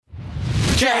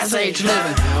Jazz age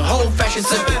living, old fashioned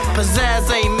sipping.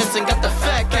 Pizzazz ain't missing, got the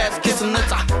fat cats kissing.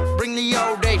 Let's bring the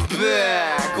old age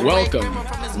back.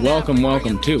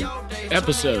 Welcome to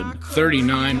episode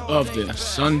 39 of the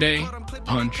Sunday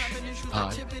Punch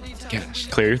Podcast.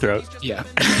 Clear your throat. Yeah.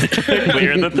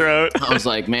 Clear the throat. I was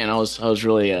like, man, I was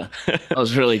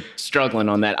really struggling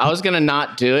on that. I was gonna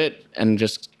not do it and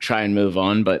just try and move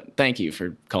on, but thank you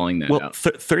for calling that out.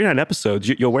 39 episodes,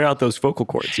 you'll wear out those vocal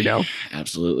cords, you know?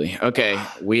 Absolutely. Okay,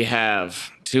 we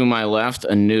have to my left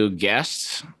a new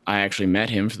guest. I actually met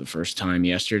him for the first time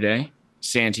yesterday.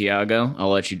 Santiago, I'll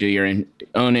let you do your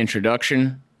own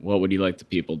introduction. What would you like the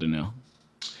people to know?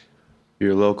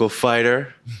 Your local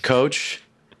fighter, coach,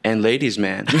 and ladies'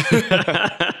 man.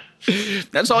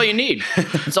 That's all you need.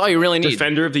 That's all you really need.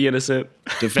 Defender of the innocent.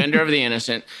 Defender of the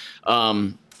innocent.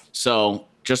 So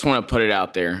just want to put it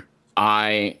out there.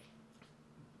 I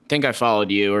think I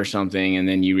followed you or something, and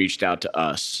then you reached out to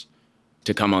us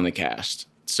to come on the cast.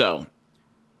 So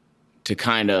to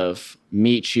kind of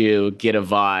meet you, get a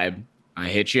vibe, I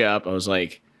hit you up. I was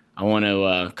like, I want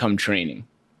to come training.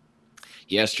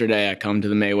 Yesterday, I come to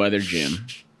the Mayweather gym.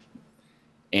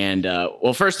 And,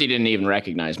 well, first he didn't even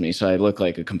recognize me, so I look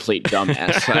like a complete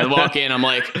dumbass. I walk in, I'm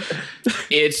like,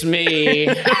 it's me.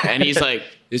 And he's like,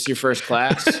 this your first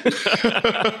class?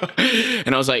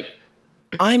 And I was like,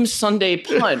 I'm Sunday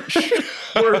Punch.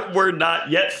 We're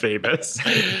not yet famous.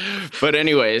 But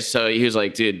anyways, so he was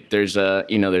like, dude, there's a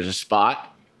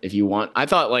spot if you want. I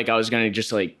thought like I was going to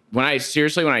just like, when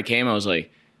I came, I was like,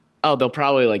 oh, they'll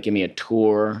probably like give me a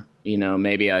tour. You know,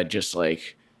 maybe I'd just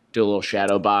like do a little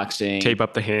shadow boxing. Tape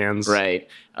up the hands. Right.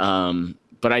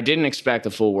 But I didn't expect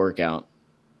a full workout.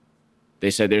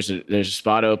 They said there's a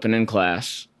spot open in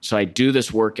class. So I do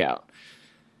this workout.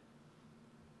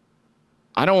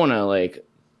 I don't want to like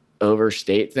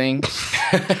overstate things.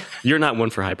 You're not one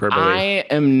for hyperbole. I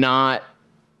am not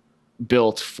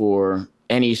built for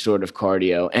any sort of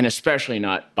cardio, and especially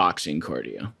not boxing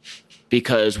cardio,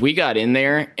 because we got in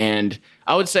there and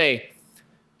I would say,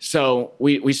 so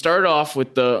we started off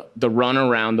with the run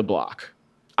around the block.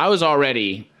 I was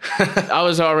already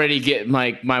getting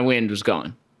my wind was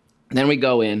gone. Then we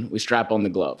go in, we strap on the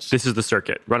gloves. This is the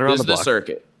circuit. Run around the block. This is the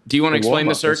circuit. Do you want to explain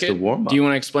the circuit? It's the warm-up. Do you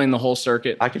want to explain the whole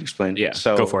circuit? I can explain. Yeah.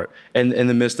 So go for it. In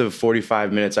the midst of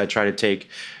 45 minutes, I try to take,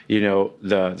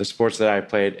 the sports that I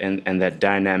played and that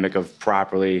dynamic of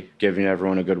properly giving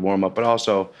everyone a good warm-up, but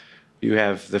also you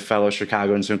have the fellow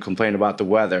Chicagoans who complain about the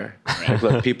weather. Right?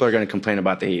 Look, people are going to complain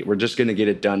about the heat. We're just going to get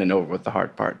it done and over with the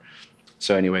hard part.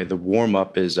 So anyway, the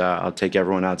warm-up is I'll take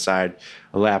everyone outside,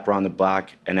 a lap around the block,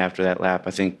 and after that lap,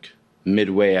 I think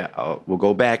midway we'll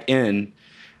go back in,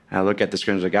 and I look at the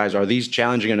screens like, guys, are these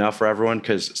challenging enough for everyone?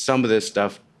 Because some of this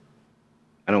stuff,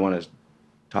 I don't want to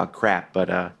talk crap, but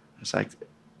it's like,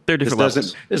 They're different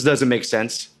levels. This doesn't make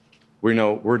sense.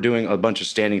 We're doing a bunch of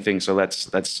standing things, so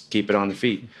let's keep it on the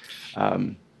feet.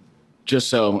 Just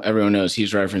so everyone knows,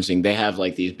 he's referencing, they have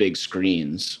like these big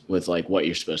screens with like what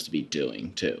you're supposed to be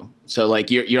doing too. So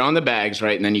like you're on the bags,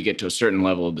 right? And then you get to a certain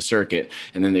level of the circuit,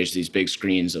 and then there's these big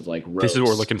screens of like ropes. This is what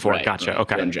we're looking for. Right, Gotcha. right,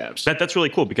 Okay. and jabs. That's really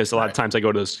cool because a lot of times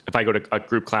if I go to a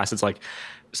group class, it's like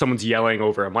someone's yelling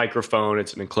over a microphone.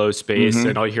 It's an enclosed space,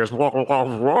 and all you hear is,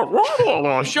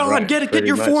 Sean, Right, get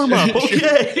your form up.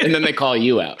 Okay. And then they call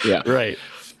you out. Yeah. Right.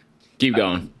 Keep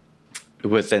going.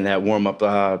 Within that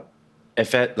warm-up,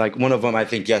 if like one of them, I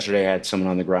think yesterday I had someone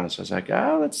on the ground, so I was like,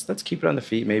 let's keep it on the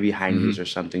feet, maybe high knees or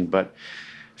something. But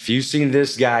if you've seen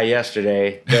this guy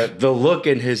yesterday, the look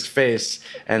in his face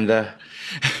and the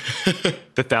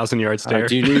 1,000-yard stare.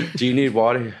 do you need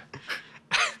water?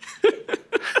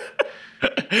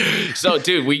 So,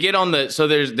 dude, we get on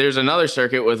there's another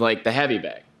circuit with like the heavy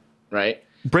bag, right?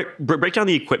 Break down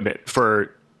the equipment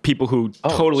for people who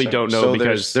totally don't know, so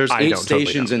because there's I 8 don't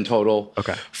stations totally know. in total.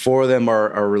 Okay. 4 of them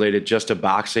are related just to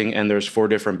boxing, and there's 4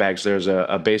 different bags. There's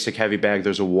a basic heavy bag,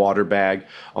 there's a water bag,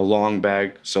 a long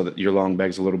bag, so that your long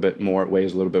bag's a little bit more, it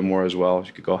weighs a little bit more as well.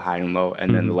 You could go high and low,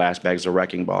 and then the last bag's a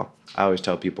wrecking ball. I always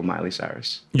tell people Miley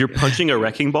Cyrus. You're punching a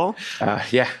wrecking ball?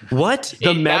 Yeah. What?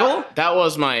 The metal? That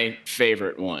was my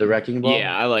favorite one. The wrecking ball?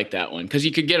 Yeah, I like that one because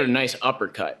you could get a nice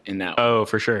uppercut in that one. Oh,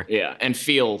 for sure. Yeah, and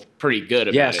feel pretty good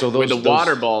about Yeah, it. so With the those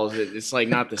water balls, it's like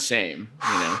not the same,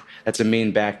 you know? That's a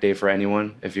mean back day for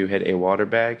anyone if you hit a water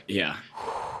bag. Yeah.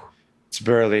 It's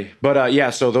burly. But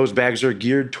yeah, so those bags are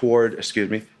geared toward,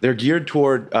 they're geared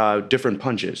toward different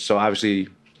punches. So obviously,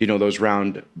 those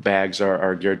round bags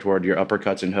are geared toward your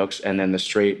uppercuts and hooks, and then the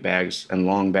straight bags and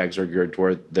long bags are geared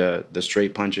toward the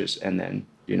straight punches, and then,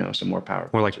 some more power.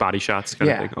 More like body shots kind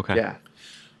of thing. Okay. Yeah.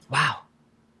 Wow.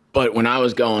 But when I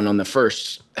was going on the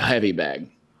first heavy bag,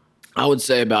 I would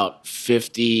say about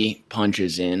 50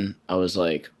 punches in, I was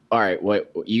like, all right, wait,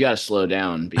 you got to slow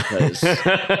down because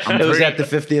It was at the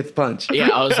 50th punch. yeah,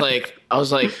 I was like,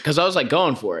 because I was like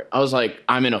going for it. I was like,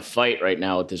 I'm in a fight right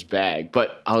now with this bag,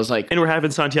 but I was like, And we're having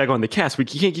Santiago on the cast.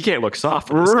 You can't look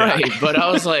soft. With this right. guy. But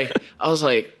I was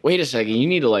like, wait a second, you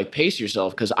need to like pace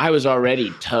yourself because I was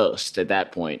already toast at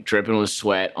that point, dripping with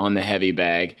sweat on the heavy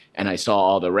bag, and I saw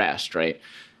all the rest, right?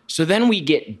 So then we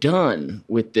get done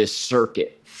with this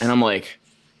circuit, and I'm like,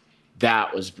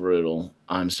 that was brutal.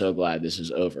 I'm so glad this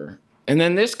is over. And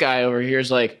then this guy over here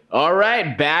is like, all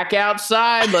right, back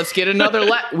outside. Let's get another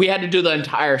lap. We had to do the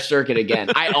entire circuit again.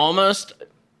 I almost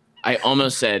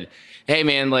said, hey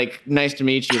man, like nice to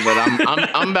meet you, but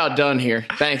I'm about done here.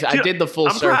 Thanks. I did the full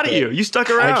circuit. I'm proud of you. You stuck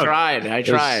around. I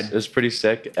tried. It was pretty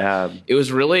sick. It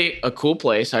was really a cool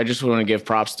place. I just want to give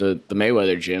props to the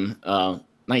Mayweather gym.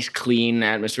 Nice, clean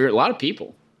atmosphere. A lot of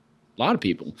people.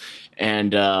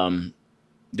 And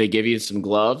they give you some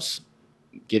gloves,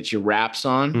 get your wraps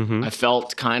on. Mm-hmm. I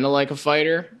felt kind of like a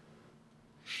fighter.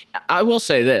 I will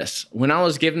say this. When I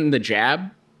was given the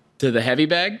jab to the heavy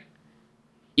bag,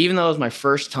 even though it was my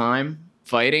first time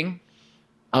fighting,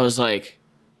 I was like,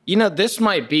 this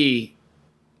might be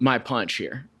my punch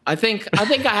here. I think I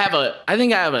have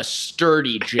a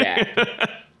sturdy jab.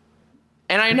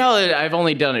 And I know that I've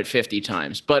only done it 50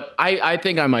 times, but I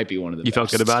think I might be one of the best. You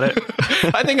felt good about it?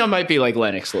 I think I might be like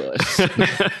Lennox Lewis.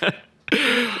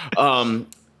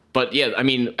 But yeah, I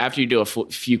mean, after you do a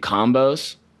few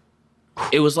combos,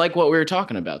 it was like what we were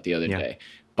talking about the other day.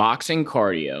 Boxing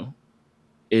cardio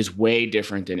is way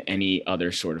different than any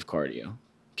other sort of cardio.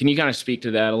 Can you kind of speak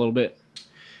to that a little bit?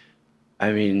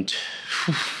 I mean,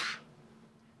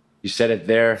 you said it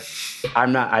there.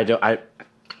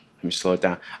 Let me slow it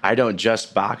down. I don't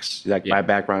just box. My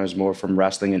background is more from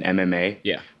wrestling and MMA.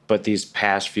 Yeah. But these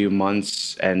past few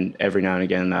months and every now and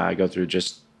again, I go through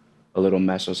just a little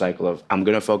mesocycle of I'm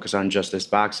going to focus on just this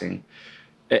boxing.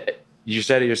 You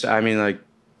said it yourself. I mean, like,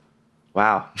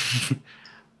 wow.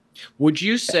 Would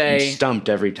you say... I'm stumped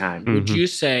every time. Would you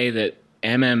say that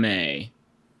MMA...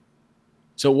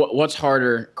 So what's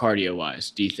harder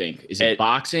cardio-wise, do you think? Is it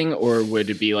boxing, or would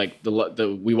it be like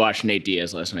we watched Nate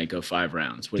Diaz last night go 5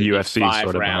 rounds? Would the it UFC be 5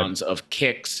 sort of rounds of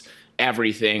kicks,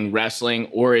 everything, wrestling,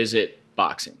 or is it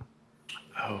boxing?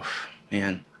 Oh,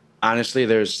 man. Honestly,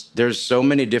 there's so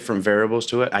many different variables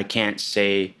to it. I can't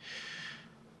say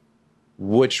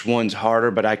which one's harder,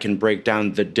 but I can break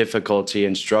down the difficulty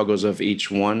and struggles of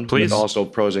each one. Please. With also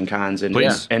pros and cons. And,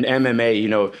 Please. And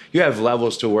MMA, you have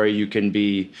levels to where you can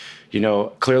be,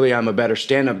 clearly I'm a better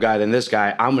stand-up guy than this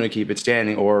guy. I'm going to keep it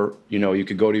standing. Or, you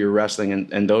could go to your wrestling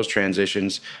and those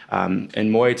transitions. In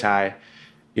Muay Thai,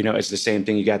 it's the same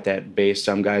thing. You got that base.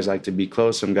 Some guys like to be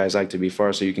close. Some guys like to be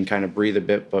far, so you can kind of breathe a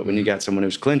bit. But when you got someone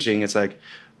who's clinching, it's like,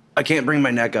 I can't bring my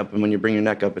neck up. And when you bring your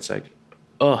neck up, it's like,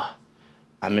 oh,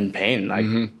 I'm in pain.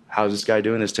 Like, how's this guy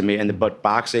doing this to me? But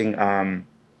boxing, on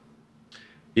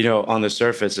the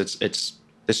surface,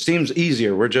 it seems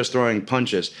easier. We're just throwing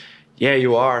punches. Yeah,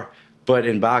 you are. But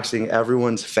in boxing,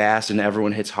 everyone's fast and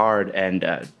everyone hits hard.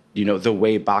 And, the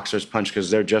way boxers punch,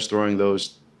 because they're just throwing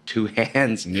those 2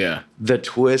 hands. Yeah. The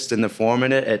twist and the form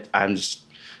in it,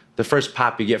 the first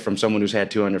pop you get from someone who's had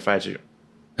 200 fights,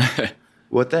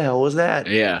 what the hell was that?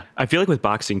 Yeah. I feel like with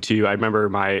boxing too, I remember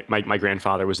my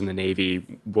grandfather was in the Navy,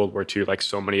 World War II, like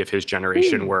so many of his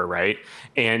generation were, right?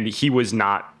 And he was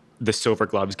not the silver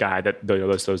gloves guy that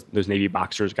those Navy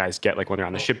boxers guys get like when they're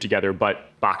on the ship together, but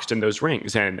boxed in those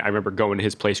rings. And I remember going to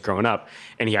his place growing up,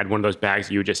 and he had one of those bags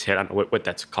that you would just hit. I don't know what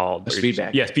that's called. A speed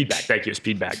bag. Yeah, speed bag. Thank you, a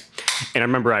speed bag. And I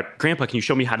remember, Grandpa, can you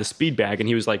show me how to speed bag? And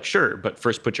he was like, sure, but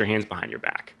first put your hands behind your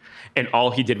back. And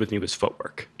all he did with me was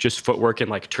footwork, just footwork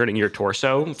and like turning your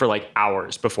torso for like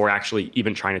hours before actually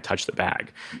even trying to touch the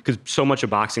bag. Because so much of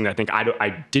boxing that I think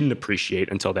I didn't appreciate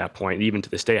until that point, and even to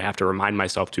this day, I have to remind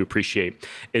myself to appreciate,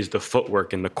 is the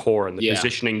footwork and the core and the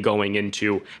positioning going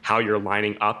into how you're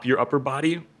lining up your upper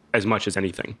body as much as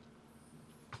anything.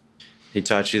 He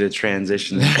taught you the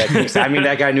transition techniques. I mean,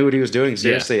 that guy knew what he was doing.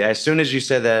 Seriously, as soon as you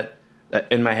said that,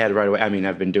 in my head right away, I mean,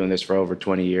 I've been doing this for over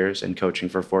 20 years and coaching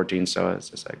for 14, so it's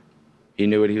just like, he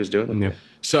knew what he was doing. Yeah.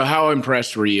 So how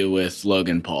impressed were you with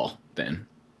Logan Paul then,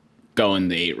 going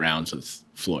the 8 rounds with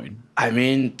Floyd? I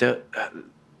mean,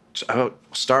 I'll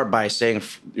start by saying,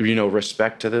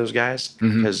 respect to those guys,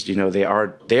 because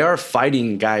they are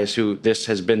fighting guys who this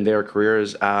has been their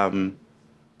careers. I mean,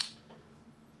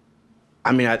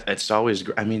 it's always.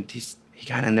 I mean, he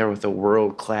got in there with a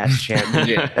world-class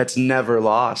champion that's never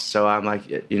lost. So I'm like,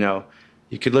 you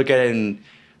could look at it and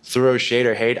throw shade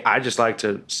or hate. I just like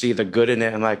to see the good in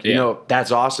it. I'm like,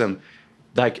 that's awesome.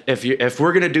 Like if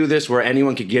we're gonna do this where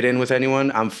anyone could get in with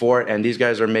anyone, I'm for it. And these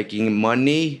guys are making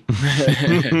money.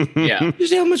 Yeah. You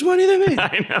see how much money they made?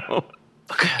 I know.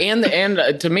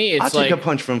 And to me, it's I'll take a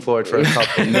punch from Floyd for a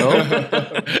couple.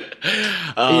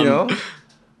 No.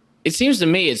 It seems to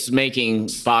me it's making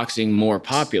boxing more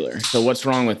popular. So what's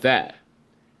wrong with that?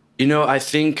 I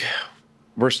think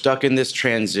we're stuck in this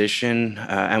transition.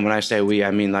 And when I say we,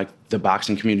 I mean like the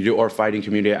boxing community or fighting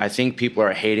community. I think people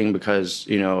are hating because,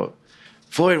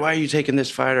 Floyd, why are you taking this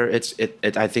fighter?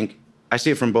 I think I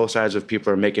see it from both sides of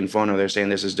people are making fun or they're saying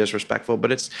this is disrespectful,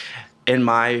 but it's in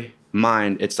my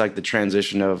mind, it's like the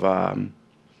transition of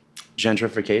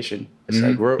gentrification. It's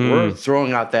like we're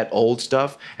throwing out that old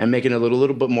stuff and making it a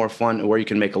little bit more fun where you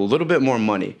can make a little bit more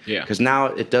money. Yeah. Because now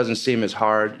it doesn't seem as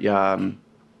hard.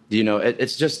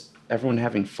 It's just everyone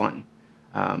having fun.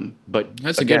 But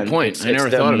that's a good point. I never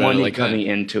thought about it like that. Coming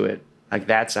into it, like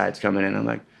that side's coming in. I'm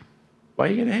like, why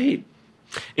are you gonna hate?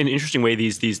 In an interesting way,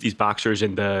 these boxers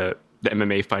and the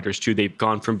MMA fighters too, they've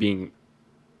gone from being,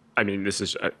 I mean, this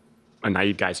is a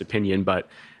naive guy's opinion, but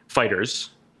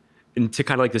fighters into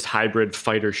kind of like this hybrid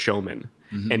fighter showman.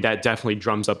 And that definitely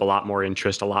drums up a lot more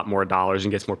interest, a lot more dollars,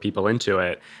 and gets more people into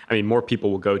it. I mean, more people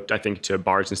will go, I think, to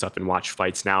bars and stuff and watch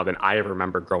fights now than I ever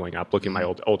remember growing up, looking at my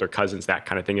older cousins, that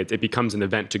kind of thing. It becomes an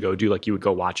event to go do, like you would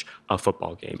go watch a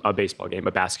football game, a baseball game,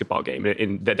 a basketball game.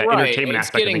 And that right. entertainment It's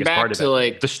aspect, I think, is part of it.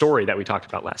 like the story that we talked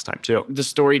about last time, too. The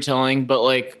storytelling, but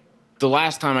like the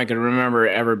last time I could remember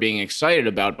ever being excited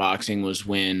about boxing was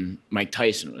when Mike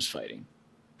Tyson was fighting.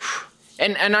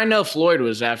 And I know Floyd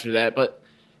was after that, but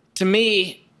to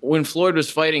me, when Floyd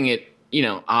was fighting it,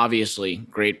 obviously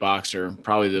great boxer,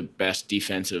 probably the best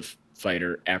defensive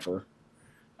fighter ever.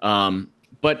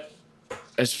 But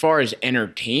as far as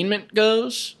entertainment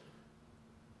goes,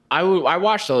 I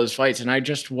watched all those fights and I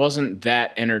just wasn't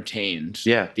that entertained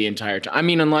the entire time. I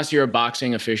mean, unless you're a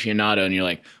boxing aficionado and you're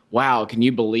like, wow, can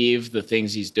you believe the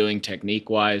things he's doing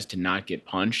technique-wise to not get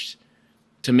punched?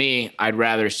 To me, I'd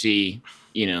rather see,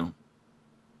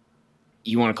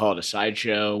 you want to call it a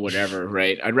sideshow, whatever,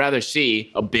 right? I'd rather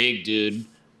see a big dude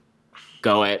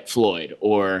go at Floyd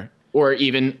or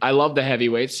even, I love the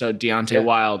heavyweights, so Deontay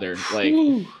Wilder. Like,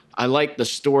 I like the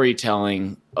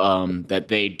storytelling that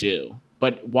they do.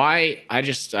 But why,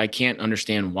 I can't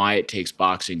understand why it takes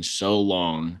boxing so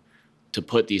long to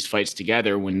put these fights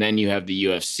together when then you have the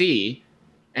UFC,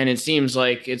 and it seems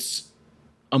like it's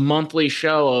a monthly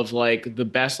show of like the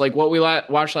best, like what we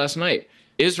watched last night.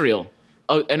 Israel,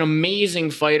 an amazing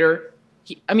fighter.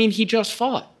 He just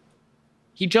fought.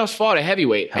 He just fought a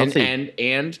heavyweight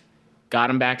and got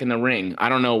him back in the ring. I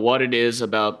don't know what it is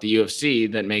about the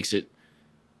UFC that makes it.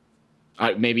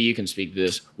 Maybe you can speak to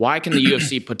this. Why can the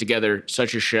UFC put together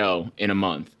such a show in a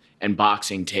month and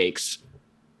boxing takes?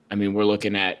 We're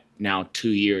looking at now 2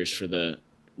 years for the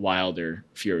Wilder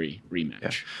Fury rematch.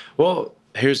 Yeah. Well,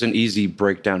 here's an easy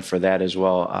breakdown for that as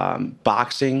well.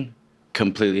 Boxing.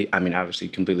 Obviously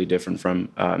completely different from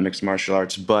mixed martial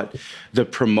arts, but the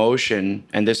promotion,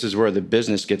 and this is where the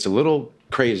business gets a little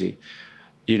crazy.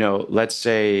 Let's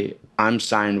say I'm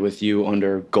signed with you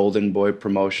under Golden Boy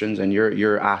Promotions and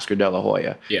you're Oscar De La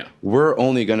Hoya. Yeah. We're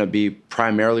only going to be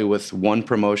primarily with one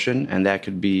promotion, and that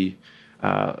could be,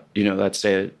 let's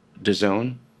say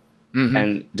DAZN.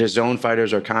 And DAZN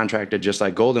fighters are contracted just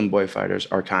like Golden Boy fighters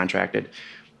are contracted.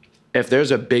 If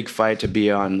there's a big fight to be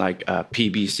on like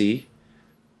PBC,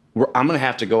 I'm going to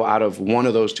have to go out of one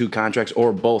of those two contracts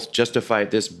or both just to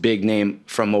fight this big name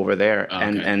from over there.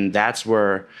 Okay. And that's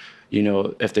where,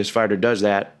 if this fighter does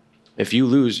that, if you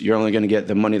lose, you're only going to get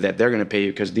the money that they're going to pay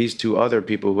you, because these two other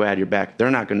people who had your back,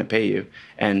 they're not going to pay you.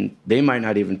 And they might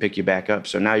not even pick you back up.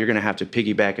 So now you're going to have to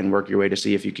piggyback and work your way to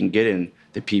see if you can get in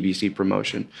the PBC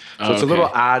promotion. So it's a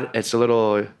little odd. It's a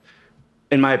little,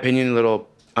 in my opinion, a little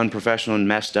unprofessional and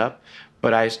messed up.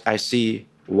 But I see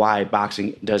why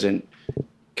boxing doesn't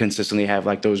consistently have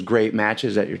like those great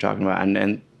matches that you're talking about,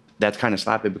 and that's kind of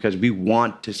sloppy because we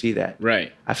want to see that.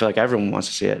 Right. I feel like everyone wants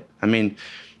to see it.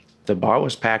 The bar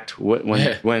was packed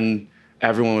when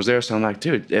everyone was there. So I'm like,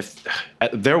 dude, if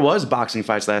there was boxing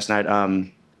fights last night.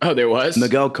 There was?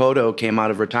 Miguel Cotto came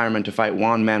out of retirement to fight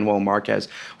Juan Manuel Marquez.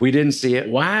 We didn't see it.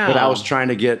 Wow. But I was trying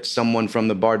to get someone from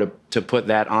the bar to put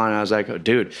that on. I was like, oh,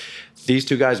 dude, these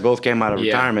two guys both came out of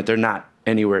retirement. They're not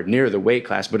anywhere near the weight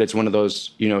class, but it's one of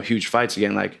those, huge fights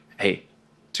again. Like, hey,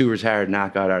 two retired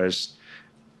knockout artists.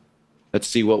 Let's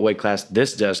see what weight class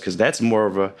this does, because that's more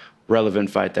of a relevant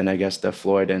fight than I guess the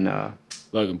Floyd and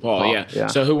Logan Paul. Yeah.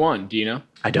 So who won? Do you know?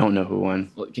 I don't know who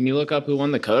won. Can you look up who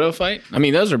won the Cotto fight?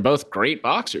 Those are both great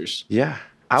boxers. Yeah,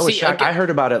 I was shocked. I heard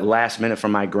about it last minute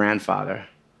from my grandfather.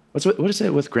 what is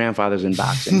it with grandfathers in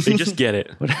boxing? They just get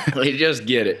it. They just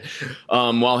get it.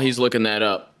 While he's looking that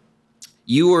up,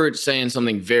 you were saying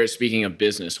something speaking of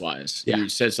business-wise, you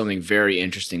said something very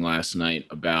interesting last night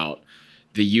about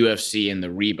the UFC and the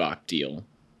Reebok deal,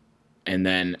 and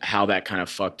then how that kind of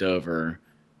fucked over,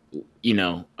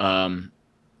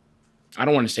 I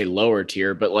don't want to say lower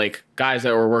tier, but like guys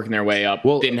that were working their way up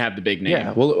didn't have the big name.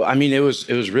 Yeah, well, I mean, it was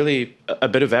really a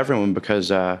bit of everyone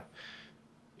because, I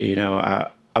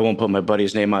won't put my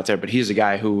buddy's name out there, but he's a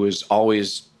guy who was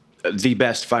always the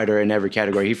best fighter in every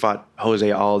category. He fought Jose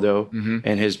Aldo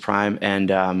in his prime, and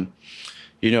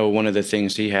one of the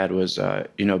things he had was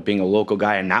being a local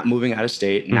guy and not moving out of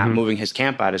state, not moving his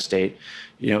camp out of state.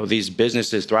 These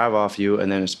businesses thrive off you,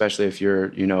 and then especially if you're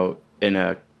in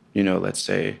a let's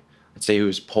say he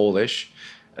was Polish.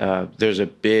 There's a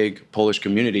big Polish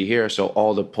community here, so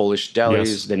all the Polish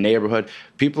delis, the neighborhood,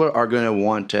 people are going to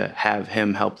want to have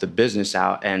him help the business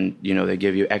out, and they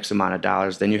give you X amount of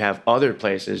dollars. Then you have other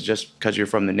places just because you're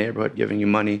from the neighborhood giving you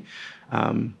money.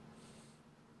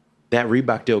 That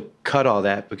Reebok deal cut all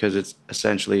that because it's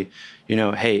essentially,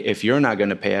 hey, if you're not going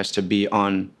to pay us to be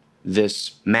on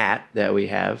this mat that we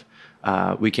have,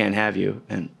 we can't have you.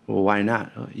 And well, why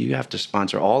not? You have to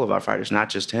sponsor all of our fighters, not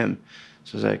just him.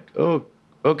 So it's like, oh,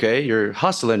 okay, you're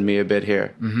hustling me a bit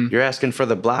here. You're asking for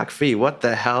the block fee. What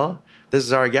the hell? This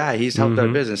is our guy. He's helped our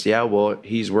business. Yeah, well,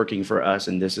 he's working for us,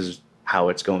 and this is how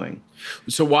it's going.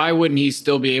 So why wouldn't he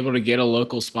still be able to get a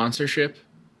local sponsorship?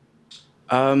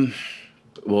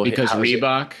 Well, because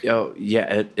Reebok?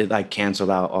 It like canceled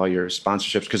out all your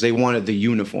sponsorships because they wanted the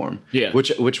uniform. Yeah.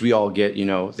 Which we all get,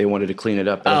 they wanted to clean it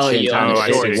up. At the same time,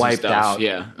 it wiped out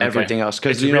everything else.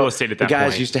 Because real estate at that the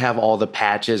guys point. used to have all the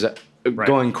patches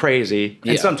going crazy.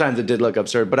 And sometimes it did look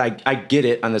absurd. But I get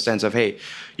it on the sense of, hey,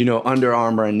 Under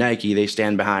Armour and Nike, they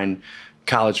stand behind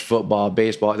college football,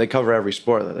 baseball. They cover every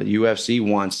sport. The UFC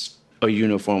wants a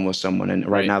uniform with someone, and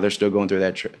right now they're still going through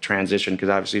that transition because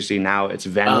obviously you see now it's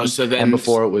Venom, and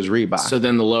before it was Reebok. So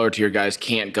then the lower tier guys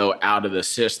can't go out of the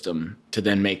system to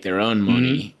then make their own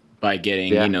money by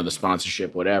getting the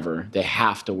sponsorship, whatever. They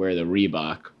have to wear the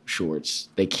Reebok shorts.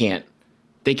 They can't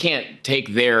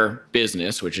take their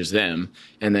business, which is them,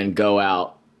 and then go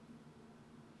out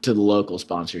to the local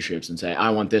sponsorships and say, I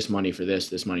want this money for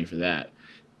this money for that.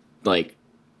 Like,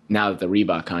 now that the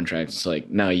Reebok contract, it's like,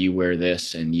 no, you wear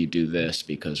this and you do this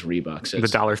because Reebok says the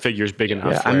dollar figure is big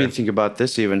enough. Yeah, I mean, think about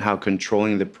this, even how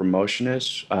controlling the promotion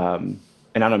is. And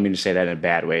I don't mean to say that in a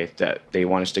bad way, that they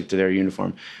want to stick to their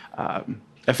uniform.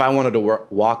 If I wanted to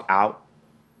walk out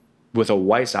with a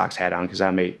White Sox hat on, because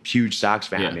I'm a huge Sox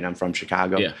fan, I mean, I'm from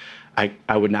Chicago,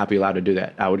 I would not be allowed to do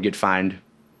that. I would get fined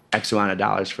X amount of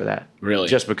dollars for that. Really?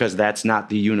 Just because that's not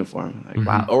the uniform. Like,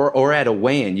 wow. Or at a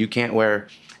weigh-in, you can't wear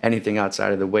anything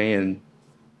outside of the weigh-in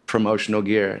promotional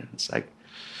gear. It's like,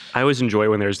 I always enjoy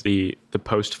when there's the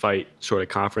post-fight sort of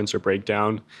conference or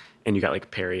breakdown, and you got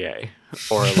like Perrier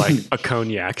or like a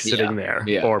cognac sitting there.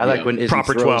 Yeah. Or I like when Izzy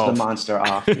proper throws 12. the monster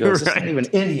off. He goes, it's not even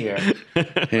in here.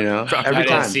 Every time. I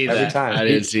didn't see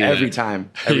that. Every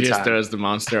time. He just throws the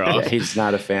monster off. Yeah, he's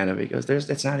not a fan of it. He goes,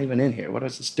 it's not even in here. What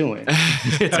is this doing?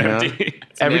 It's empty.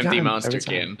 It's an empty monster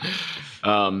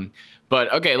can.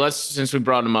 But okay, since we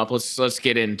brought him up, let's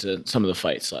get into some of the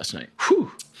fights last night.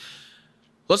 Whew.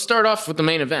 Let's start off with the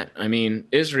main event. I mean,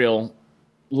 Israel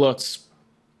looks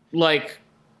like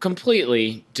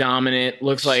completely dominant.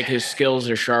 Looks like his skills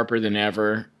are sharper than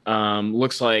ever.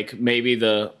 Looks like maybe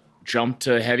the jump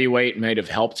to heavyweight might have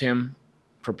helped him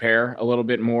prepare a little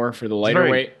bit more for the lighter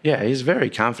weight. Yeah, he's very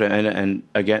confident. And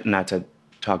again, not to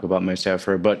talk about myself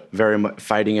here, but very much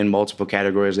fighting in multiple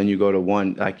categories. Then you go to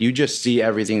one, like you just see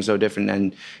everything so different.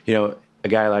 And, a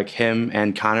guy like him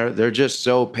and Conor, they're just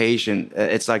so patient.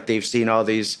 It's like they've seen all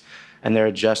these and they're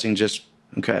adjusting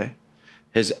okay.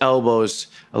 His elbow's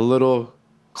a little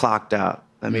clocked out.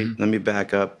 Let me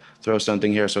back up, throw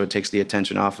something here so it takes the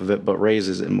attention off of it, but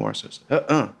raises it more. So it's,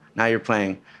 now you're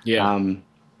playing. Yeah.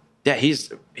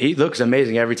 He looks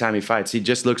amazing every time he fights. He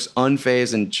just looks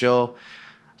unfazed and chill.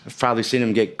 I've probably seen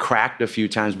him get cracked a few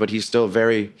times, but he's still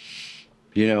very,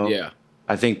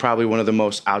 I think probably one of the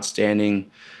most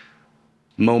outstanding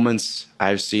moments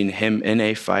I've seen him in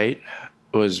a fight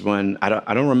was when, I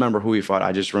don't remember who he fought.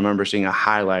 I just remember seeing a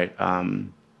highlight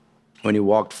when he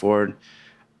walked forward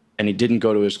and he didn't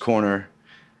go to his corner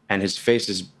and his face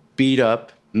is beat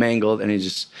up, mangled, and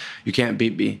you can't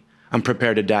beat me. I'm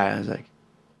prepared to die. I was like,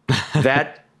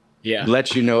 that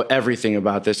lets you know everything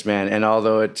about this man. And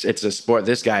although it's a sport,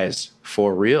 this guy is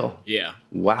for real. Yeah.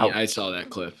 Wow. Yeah, I saw that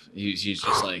clip. He's just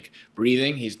like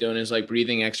breathing. He's doing his like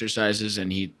breathing exercises,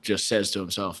 and he just says to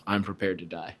himself, "I'm prepared to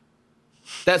die."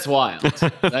 That's wild.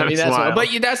 I mean, that's wild. But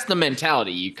that's the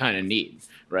mentality you kind of need,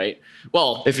 right?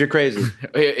 Well, If you're crazy.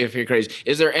 if you're crazy,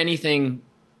 is there anything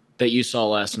that you saw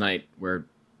last night where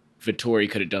Vettori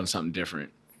could have done something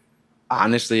different?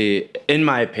 Honestly, in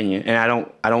my opinion, and I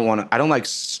don't like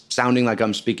sounding like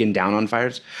I'm speaking down on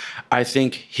fighters. I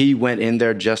think he went in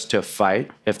there just to fight,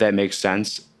 if that makes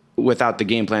sense, without the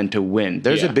game plan to win.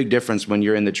 There's a big difference when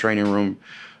you're in the training room.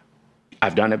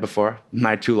 I've done it before.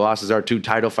 My 2 losses are 2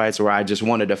 title fights where I just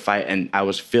wanted to fight and I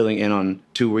was filling in on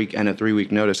 2-week and a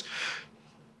 3-week notice.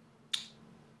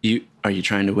 Are you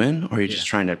trying to win, or are you just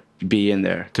trying to be in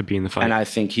there? To be in the fight. And I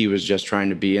think he was just trying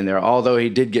to be in there. Although he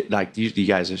did get, like, you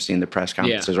guys have seen the press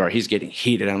conferences where he's getting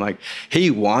heated. I'm like, he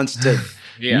wants to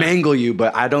mangle you,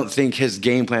 but I don't think his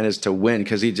game plan is to win,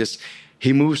 because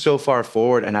he moves so far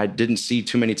forward, and I didn't see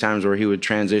too many times where he would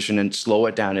transition and slow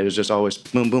it down. It was just always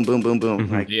boom, boom, boom, boom, boom.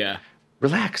 Mm-hmm. Like,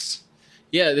 relax.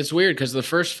 Yeah, it's weird because the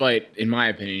first fight, in my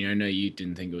opinion, I know you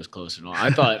didn't think it was close at all.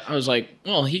 I was like,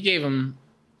 well, he gave him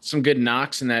some good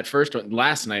knocks in that first one.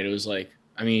 Last night, it was like,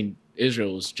 I mean,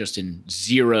 Israel was just in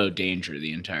zero danger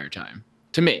the entire time.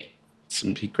 To me,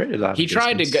 He created a lot. he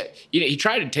tried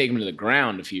to take him to the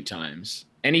ground a few times,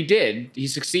 and he did. He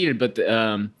succeeded, but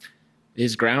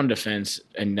his ground defense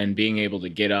and then being able to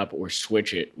get up or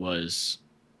switch it was.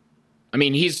 I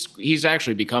mean, he's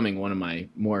actually becoming one of my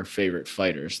more favorite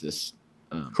fighters.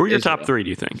 Who are your top 3, do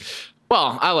you think?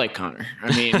 Well, I like Conor.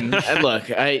 I mean, look,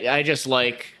 I just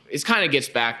like, it kind of gets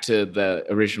back to the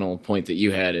original point that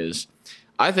you had is,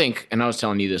 I think, and I was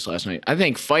telling you this last night, I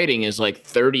think fighting is like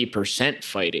 30%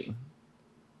 fighting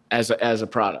as a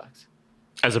product.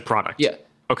 As a product? Yeah.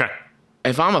 Okay.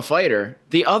 If I'm a fighter,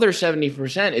 the other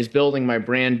 70% is building my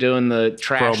brand, doing the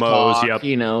trash Promos,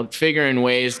 talk, figuring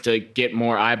ways to get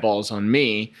more eyeballs on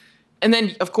me. And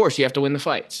then, of course, you have to win the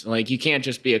fights. Like, you can't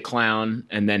just be a clown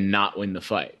and then not win the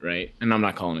fight, right? And I'm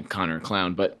not calling Conor a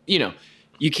clown, but,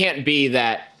 you can't be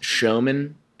that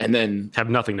showman and then Have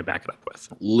nothing to back it up with.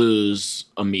 lose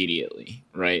immediately,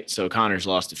 right? So Conor's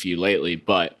lost a few lately,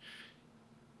 but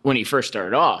when he first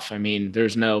started off, I mean,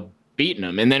 there's no beating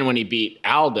him. And then when he beat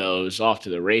Aldo, it was off to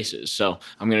the races. So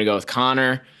I'm going to go with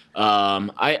Conor.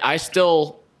 I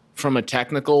still, from a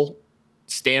technical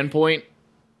standpoint,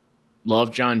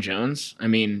 love John Jones. I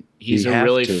mean, he's a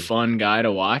really fun guy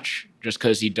to watch just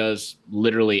because he does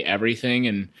literally everything.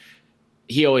 And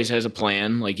he always has a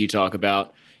plan, like you talk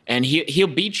about. And he'll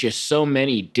beat you so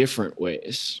many different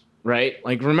ways, right?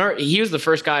 Like, remember, he was the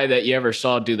first guy that you ever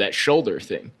saw do that shoulder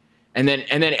thing. And then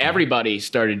everybody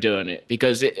started doing it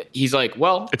because he's like,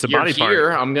 well, it's a you're body here,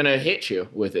 part. I'm going to hit you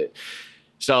with it.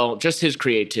 So just his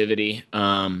creativity.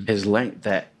 His length,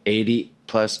 that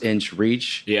 80+ inch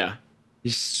reach. Yeah.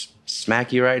 He's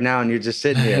smack you right now, and you're just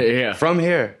sitting here. From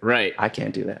here. Right. I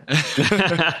can't do that.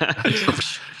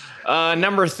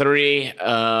 Number 3,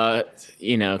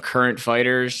 current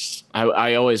fighters.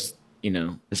 I always,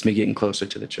 It's me getting closer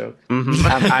to the choke.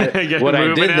 Getting What I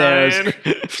moving did there in.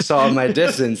 is saw my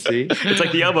distance, see? It's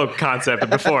like the elbow concept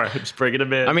before. Just bring it a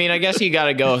bit. I mean, I guess you got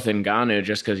to go with Ngannou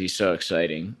just because he's so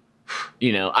exciting.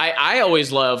 I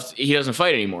always loved, he doesn't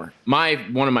fight anymore.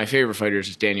 One of my favorite fighters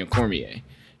is Daniel Cormier,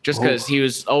 just because he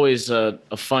was always a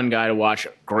fun guy to watch,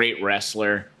 great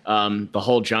wrestler. The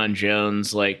whole John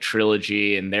Jones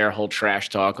trilogy and their whole trash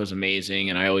talk was amazing,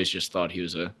 and I always just thought he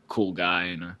was a cool guy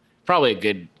and probably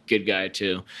a good guy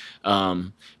too.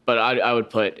 But I would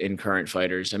put in current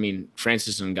fighters. I mean,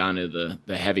 Francis Ngannou,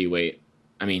 the heavyweight.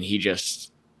 I mean, he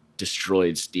just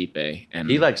destroyed Stipe, and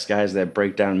He likes guys that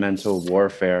break down mental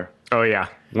warfare. oh, yeah.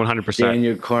 100%.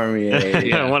 Daniel Cormier,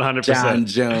 Yeah, 100%. John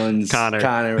Jones,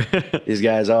 Conor. These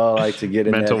guys all like to get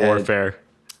in Mental that head. warfare.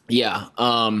 yeah.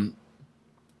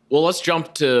 Well, let's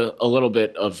jump to a little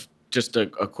bit of just a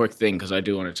quick thing because I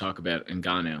do want to talk about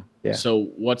Ngannou. Yeah. So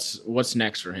what's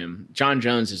next for him? John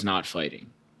Jones is not fighting.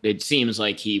 It seems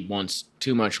like he wants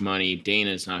too much money.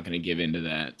 Dana's not going to give into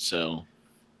that. So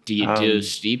do you do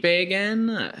Stipe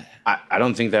again? I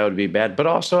don't think that would be bad, but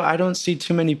also I don't see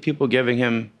too many people giving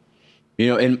him,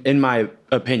 in my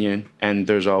opinion, and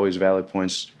there's always valid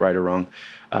points, right or wrong.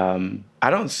 I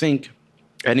don't think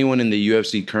anyone in the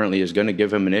UFC currently is going to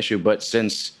give him an issue, but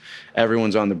since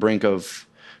everyone's on the brink of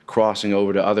crossing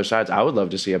over to other sides, I would love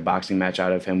to see a boxing match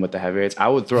out of him with the heavyweights. I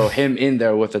would throw him in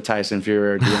there with the Tyson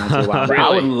Fury or Deontay Wilder. Really? I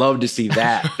would love to see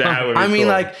that. That would be I mean,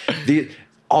 cool.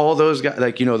 all those guys,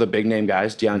 the big name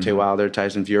guys, Deontay Wilder,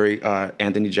 Tyson Fury,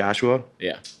 Anthony Joshua,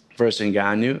 Yeah. versus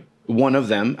Ngannou. One of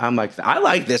them, I'm like, I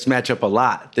like this matchup a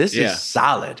lot. This Yeah. is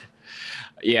solid.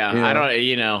 Yeah. Yeah. I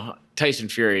don't. Tyson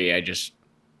Fury. I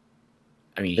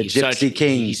mean, The he's Gypsy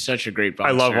King. He's such a great boxer.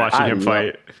 I love watching him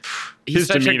fight. he's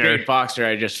such demeanor. a great boxer.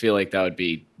 I just feel like that would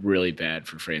be really bad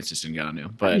for Francis Ngannou. I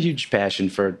have But a huge passion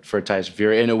for Tyson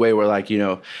Fury in a way where, like,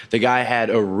 the guy had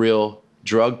a real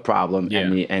drug problem,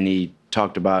 and he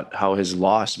talked about how his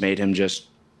loss made him just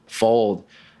fold,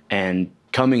 and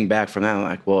coming back from that, I'm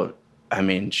like, well, I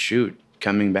mean, shoot,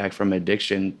 coming back from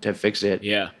addiction to fix it,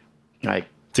 like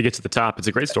To get to the top, it's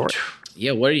a great story.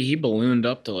 yeah, what he ballooned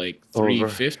up to like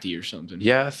 350 or something.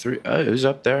 yeah, it was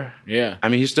up there. Yeah. I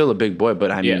mean, he's still a big boy,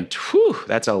 but I mean, Yeah.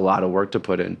 that's a lot of work to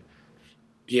put in.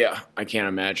 Yeah, I can't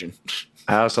imagine.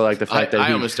 I also like the fact that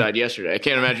I almost died yesterday. I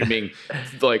can't imagine being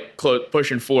like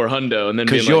pushing 400 and then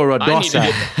being you're like, a I need to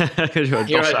dosa. get-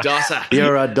 You're a dosa.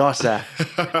 You're a dosa.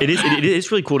 It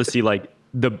is really cool to see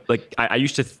I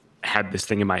used to have this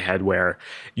thing in my head where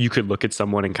you could look at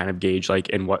someone and kind of gauge like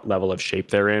in what level of shape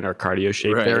they're in or cardio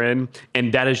shape Right. they're in.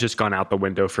 And that has just gone out the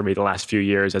window for me the last few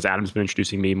years as Adam's been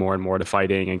introducing me more and more to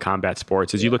fighting and combat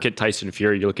sports. As you look at Tyson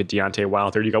Fury, you look at Deontay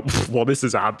Wilder, you go, well, this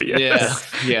is obvious.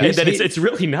 Yeah. And then it's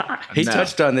really not. He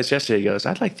touched on this yesterday. He goes,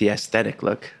 I like the aesthetic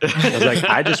look. I was like,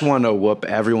 I just want to whoop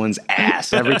everyone's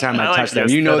ass every time I I like touch the them.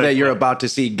 You know that aesthetic you're look. about to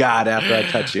see God after I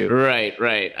touch you. Right.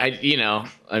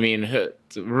 I mean,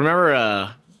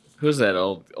 remember who's that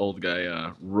old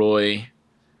guy? Roy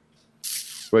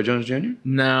Jones Jr.?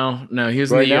 No, he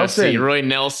was Roy in the Nelson. UFC. Roy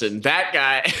Nelson. That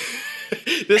guy.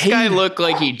 This guy looked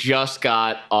like he just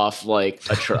got off like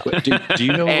a truck. Do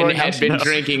you know and Roy had Nelson? been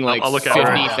drinking like I'll look at it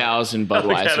right now. 50,000 Look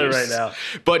at it Budweisers. right now.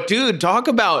 But dude, talk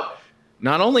about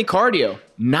not only cardio,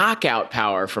 knockout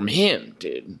power from him,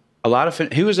 dude. A lot of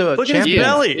he was a Look at his champion.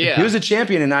 belly. Yeah. He was a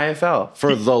champion in IFL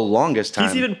for the longest time.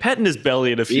 He's even petting his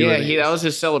belly in a few Yeah, innings. that was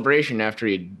his celebration after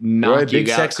he Roy, knocked you big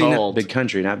out sexy, cold. big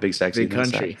country, not big sexy. Big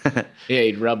country. Inside. Yeah,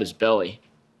 he'd rub his belly.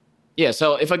 Yeah,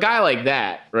 so if a guy like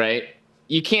that, right,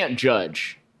 you can't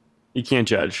judge. You can't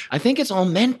judge. I think it's all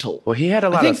mental. Well, he had a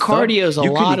lot I think of cardio is a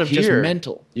you lot can of just hear-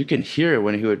 mental. You can hear it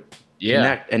when he would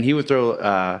connect, and he would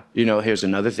throw. Here's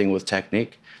another thing with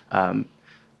technique.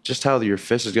 Just how your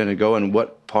fist is going to go and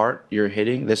what part you're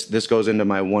hitting. This goes into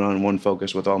my one-on-one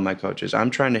focus with all my coaches. I'm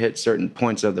trying to hit certain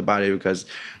points of the body because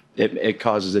it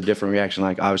causes a different reaction.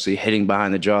 Like obviously hitting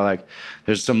behind the jaw, like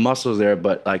there's some muscles there,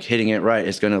 but like hitting it right,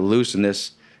 it's going to loosen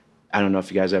this. I don't know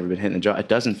if you guys ever been hitting the jaw. It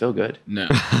doesn't feel good. No.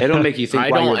 It'll make you think I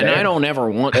why don't, you're and there. I don't ever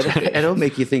want to. It'll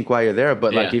make you think why you're there.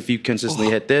 But like Yeah. if you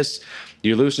consistently hit this,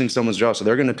 you're loosening someone's jaw, so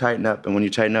they're going to tighten up. And when you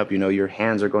tighten up, your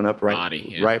hands are going up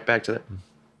Body, yeah. right back to that.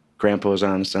 Grandpa's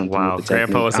on something. Wow, with the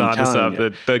technique. Grandpa was I'm on to telling you.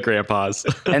 something. The grandpas.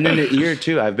 And then the ear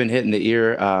too. I've been hitting the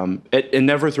ear. It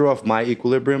never threw off my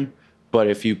equilibrium, but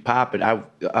if you pop it,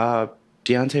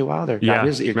 Deontay Wilder got Yeah,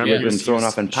 his remember he equilibrium was thrown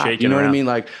off and popped. shaking You know what I around. mean?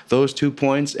 Like those 2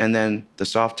 points, and then the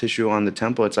soft tissue on the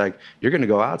temple. It's like you're going to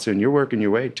go out soon. You're working your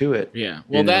way to it. Yeah.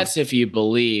 Well, that's if you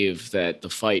believe that the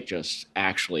fight just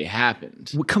actually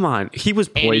happened. Well, come on, he was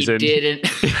And poisoned. he didn't.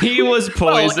 He was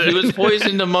poisoned. Well, he was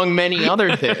poisoned among many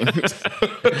other things.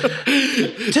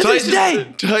 To this day.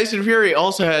 Tyson Fury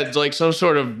also had like some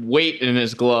sort of weight in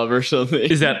his glove or something.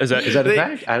 Is that Is that a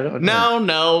fact? I don't know.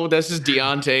 No, this is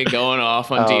Deontay going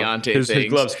off on Deontay his things.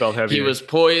 gloves felt heavier. He was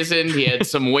poisoned. He had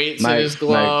some weights in his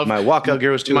glove. My walkout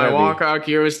gear was too My heavy. walkout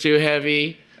gear was too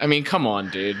heavy. I mean, come on,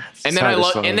 dude. And then hard to and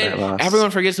swallow then that loss.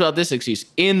 everyone forgets about this excuse.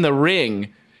 In the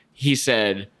ring, he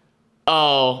said,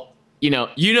 "Oh, you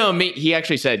know me." He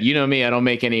actually said, "You know me, I don't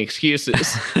make any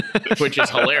excuses," which is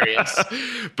hilarious.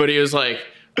 But he was like,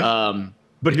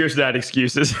 But here's that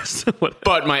excuses.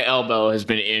 "But my elbow has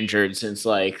been injured since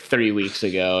like 3 weeks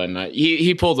ago," and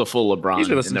he pulled a full LeBron He's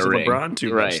been in listening the to ring. LeBron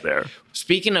too much there.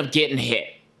 Speaking of getting hit,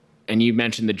 and you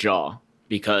mentioned the jaw,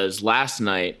 because last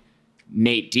night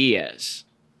Nate Diaz,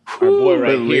 our boy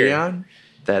right But here, Leon,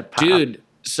 that pop. dude.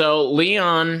 So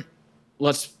Leon,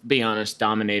 let's be honest,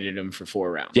 dominated him for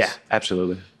 4 rounds. Yeah,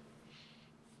 absolutely.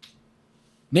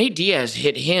 Nate Diaz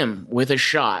hit him with a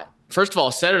shot. First of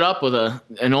all, set it up with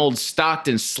an old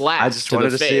Stockton slap. I just to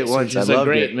wanted the to face, see it once. which is I a loved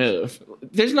great it. move.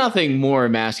 There's nothing more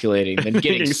emasculating than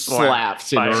getting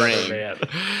slapped in by the another ring. man.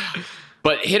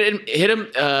 But hit him,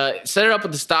 set it up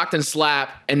with the Stockton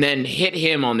slap, and then hit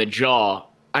him on the jaw.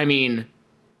 I mean,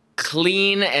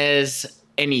 clean as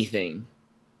anything.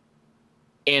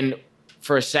 And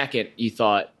for a second, you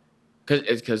thought,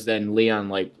 because then Leon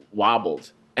like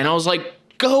wobbled, and I was like,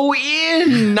 "Go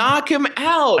in, knock him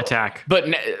out, Attack." But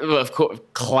of course,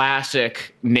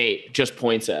 classic Nate just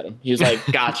points at him. He's like,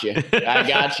 "Gotcha, I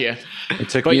got you." It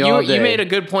took But me all day. you made a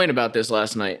good point about this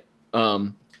last night.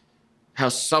 How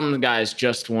some guys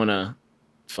just want to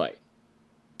fight.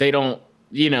 They don't,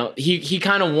 he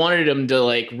kind of wanted him to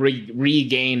like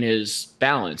regain his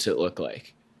balance, it looked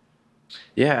like.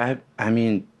 Yeah, I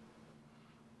mean,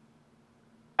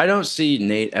 I don't see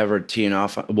Nate ever teeing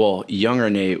off. Well,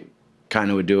 younger Nate kind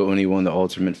of would do it when he won the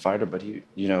Ultimate Fighter, but he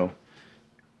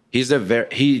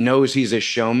knows he's a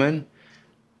showman.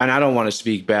 And I don't want to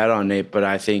speak bad on Nate, but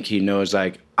I think he knows,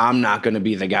 like, I'm not going to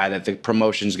be the guy that the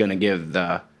promotion's going to give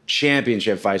the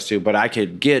championship fights to, but I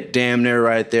could get damn near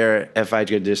right there if I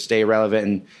could just stay relevant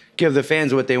and give the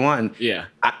fans what they want. And Yeah.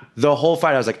 The whole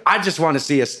fight, I was like, I just want to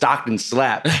see a Stockton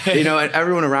slap, and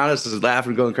everyone around us is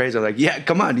laughing, going crazy. I'm like, yeah,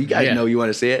 come on, you guys know you want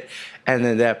to see it. And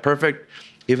then that perfect,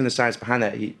 even the science behind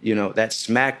that, that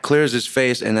smack clears his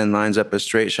face and then lines up a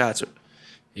straight shot. So,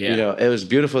 it was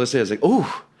beautiful to see. I was like, ooh.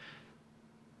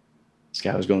 This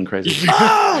guy was going crazy.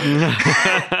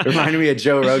 Oh! Reminded me of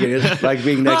Joe Rogan. It was like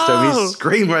being next to him. He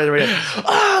screamed right away.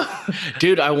 Oh!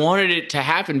 Dude, I wanted it to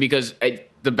happen because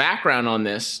the background on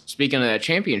this, speaking of that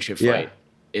championship fight,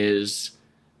 is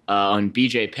on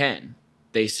BJ Penn.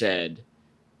 They said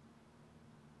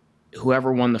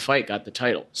whoever won the fight got the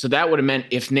title. So that would have meant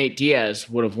if Nate Diaz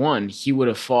would have won, he would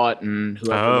have fought and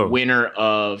the winner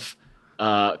of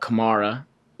Kamara,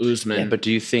 Usman. Yeah, but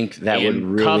do you think that would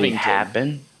really Covington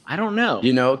happen? I don't know.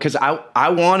 Because I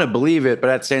want to believe it, but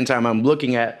at the same time, I'm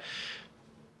looking at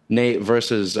Nate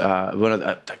versus one of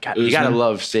the. You gotta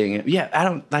love seeing it. Yeah, I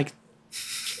don't like.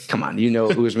 Come on,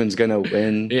 Usman's gonna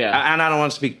win. Yeah, and I don't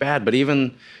want to speak bad, but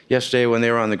even yesterday when they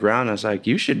were on the ground, I was like,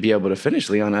 you should be able to finish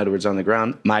Leon Edwards on the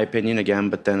ground. My opinion again,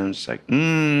 but then I'm just like,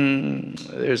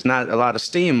 there's not a lot of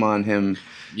steam on him.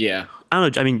 Yeah. I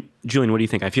don't know. I mean, Julian, what do you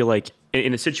think? I feel like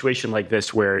in a situation like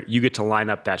this where you get to line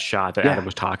up that shot that Adam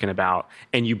was talking about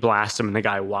and you blast him and the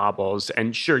guy wobbles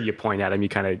and sure, you point at him, you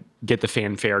kind of get the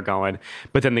fanfare going,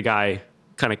 but then the guy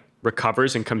kind of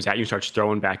recovers and comes at you and starts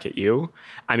throwing back at you.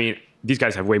 I mean, these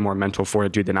guys have way more mental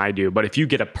fortitude than I do, but if you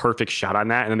get a perfect shot on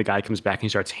that and then the guy comes back and he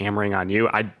starts hammering on you,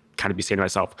 I'd kind of be saying to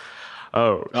myself,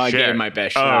 oh, shit. I gave my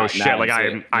best shot. Oh, shit. Like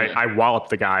I walloped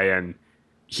the guy and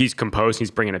he's composed.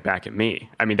 He's bringing it back at me.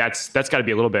 I mean, that's got to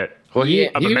be a little bit of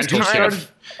a mental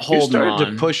shift. He started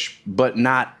to push, but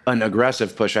not an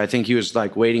aggressive push. I think he was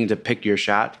like waiting to pick your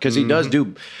shot because he does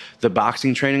do the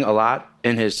boxing training a lot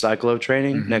in his cyclo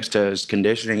training next to his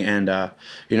conditioning. And,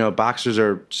 boxers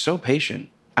are so patient.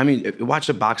 I mean, watch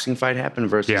a boxing fight happen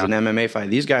versus an MMA fight.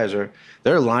 These guys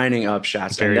they're lining up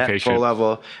shots at that pro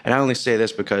level. And I only say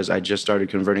this because I just started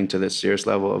converting to this serious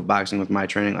level of boxing with my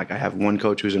training. Like I have one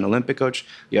coach who's an Olympic coach.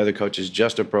 The other coach is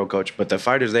just a pro coach. But the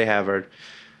fighters they have are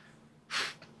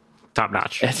top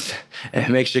notch. It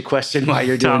makes you question why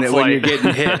you're doing it when you're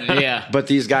getting hit. Yeah. But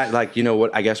these guys,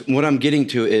 what I'm getting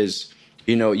to is,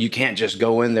 you can't just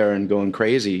go in there and going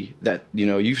crazy. That,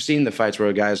 you've seen the fights where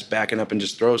a guy's backing up and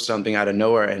just throws something out of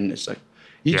nowhere. And it's like,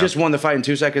 you just won the fight in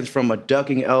 2 seconds from a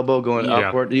ducking elbow going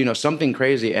upward, something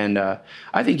crazy. And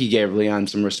I think he gave Leon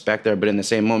some respect there. But in the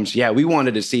same moments, we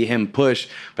wanted to see him push.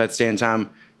 But at the same time,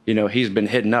 he's been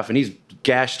hit enough and he's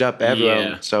gashed up everyone.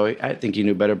 Yeah. So I think he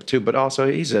knew better too. But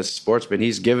also, he's a sportsman.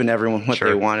 He's given everyone what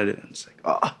they wanted. And it's like,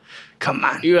 oh, come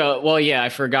on. I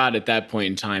forgot at that point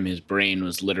in time his brain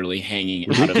was literally hanging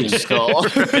out of his skull.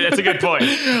 That's a good point.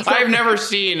 I've never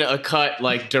seen a cut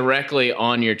like directly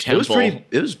on your temple.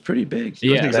 It was pretty big. It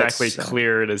wasn't exactly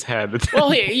clear in his head. Well,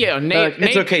 Nate.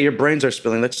 It's okay. Your brains are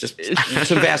spilling. Let's just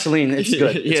some Vaseline. It's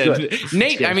good. It's good.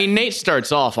 Nate. I mean, Nate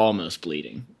starts off almost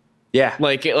bleeding. Yeah.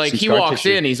 Like he walks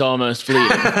in, he's almost bleeding.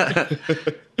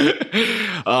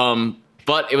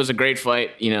 But it was a great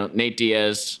fight. Nate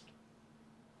Diaz,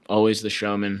 always the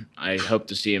showman. I hope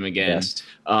to see him again.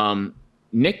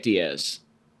 Nick Diaz.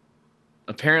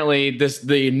 Apparently,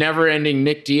 the never-ending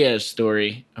Nick Diaz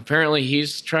story. Apparently,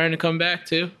 he's trying to come back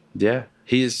too. Yeah,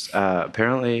 he's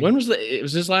apparently. When was it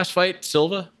was his last fight?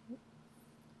 Silva.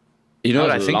 You know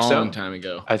what? I think so. A long time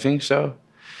ago. I think so.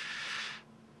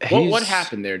 What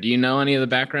happened there? Do you know any of the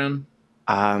background?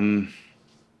 I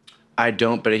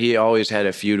don't, but he always had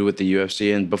a feud with the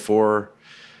UFC, and before,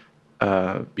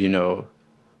 USADA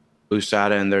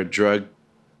and their drug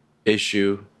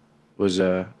issue was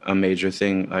a major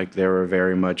thing. Like they were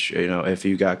very much, if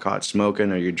you got caught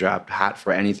smoking or you dropped hot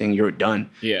for anything, you're done.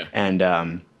 Yeah.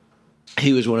 And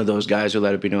he was one of those guys who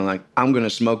let it be known, like, I'm going to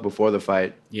smoke before the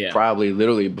fight, probably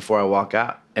literally before I walk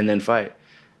out, and then fight.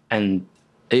 And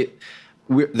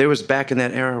there was back in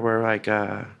that era where, like,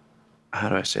 how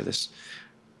do I say this?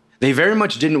 They very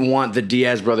much didn't want the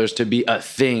Diaz brothers to be a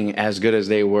thing as good as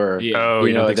they were. Yeah.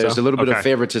 There's a little bit of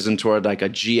favoritism toward like a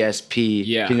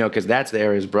GSP, because that's the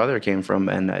era his brother came from.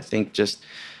 And I think just,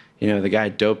 the guy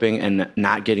doping and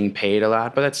not getting paid a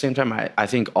lot. But at the same time, I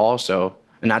think also,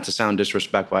 and not to sound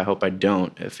disrespectful, I hope I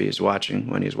don't if he's watching,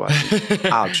 when he's watching.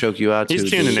 I'll choke you out too. He's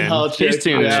tuning in. I'll choke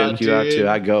you out too.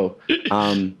 I go.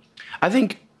 I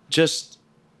think just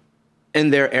in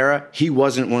their era, he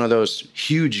wasn't one of those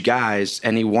huge guys,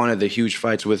 and he wanted the huge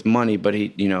fights with money, but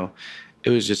he, it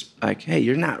was just like, hey,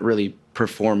 you're not really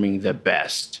performing the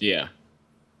best. Yeah.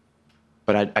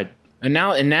 But I And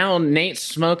now Nate's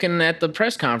smoking at the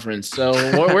press conference. So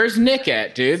where's Nick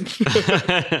at, dude?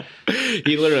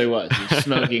 He literally was. He's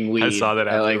smoking weed. I saw that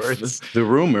afterwards. the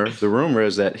rumor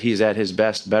is that he's at his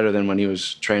best, better than when he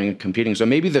was training and competing. So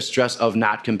maybe the stress of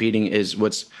not competing is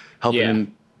what's helping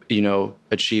him,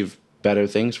 achieve better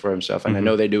things for himself. And I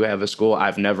know they do have a school.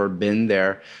 I've never been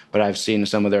there, but I've seen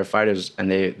some of their fighters, and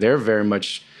they're very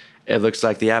much. It looks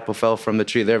like the apple fell from the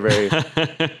tree. They're very,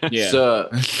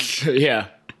 yeah.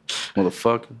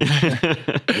 Motherfucker.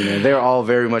 They're all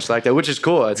very much like that, which is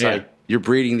cool. It's like you're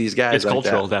breeding these guys. It's like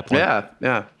cultural that. at that point.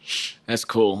 Yeah. That's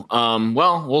cool.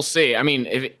 Well, we'll see. I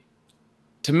mean,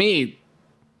 to me,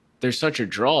 there's such a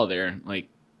draw there. Like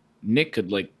Nick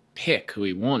could pick who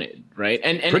he wanted, right?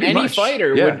 And any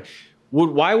fighter would.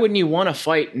 Why wouldn't you want to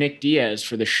fight Nick Diaz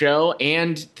for the show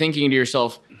and thinking to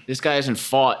yourself, this guy hasn't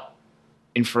fought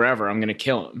in forever. I'm going to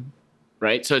kill him.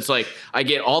 Right. So it's like I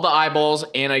get all the eyeballs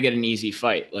and I get an easy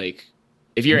fight. Like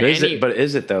if you're but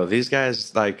is it though? These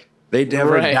guys, they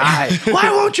never die. Why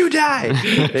won't you die?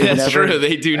 That's true.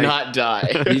 They do not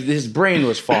die. His brain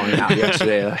was falling out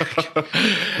yesterday.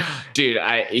 Dude,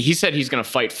 he said he's going to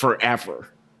fight forever.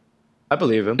 I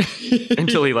believe him.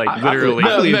 Until he literally.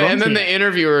 I believe him. And then the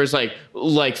interviewer is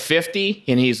like 50,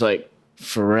 and he's like,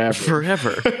 forever.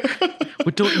 Forever.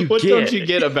 What don't you What get? don't you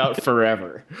get about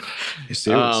forever?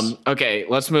 Okay,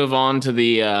 let's move on to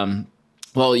the.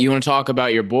 Well, you want to talk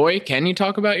about your boy? Can you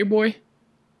talk about your boy?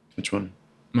 Which one?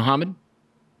 Muhammad?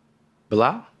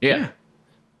 Bilal? Yeah.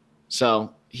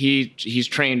 So he's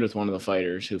trained with one of the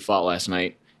fighters who fought last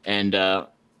night and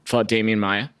fought Damian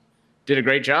Maia. Did a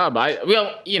great job.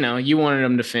 You wanted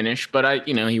him to finish, but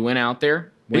he went out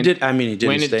there. He did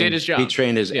his job. He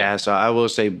trained his ass off. I will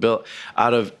say, Bill,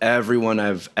 out of everyone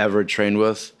I've ever trained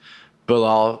with,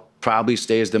 Bilal probably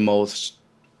stays the most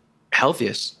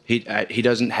healthiest. He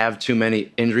doesn't have too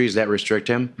many injuries that restrict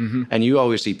him. And you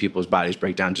always see people's bodies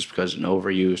break down just because of an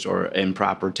overuse or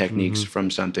improper techniques from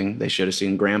something. They should have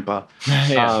seen Grandpa.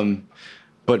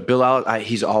 But Bilal,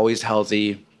 he's always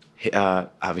healthy.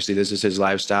 Obviously, this is his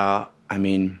lifestyle. I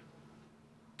mean,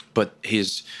 but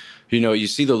he's... you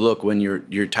see the look when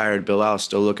you're tired. Bilal's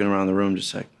still looking around the room,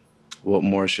 just like, what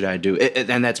more should I do?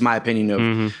 And that's my opinion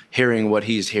of hearing what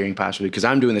he's hearing possibly, because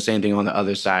I'm doing the same thing on the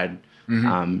other side.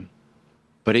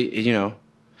 But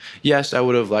yes, I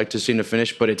would have liked to see him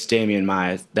finish, but it's Damian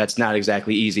Maia. That's not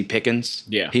exactly easy pickings.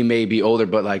 Yeah, he may be older,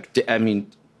 but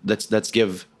let's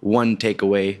give one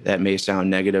takeaway that may sound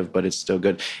negative, but it's still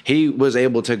good. He was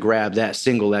able to grab that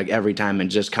single leg every time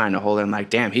and just kind of hold him. Like,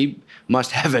 damn, he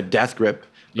must have a death grip.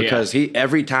 Because he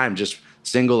every time just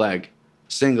single leg.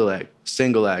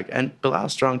 And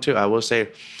Bilal's strong too. I will say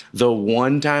the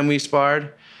one time we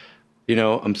sparred,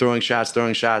 I'm throwing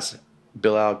shots.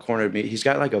 Bilal cornered me. He's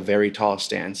got a very tall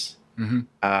stance.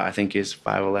 I think he's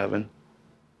 5'11".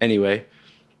 Anyway,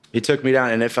 he took me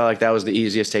down and it felt like that was the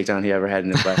easiest takedown he ever had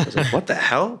in his life. I was like, what the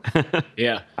hell?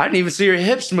 Yeah. I didn't even see your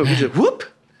hips move. He just whoop.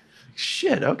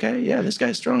 Shit, okay, yeah, this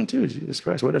guy's strong too. Jesus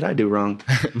Christ, what did I do wrong?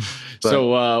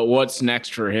 So what's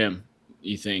next for him,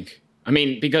 you think? I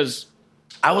mean, because...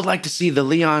 I would like to see the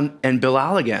Leon and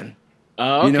Bilal again.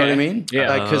 Oh, okay. You know what I mean?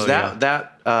 Yeah. Because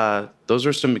those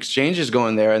were some exchanges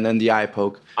going there, and then the eye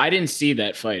poke. I didn't see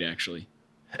that fight, actually.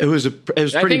 It was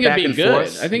pretty back and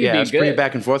forth. I think it'd be good. Pretty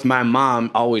back and forth. My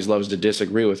mom always loves to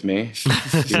disagree with me.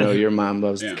 Your mom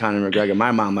loves Conor McGregor.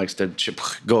 My mom likes to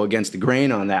go against the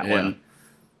grain on that one.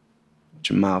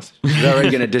 Your mouth. She's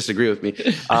already going to disagree with me.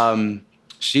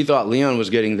 She thought Leon was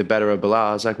getting the better of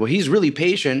Bilal. I was like, well, he's really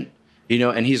patient,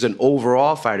 and he's an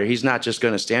overall fighter. He's not just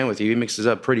going to stand with you. He mixes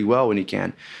up pretty well when he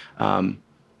can.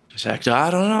 She's like,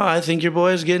 I don't know. I think your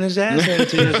boy's getting his ass handed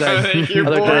to you. Do you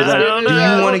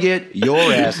want to get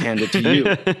your ass handed to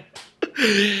you?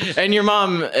 And your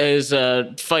mom is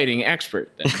a fighting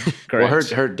expert, then, correct?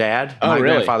 Well, her dad, my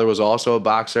grandfather, was also a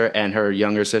boxer, and her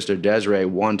younger sister, Desiree,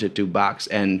 wanted to box,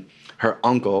 and her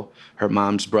uncle, her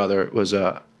mom's brother, was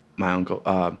a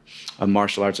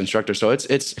martial arts instructor. So it's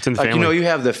in the family. You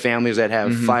have the families that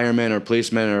have firemen or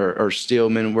policemen or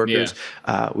steelmen workers.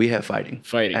 We have fighting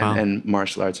and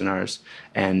martial arts in ours.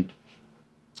 And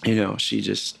she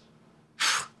just,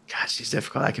 God, she's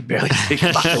difficult. I can barely take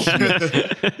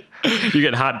it. You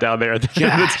get hot down there at the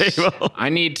end of the table. I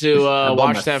need to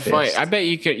watch that fight. I bet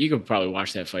you could probably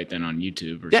watch that fight then on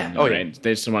YouTube or something. Right?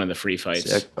 There's one of the free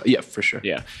fights. Yeah, for sure.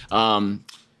 Yeah.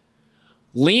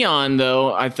 Leon,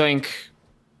 though, I think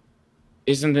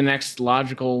isn't the next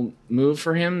logical move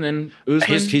for him then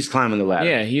Usman? He's climbing the ladder.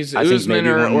 Yeah, he's I think Usman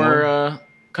maybe one more. or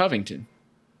Covington.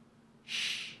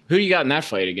 Who do you got in that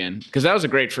fight again? Because that was a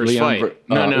great first fight.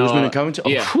 Usman and Covington?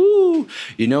 Yeah. Oh,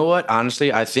 you know what?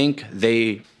 Honestly, I think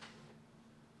they...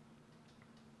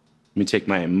 Let me take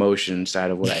my emotion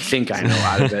side of what I think I know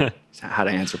out of it, how to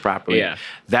answer properly. Yeah.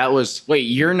 That was... Wait,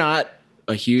 you're not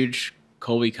a huge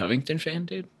Colby Covington fan,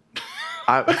 dude?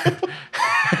 I'm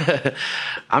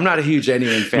not a huge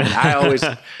anyone fan. I always...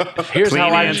 Here's how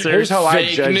I answer.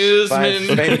 Fake judge...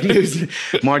 newsman. Fake newsman.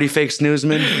 Marty Fake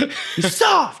Snoozman. He's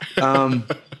soft. That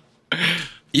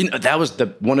was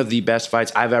one of the best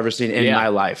fights I've ever seen in my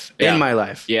life. Yeah. In my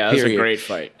life. Yeah, that was a period. great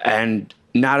fight. And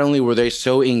not only were they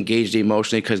so engaged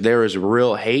emotionally because there was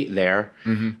real hate there,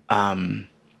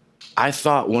 I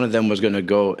thought one of them was going to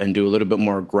go and do a little bit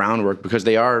more groundwork because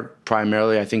they are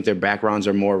primarily, I think their backgrounds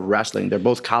are more wrestling. They're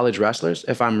both college wrestlers,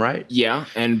 if I'm right. Yeah,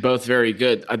 and both very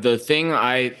good. The thing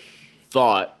I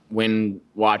thought when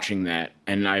watching that,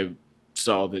 and I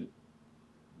saw that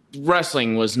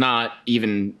wrestling was not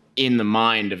even in the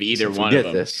mind of either one of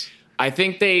them. This. I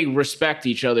think they respect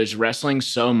each other's wrestling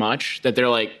so much that they're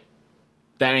like,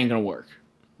 that ain't going to work,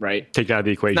 right? Take it out of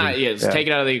the equation. Take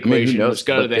it out of the I mean, who equation. knows? Let's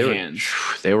go to But the hands.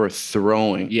 They were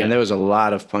throwing, and there was a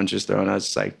lot of punches thrown. I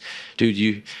was like,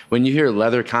 dude, when you hear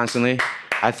leather constantly,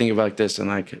 I think about like this and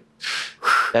like,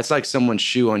 that's like someone's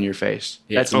shoe on your face.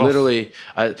 Yeah. That's literally,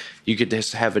 you could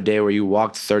just have a day where you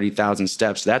walked 30,000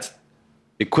 steps. That's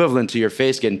equivalent to your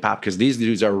face getting popped because these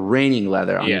dudes are raining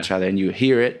leather on each other and you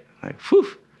hear it like, whew.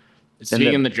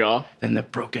 Speaking of the jaw. Then the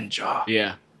broken jaw.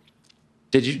 Yeah.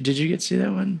 Did you get to see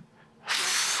that one?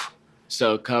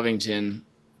 So Covington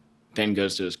then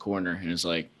goes to his corner and is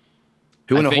like,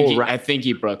 I I think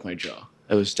he broke my jaw.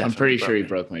 It was definitely I'm pretty sure he broken.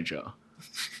 broke my jaw.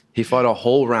 He fought a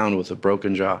whole round with a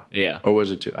broken jaw. Yeah. Or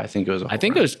was it 2? I think it was a whole I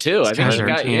think it round. was 2. I think he guys are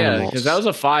got, animals. because that was a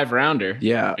 5-rounder.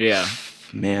 Yeah. Yeah.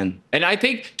 Man. And I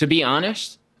think, to be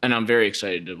honest, and I'm very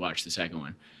excited to watch the second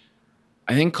one,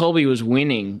 I think Colby was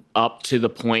winning up to the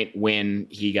point when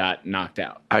he got knocked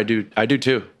out. I do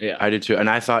too. Yeah. I do too. And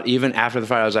I thought even after the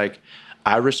fight, I was like,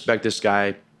 I respect this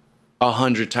guy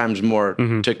 100 times more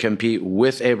to compete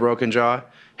with a broken jaw.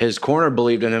 His corner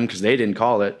believed in him because they didn't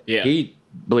call it. Yeah. He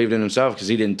believed in himself because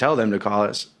he didn't tell them to call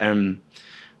it. And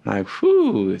I'm like,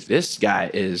 whew, this guy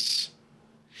is...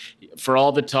 For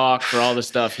all the talk, for all the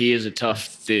stuff, he is a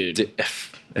tough dude.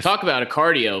 Talk about a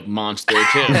cardio monster,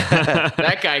 too.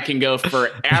 That guy can go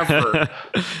forever.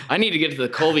 I need to get to the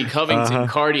Colby Covington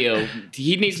cardio.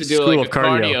 He needs to do School like of a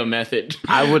cardio cardio. method.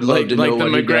 I would love to know the what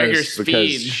he McGregor does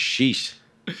because, speed. sheesh.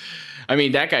 I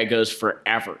mean, that guy goes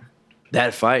forever.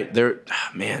 That fight,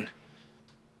 man.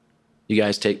 You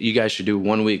guys should do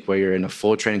 1 week where you're in a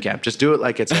full training camp. Just do it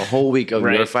like it's a whole week of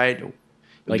Right. your fight.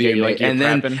 Like you're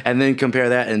prepping. and then compare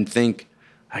that and think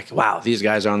like, wow, these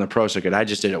guys are on the pro circuit. I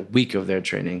just did a week of their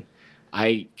training.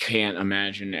 I can't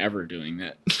imagine ever doing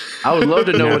that. I would love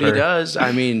to know what he Never. does.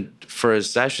 I mean, for his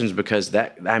sessions because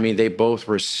they both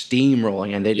were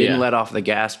steamrolling and they didn't Yeah. let off the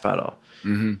gas pedal.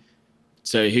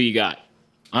 So who you got?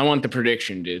 I want the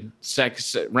prediction, dude.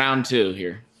 Round 2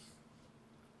 here.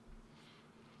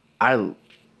 I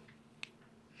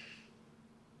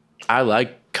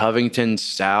like Covington's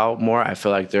style more. I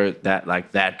feel like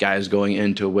that guy's going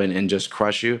in to win and just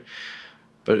crush you.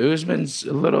 But Usman's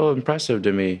a little impressive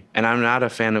to me, and I'm not a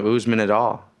fan of Usman at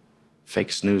all. Fake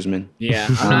snoozman. Yeah,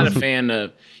 I'm not a fan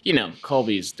of,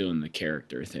 Colby's doing the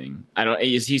character thing.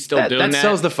 Is he still doing that? That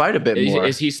sells the fight a bit more.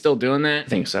 Is he still doing that? I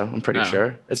think so. I'm pretty Oh.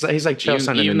 sure. He's like Chael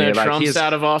Sonnen to Even me. though Like, Trump's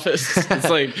out of office, it's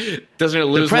like, doesn't it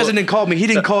the lose? president called me. He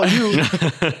didn't call you.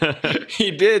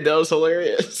 He did. That was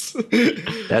hilarious.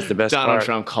 That's the best Donald part.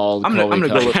 Trump called I'm Colby gonna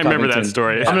go with I remember that Covington.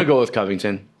 story. I'm gonna go with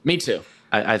Covington. Me too.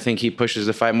 I think he pushes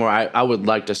the fight more. I would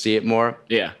like to see it more.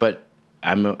 Yeah. But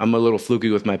I'm a little fluky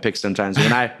with my picks sometimes.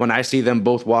 When I see them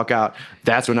both walk out,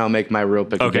 that's when I'll make my real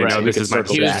pick. Okay, again, no, so we this can is my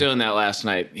circle He was back. doing that last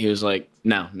night. He was like,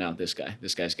 no, this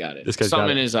guy's got it. This guy's something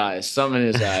got in it. his eyes. Something in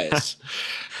his eyes.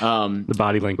 The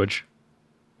body language.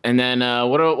 And then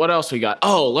what else we got?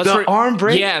 Oh, let's The arm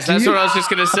break? Yes, that's what I was just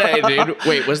gonna say, dude.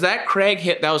 Wait, was that Craig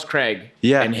hit? That was Craig.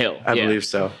 Yeah, and Hill. I Yeah. believe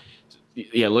so.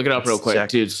 Yeah, look it up real quick, check.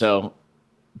 dude. So,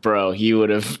 bro, you would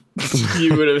have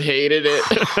hated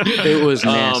it. It was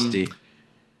nasty.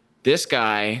 This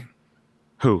guy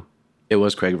Who? It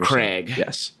was Craig. versus Craig. Hill.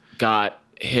 Yes. got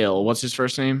Hill. What's his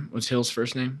first name? What's Hill's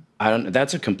first name? I don't.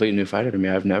 That's a complete new fighter to me.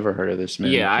 I've never heard of this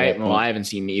man. Yeah, I haven't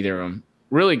seen either of them.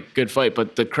 Really good fight,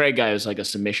 but the Craig guy was like a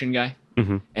submission guy,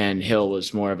 and Hill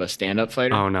was more of a stand-up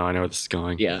fighter. Oh no, I know where this is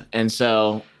going. Yeah, and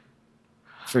so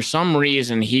for some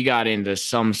reason he got into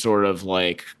some sort of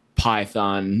like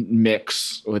python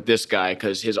mix with this guy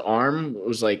because his arm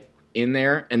was like in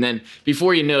there, and then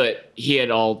before you knew it, he had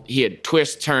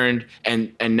twist turned,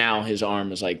 and now his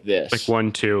arm is like this, Like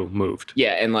 1-2 moved.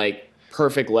 yeah, and like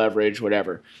perfect leverage,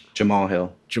 whatever. Jamal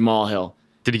Hill.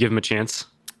 Did he give him a chance?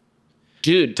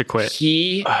 Dude, to quit?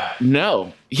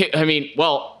 No. I mean,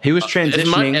 well, He was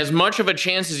transitioning. as much of a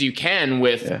chance as you can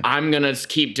with I'm gonna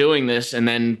keep doing this, and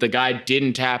then the guy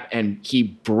didn't tap, and he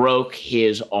broke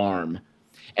his arm,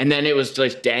 and then it was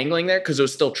just dangling there because it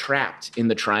was still trapped in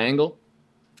the triangle,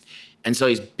 and so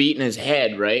he's beating his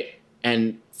head, right,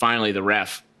 and finally the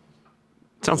ref.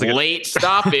 Sounds like late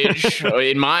stoppage,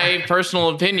 in my personal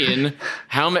opinion.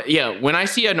 When I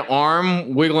see an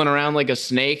arm wiggling around like a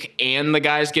snake and the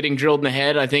guy's getting drilled in the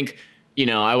head, I think,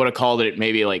 I would have called it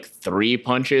maybe like 3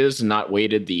 punches and not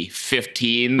waited the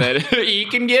 15 that he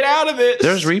can get out of it.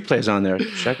 There's replays on there.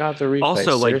 Check out the replays.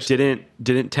 Also, like, seriously.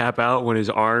 didn't tap out when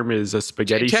his arm is a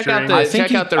spaghetti Check string. out the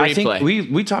replay. I think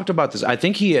we talked about this. I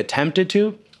think he attempted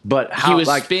to, but how he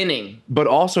was spinning. But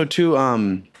also too,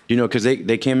 because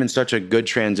they came in such a good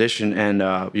transition, and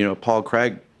Paul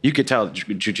Craig, you could tell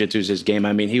jiu-jitsu is his game.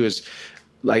 I mean, he was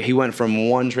like, he went from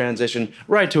one transition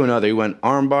right to another. He went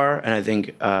arm bar, and I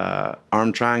think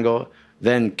arm triangle,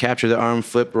 then captured the arm,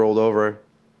 flip, rolled over,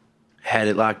 had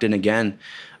it locked in again.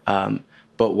 But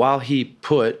while he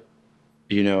put,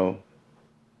 Jamal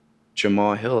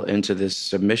Hill into this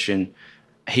submission,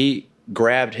 he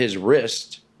grabbed his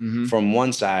wrist from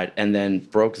one side and then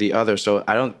broke the other. So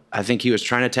I think he was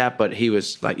trying to tap, but he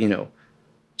was like,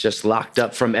 just locked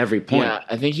up from every point. Yeah,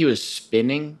 I think he was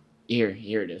spinning. Here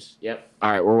it is. Yep.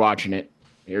 All right, we're watching it.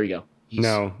 Here we go.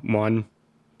 No, 1,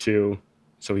 2.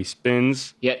 So he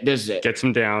spins. Yeah, this is it. Gets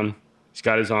him down. He's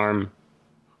got his arm.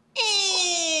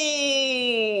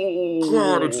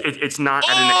 God, it's not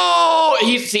at an. Oh,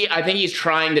 I think he's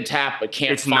trying to tap, but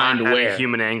can't It's find not where. at a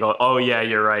human angle. Oh yeah,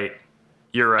 you're right.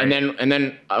 And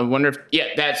then I wonder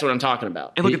if that's what I'm talking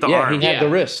about. And look at the arm. He had the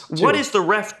wrist. Too. What is the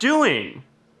ref doing?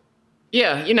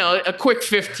 Yeah, a quick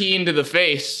 15 to the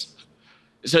face.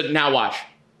 So now watch.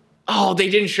 Oh, they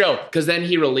didn't show because then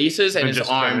he releases and his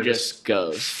arm just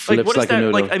goes. Like, Flips what is like a that?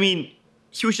 noodle. Like, I mean,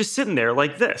 he was just sitting there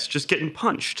like this, just getting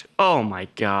punched. Oh my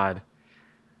God.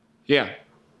 Yeah.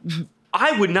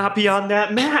 I would not be on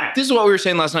that mat. This is what we were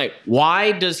saying last night.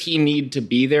 Why does he need to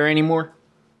be there anymore?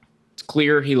 It's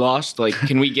clear he lost. Like,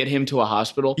 can we get him to a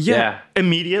hospital? Yeah.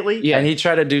 Immediately? Yeah. And he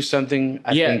tried to do something,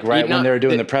 I think, right when they were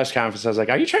doing the press conference. I was like,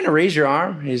 are you trying to raise your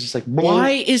arm? And he's just like, why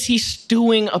is he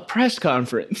doing a press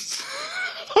conference?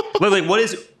 Like,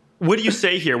 what do you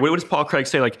say here? What does Paul Craig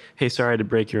say? Like, hey, sorry I had to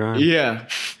break your arm. Yeah.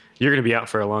 You're going to be out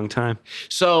for a long time.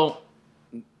 So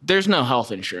there's no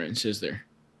health insurance, is there?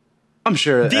 I'm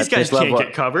sure These guys can't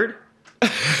get covered.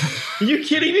 Are you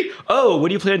kidding me? Oh, what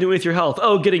do you plan on doing with your health?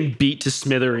 Oh, getting beat to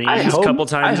smithereens a couple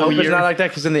times a I hope year. it's not like that,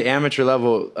 because in the amateur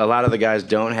level, a lot of the guys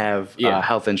don't have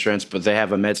health insurance, but they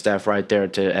have a med staff right there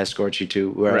to escort you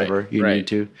to wherever you need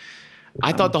to.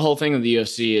 I thought the whole thing of the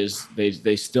UFC is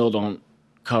they still don't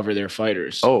cover their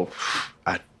fighters. Oh,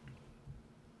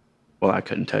 I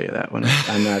couldn't tell you that one.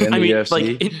 I'm not in the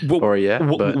UFC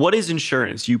but what is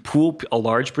insurance? You pool a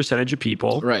large percentage of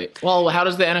people. Right. Well, how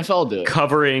does the NFL do it?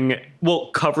 Covering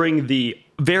the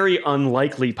very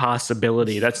unlikely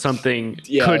possibility that something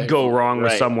could go wrong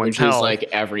with someone's health. Which is like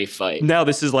every fight. Now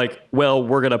this is like, well,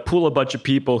 we're going to pool a bunch of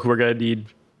people who are going to need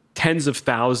tens of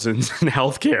thousands in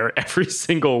healthcare every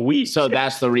single week. So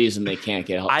that's the reason they can't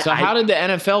get help. How did the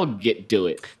NFL do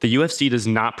it? The UFC does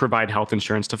not provide health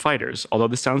insurance to fighters. Although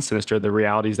this sounds sinister, the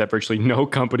reality is that virtually no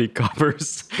company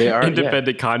covers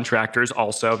independent contractors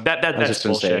also. That's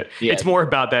bullshit. It's more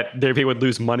about that they would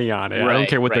lose money on it. I don't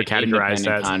care what they're categorized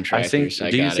as. I think,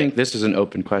 do you think this is an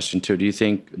open question too? Do you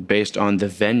think based on the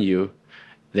venue,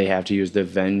 they have to use the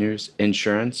venue's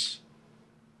insurance?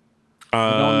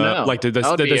 I don't know. Like, does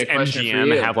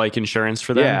MGM have like insurance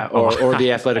for them? Yeah, or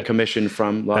the athletic commission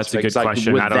from Las Vegas. That's a good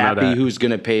question. Would I don't know that be who's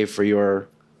going to pay for your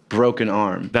broken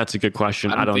arm? That's a good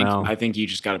question. I don't know. I think you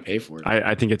just got to pay for it.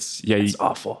 I think it's it's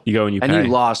awful. You go and you pay. And he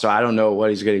lost, so I don't know what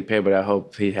he's getting paid, but I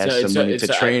hope he has some money to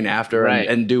train after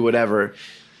and do whatever.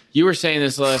 You were saying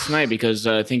this last night because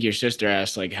I think your sister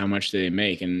asked like how much do they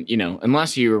make, and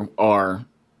unless you are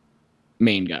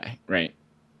main guy, right?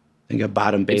 I think a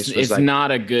bottom base it's like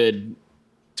not a good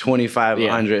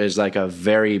 2,500 is like a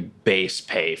very base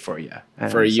pay for you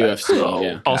for a UFC.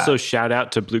 Yeah. Also, shout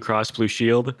out to Blue Cross Blue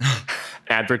Shield,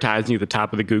 advertising at the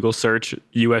top of the Google search: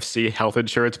 UFC health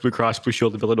insurance, Blue Cross Blue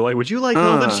Shield of Illinois. Would you like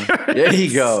health insurance? There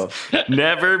you go.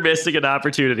 Never missing an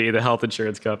opportunity. The health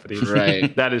insurance company.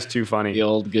 Right. That is too funny. The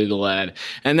old Google ad.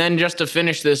 And then just to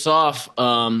finish this off,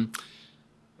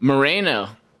 Moreno.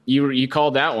 You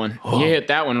called that one. You hit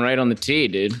that one right on the tee,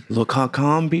 dude. Look how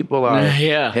calm people are.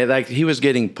 Yeah. Hey, like he was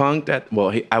getting punked at.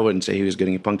 Well, I wouldn't say he was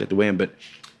getting punked at the weigh-in, but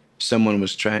someone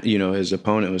was trying. His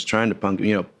opponent was trying to punk.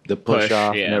 The push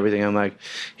off and everything. I'm like,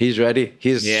 he's ready.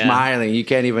 He's smiling. You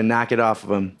can't even knock it off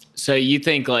of him. So you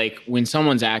think like when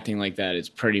someone's acting like that, it's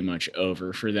pretty much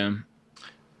over for them?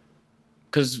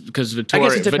 Because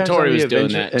Vittori was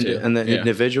doing that too. And the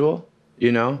individual,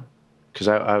 because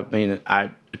I mean,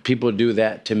 people do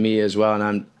that to me as well,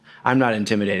 and I'm not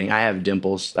intimidating. I have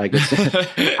dimples. Like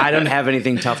I don't have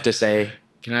anything tough to say.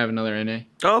 Can I have another NA?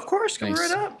 Oh, of course. Come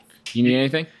right up. You need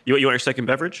anything? You want your second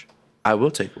beverage? I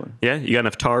will take one. Yeah, you got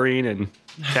enough taurine and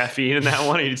caffeine in that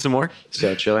one? You need some more? See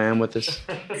how chill I am with this?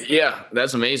 Yeah,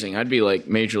 that's amazing. I'd be like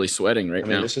majorly sweating right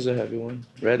now. This is a heavy one.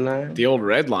 Red line. The old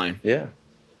red line. Yeah.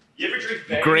 You ever drink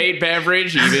Bang? Great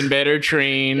beverage, even better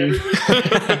train.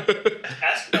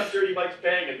 Ask about Dirty Mike's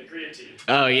Bang and the creatine.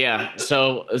 Oh yeah.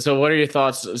 So what are your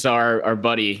thoughts? So our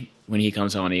buddy, when he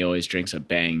comes on, he always drinks a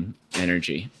Bang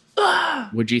energy.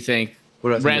 Would you think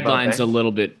red line's a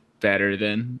little bit better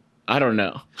than? I don't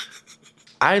know.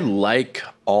 I like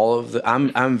all of the.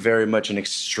 I'm very much an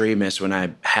extremist when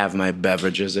I have my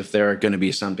beverages. If there are going to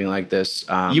be something like this,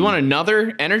 you want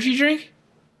another energy drink,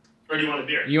 or do you want a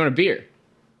beer? You want a beer?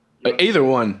 Either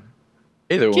one.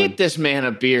 Get this man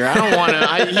a beer. I don't want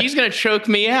to. He's gonna choke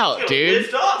me out, dude.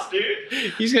 It's tough,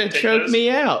 dude. He's gonna choke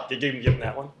me out. Give him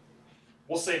that one.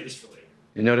 We'll save this for later.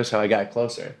 You notice how I got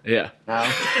closer? Yeah. Now?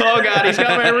 Oh God, he's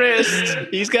got my wrist.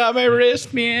 He's got my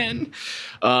wrist, man.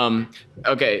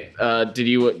 Okay. Did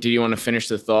you want to finish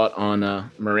the thought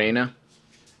on Moreno?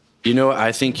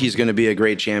 I think he's going to be a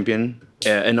great champion.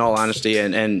 In all honesty,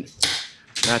 and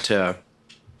not to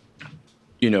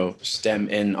stem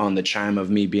in on the chime of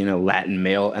me being a Latin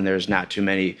male, and there's not too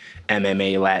many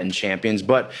MMA Latin champions,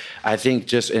 but I think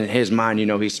just in his mind,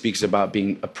 he speaks about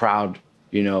being a proud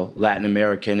Latin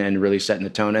American and really setting the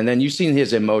tone. And then you've seen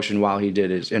his emotion while he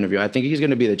did his interview. I think he's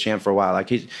going to be the champ for a while.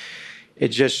 Like it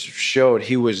just showed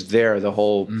he was there the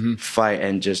whole fight,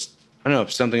 and just, I don't know,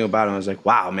 something about him. I was like,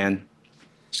 wow, man,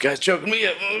 this guy's choking me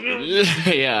up.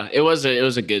 Yeah, it was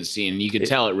a good scene. You could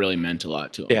tell it really meant a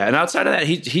lot to him. Yeah, and outside of that,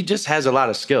 he just has a lot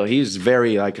of skill. He's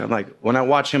very when I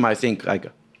watch him, I think like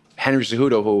Henry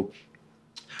Cejudo, who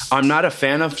I'm not a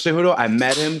fan of Cejudo. I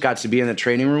met him, got to be in the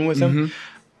training room with him.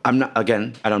 I'm not,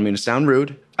 again, I don't mean to sound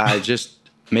rude.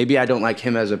 Maybe I don't like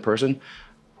him as a person,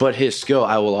 but his skill,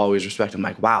 I will always respect him.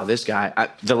 Like, wow, this guy,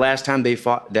 the last time they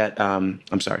fought that,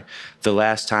 the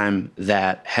last time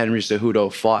that Henry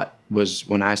Cejudo fought was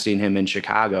when I seen him in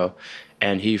Chicago,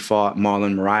 and he fought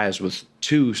Marlon Moraes with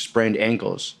 2 sprained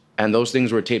ankles. And those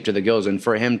things were taped to the gills. And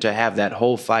for him to have that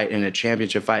whole fight in a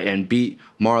championship fight and beat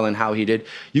Marlon how he did,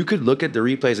 you could look at the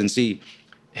replays and see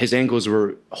his ankles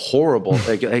were horrible.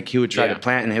 like he would try to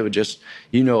plant, and he would just,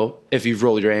 if you've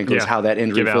rolled your ankles, how that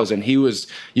injury feels. And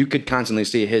you could constantly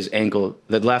see his ankle,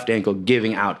 the left ankle,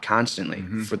 giving out constantly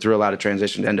through a lot of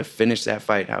transitions. And to finish that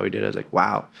fight how he did, I was like,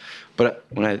 wow. But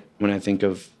when I think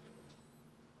of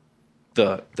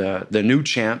the new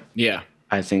champ,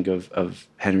 I think of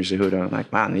Henry Cejudo. I'm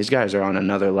like, wow, these guys are on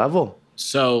another level.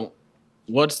 So,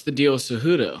 what's the deal with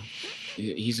Cejudo?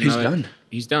 He's done.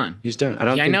 He's done. He's done.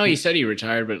 I know he said he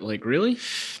retired, but like, really?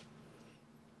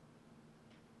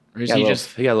 Or is he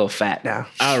got a little fat now.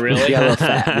 Oh, really? He got a little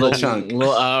fat, a little chunk.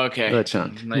 Okay. Little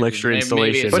chunk. Extra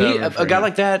installation. But a guy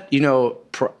like that, he's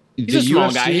a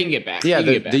small guy. He can get back. Yeah,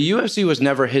 the UFC was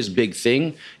never his big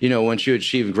thing. Once you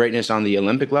achieve greatness on the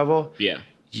Olympic level,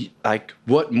 like,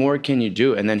 what more can you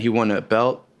do? And then he won a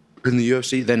belt in the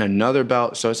UFC, then another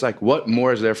belt. So it's like, what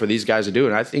more is there for these guys to do?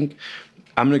 And I think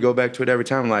I'm going to go back to it every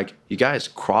time. I'm like, you guys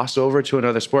cross over to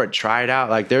another sport. Try it out.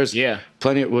 Like, there's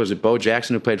plenty. Was it Bo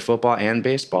Jackson who played football and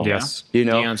baseball? Yes.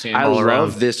 I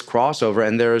love this crossover.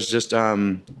 And there's just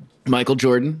Michael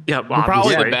Jordan. Yeah,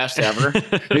 probably the best ever.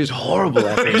 He was horrible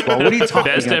at baseball. What are you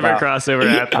talking best about? Best ever crossover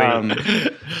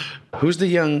athlete. Who's the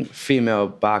young female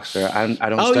boxer? I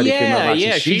don't study female boxing.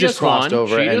 Yeah, she just crossed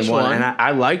over and won. And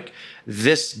I like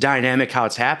this dynamic, how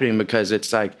it's happening, because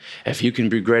it's like, if you can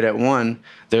be great at one,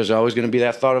 there's always going to be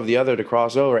that thought of the other to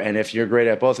cross over. And if you're great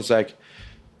at both, it's like,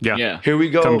 here we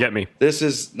go. Come get me. This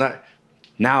is not.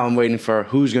 Now I'm waiting for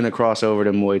who's going to cross over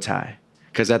to Muay Thai.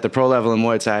 Because at the pro level in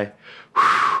Muay Thai,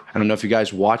 I don't know if you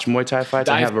guys watch Muay Thai fights.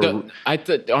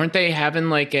 Aren't they having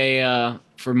like a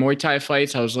for Muay Thai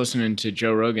fights? I was listening to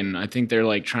Joe Rogan. I think they're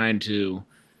like trying to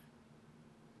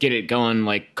get it going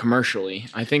like commercially.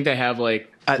 I think they have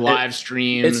like live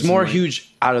streams. It's more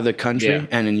huge out of the country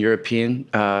and in European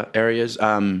areas.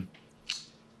 And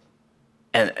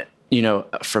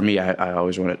for me, I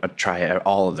always want to try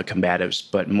all of the combatives,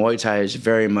 but Muay Thai is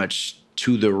very much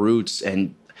to the roots.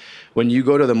 And when you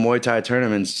go to the Muay Thai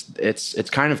tournaments, it's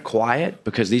kind of quiet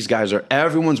because these guys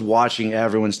everyone's watching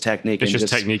everyone's technique. It's and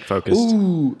just technique focused.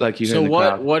 Ooh, like you hear So in the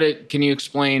crowd. can you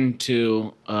explain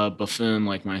to a buffoon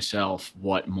like myself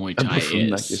what Muay Thai buffoon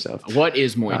is? like yourself. What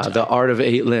is Muay Thai? The art of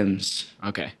 8 limbs.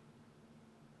 Okay.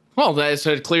 Well,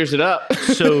 so it clears it up.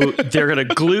 So they're gonna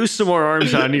glue some more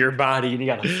arms onto your body, and you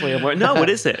gotta flam more. No, what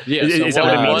is it? Yeah, Is so that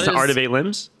what it what means? The is- art of 8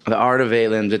 limbs? The art of 8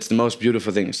 limbs. It's the most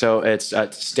beautiful thing. So it's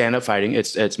stand-up fighting.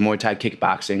 It's Muay Thai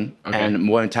kickboxing. Okay. And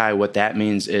Muay Thai, what that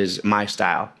means is my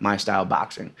style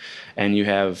boxing. And you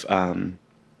have,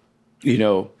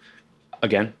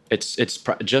 again, it's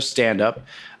just stand up.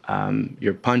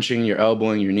 You're punching, you're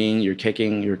elbowing, you're kneeing, you're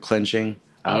kicking, you're clinching.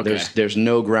 Okay. There's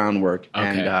no groundwork. Okay.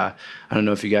 And I don't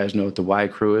know if you guys know what the Y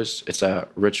Crew is. It's a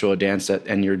ritual dance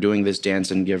and you're doing this dance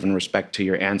and giving respect to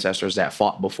your ancestors that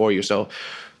fought before you. So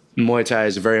Muay Thai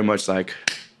is very much like,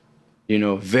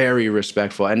 very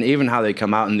respectful. And even how they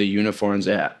come out in the uniforms,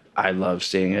 I love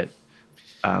seeing it.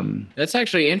 That's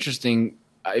actually interesting.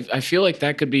 I feel like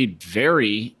that could be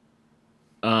very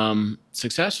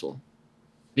successful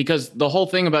because the whole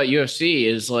thing about UFC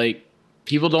is like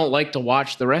people don't like to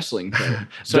watch the wrestling part.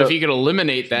 So if you could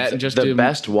eliminate that and just the do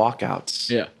best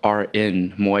walkouts are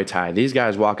in Muay Thai. These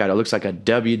guys walk out. It looks like a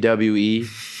WWE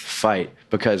fight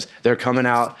because they're coming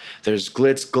out. There's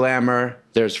glitz, glamour.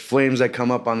 There's flames that come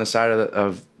up on the side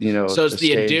of So it's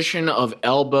the stage. addition of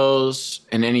elbows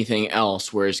and anything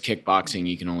else, whereas kickboxing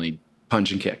you can only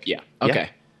Punch and kick. yeah. Okay,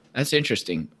 that's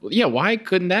interesting. Yeah, why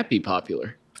couldn't that be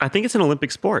popular? I think it's an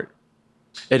Olympic sport.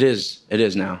 It is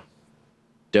now.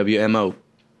 WMO.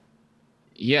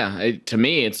 Yeah, to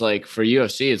me, it's like for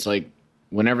UFC, it's like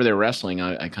whenever they're wrestling,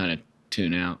 I kind of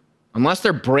tune out. Unless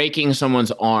they're breaking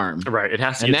someone's arm. Right. It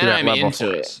has to And get to then that I'm level into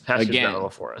for it us. Has to get to again. that level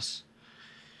for us.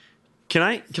 Can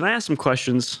I ask some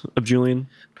questions of Julian?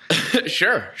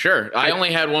 Sure. I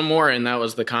only had one more, and that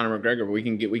was the Conor McGregor, but we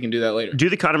can do that later. Do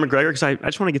the Conor McGregor because I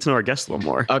just want to get to know our guests a little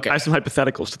more. Okay. I have some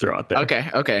hypotheticals to throw out there.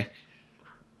 Okay.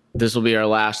 This will be our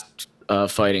last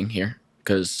fighting here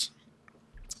because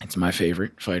it's my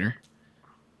favorite fighter.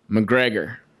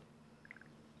 McGregor.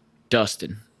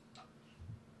 Dustin.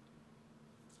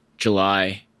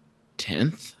 July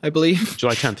 10th, I believe.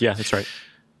 July 10th. Yeah, that's right.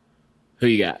 Who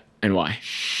you got and why?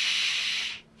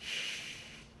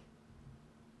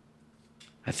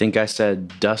 I think I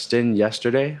said Dustin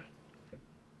yesterday. I'm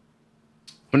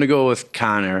going to go with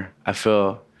Conor. I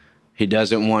feel he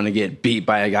doesn't want to get beat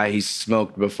by a guy he's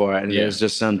smoked before. And there's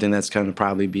just something that's going to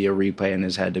probably be a replay in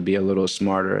his head to be a little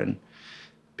smarter and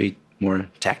be more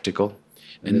tactical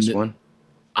in this one.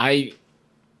 I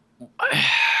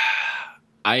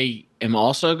am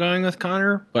also going with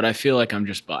Conor, but I feel like I'm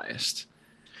just biased.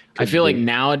 I feel like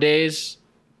nowadays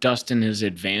Dustin has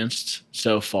advanced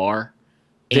so far,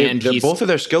 and Both of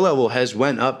their skill level has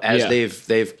went up as Yeah.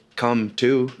 they've come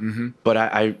to. Mm-hmm. But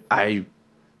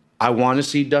I want to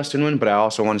see Dustin win, but I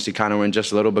also want to see Conor win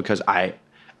just a little because I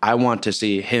want to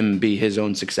see him be his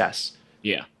own success.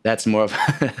 yeah, That's more of,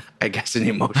 I guess, an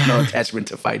emotional attachment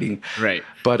to fighting. right.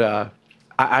 But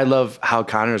I love how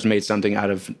Conor's made something out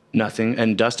of nothing,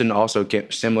 and Dustin also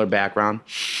similar background.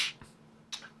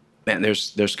 Man, their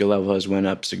skill level has went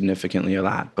up significantly a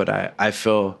lot, but I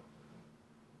feel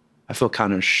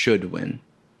Conor should win.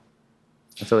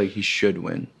 I feel like he should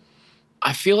win.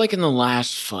 I feel like in the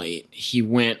last fight he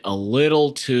went a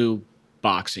little too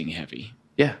boxing heavy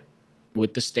Yeah.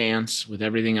 with the stance, with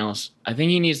everything else. I think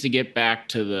he needs to get back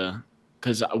to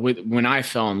because when I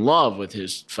fell in love with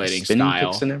his fighting spinning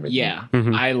style, kicks and everything? yeah,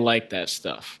 I like that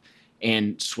stuff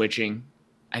and switching.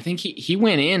 I think he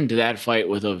went into that fight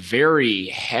with a very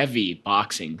heavy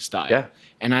boxing style. Yeah.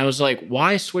 And I was like,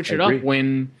 why switch it agree. up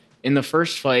when in the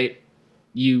first fight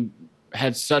you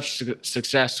had such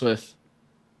success with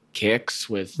kicks,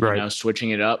 with Right.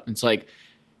 switching it up? It's like,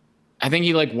 I think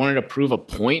he wanted to prove a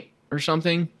point or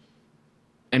something,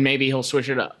 and maybe he'll switch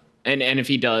it up. And if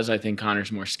he does, I think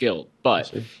Conor's more skilled.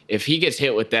 But if he gets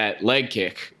hit with that leg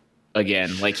kick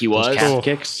again, like he was, calf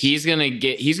kicks. he's gonna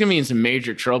be in some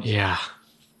major trouble. Yeah.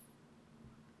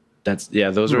 Those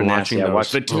are We're nasty. watching I those.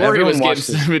 watched. Vittori was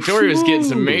watches. getting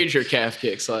some major calf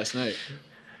kicks last night.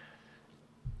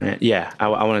 Yeah, I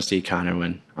want to see Conor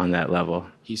win on that level.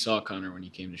 He saw Conor when he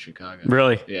came to Chicago.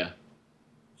 Really? Yeah.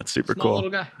 That's super Small cool.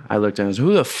 little guy. I looked at him and said,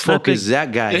 who the fuck big. is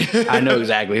that guy? I know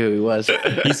exactly who he was.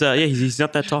 He's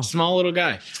not that tall. Small little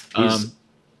guy. He's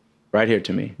right here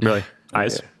to me. Really?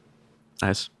 Eyes. Yeah.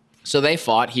 Eyes. So they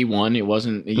fought. He won. It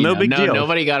wasn't No big deal.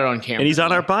 Nobody got it on camera. And he's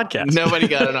on our podcast. Nobody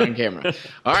got it on camera.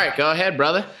 All right, go ahead,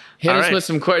 brother. Hit All us right. with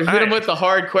some questions. All Hit him right. with the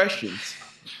hard questions.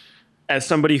 As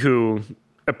somebody who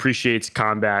appreciates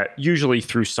combat, usually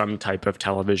through some type of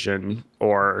television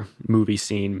or movie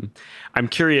scene. I'm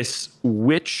curious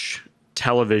which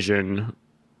television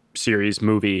series,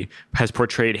 movie has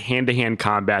portrayed hand-to-hand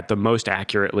combat the most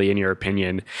accurately in your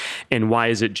opinion, and why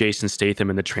is it Jason Statham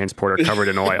in the transporter covered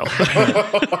in oil?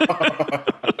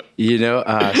 You know,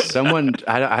 someone,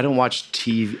 I don't watch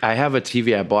TV. I have a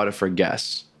TV. I bought it for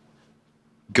guests.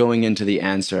 Going into the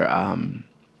answer,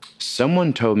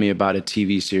 someone told me about a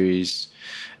TV series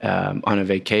on a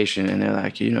vacation, and they're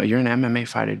like, you know, you're an MMA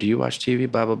fighter. Do you watch TV?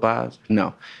 Blah, blah, blah.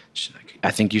 No. She's like, I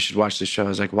think you should watch this show. I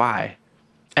was like, why?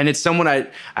 And it's someone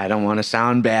I don't want to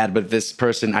sound bad, but this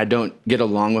person I don't get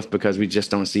along with because we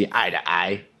just don't see eye to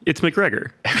eye. It's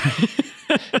McGregor.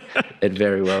 It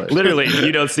very well is. Literally,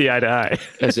 you don't see eye to eye.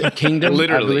 Is it Kingdom?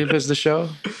 Literally. I believe is the show.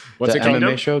 What's the it, Kingdom?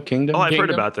 MMA show, Kingdom? Oh, I've heard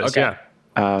Kingdom? about this. Okay.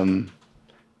 Yeah.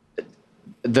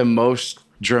 The most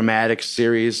dramatic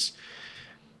series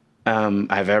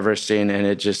I've ever seen, and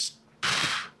it just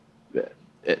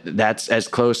that's as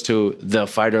close to the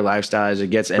fighter lifestyle as it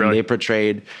gets. And Really? they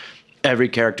portrayed every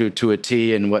character to a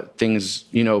T and what things,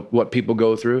 you know, what people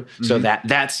go through. So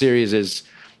that series is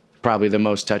probably the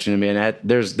most touching to me. And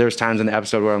there's times in the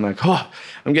episode where I'm like, oh,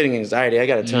 I'm getting anxiety. I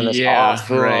got to turn this off.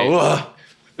 Right.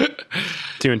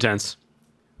 Too intense.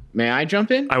 May I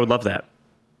jump in? I would love that.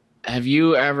 Have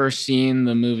you ever seen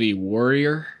the movie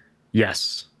Warrior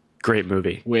Yes. Great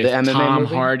movie. with The MMA Tom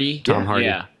movie? Hardy? Tom Hardy.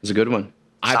 Yeah. It's a good one.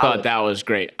 I Solid. thought that was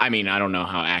great. I mean, I don't know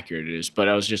how accurate it is, but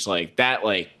I was just like, that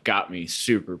like got me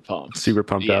super pumped. Super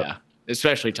pumped yeah. up.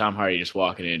 Especially Tom Hardy just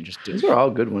walking in. These are all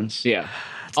good ones. Yeah.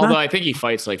 Although I think he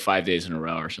fights like 5 days in a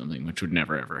row or something, which would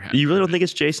never ever happen. You really don't think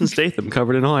it's Jason Statham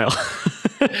covered in oil?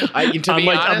 To be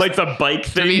Unlike honest, the bike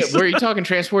to me, things. were you talking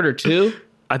Transporter 2?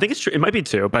 I think it's true. It might be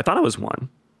 2, but I thought it was 1.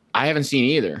 I haven't seen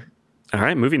either. All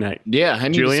right, movie night. Yeah, I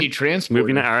need Julian, to see Transporter.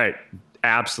 movie night. All right,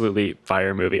 absolutely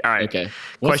fire movie. All right. Okay.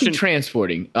 What's Question. he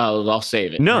transporting? Oh, I'll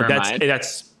save it. No, Never that's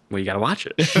mind. well, you got to watch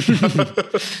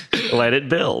it. Let it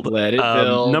build. Let it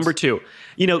build. Number 2,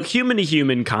 you know, human to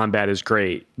human combat is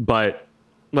great, but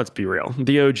let's be real.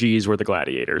 The OGs were the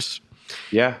gladiators.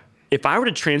 Yeah. If I were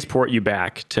to transport you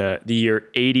back to the year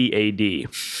 80 AD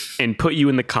and put you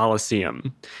in the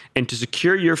Colosseum, and to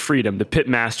secure your freedom, the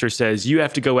pitmaster says you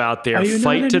have to go out there, Are you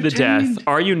fight not to the death. entertained?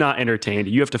 Are you not entertained?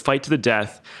 You have to fight to the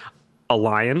death a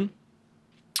lion,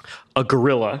 a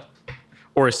gorilla,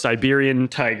 or a Siberian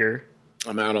tiger.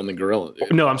 I'm out on the gorilla,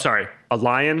 dude. No, I'm sorry. A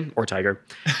lion or tiger,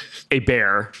 a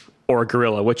bear, or a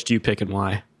gorilla. Which do you pick and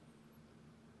why?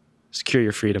 Secure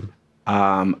your freedom.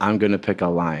 I'm going to pick a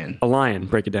lion. A lion.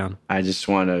 Break it down. I just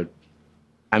want to,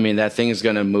 I mean, that thing is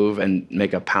going to move and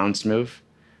make a pounce move.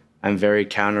 I'm very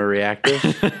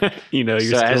counter-reactive. You know,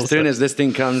 So as soon as this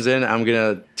thing comes in, I'm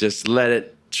going to just let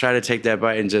it try to take that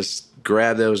bite and just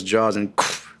grab those jaws and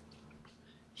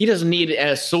He doesn't need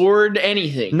a sword,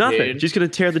 anything. nothing. Dude. Just gonna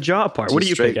tear the jaw apart. What do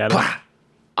you straight, pick, Adam? "Pah!"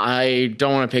 I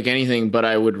don't want to pick anything, but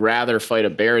I would rather fight a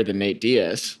bear than Nate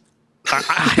Diaz.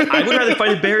 I would rather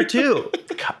fight a bear too.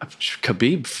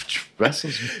 Khabib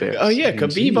wrestles with bears. Oh yeah, I mean,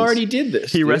 Khabib geez. already did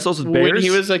this. He dude. wrestles with When bears? he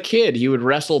was a kid, he would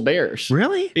wrestle bears.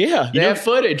 Really? Yeah, they know- have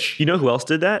footage. You know who else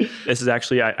did that? This is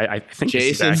actually, I think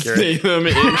Jason this is accurate. Statham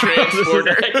in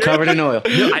Transporter. Covered in oil.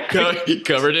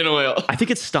 Covered in oil. I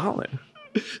think it's Stalin.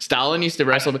 Stalin used to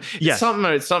wrestle. Yes.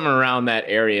 Something around that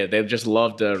area. They just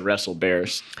love to wrestle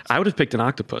bears. I would have picked an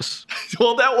octopus.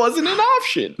 Well, that wasn't an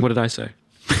option. What did I say?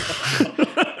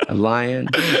 A lion.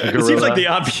 A gorilla. It seems like the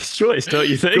obvious choice, don't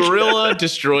you think? Gorilla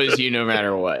destroys you no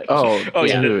matter what. Oh,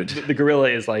 yeah. dude. The gorilla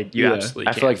is like, you Yeah. absolutely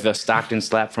I can't. feel like the Stockton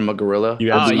slap from a gorilla.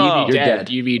 You Oh, absolutely- you'd be you're dead. dead.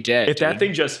 You'd be dead. if that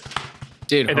thing just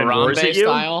dude, and then roars Harambe at you,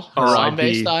 style, oh,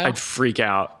 Harambe style. I'd freak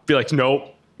out. Be like,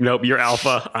 nope, you're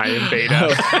alpha. I am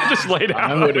beta. Just lay down.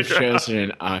 I would have chosen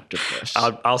an octopus.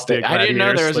 I'll stay. I didn't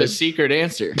know there was a sleep. secret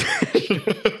answer.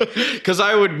 Because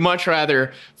I would much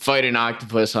rather fight an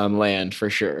octopus on land for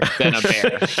sure than a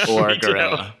bear or a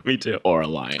gorilla Me too. or a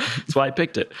lion. That's why I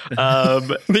picked it.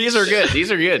 These are good.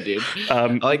 These are good, dude. I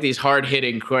like these hard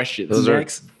hitting questions. Those are-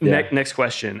 Next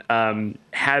question. I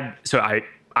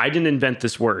didn't invent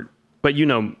this word, but you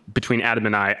know, between Adam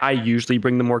and I usually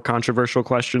bring the more controversial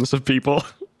questions of people.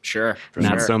 Sure. Not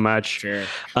sure. so much. Sure.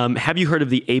 Have you heard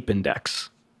of the ape index?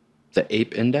 The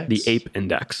ape index? The ape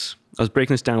index. I was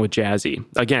breaking this down with Jazzy.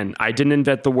 Again, I didn't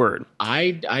invent the word.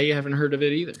 I haven't heard of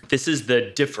it either. This is the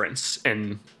difference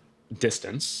in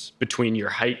distance between your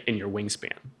height and your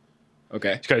wingspan.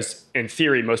 Okay. Because in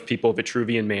theory, most people,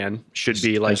 Vitruvian man, should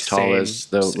be like As tall same as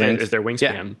the length. as their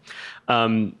wingspan.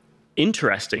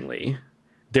 Interestingly,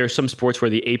 there are some sports where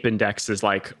the ape index is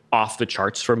like off the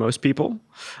charts for most people,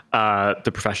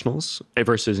 the professionals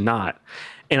versus not.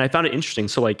 And I found it interesting.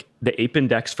 So like the ape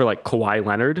index for like Kawhi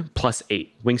Leonard +8.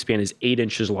 Wingspan is 8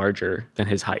 inches larger than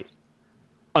his height.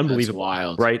 Unbelievable. That's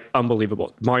wild. Right?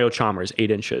 Unbelievable. Mario Chalmers, 8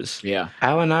 inches. Yeah.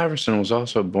 Allen Iverson was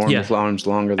also born with arms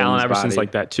longer than Allen his Iverson's body.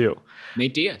 like that too.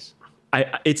 Nate Diaz.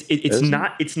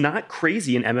 It's not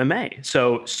crazy in MMA.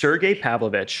 So Sergey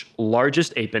Pavlovich,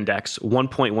 largest ape index,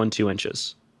 1.12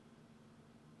 inches.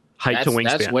 Height to wingspan.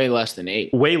 That's way less than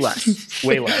 8. Way less.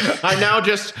 Way less. I'm now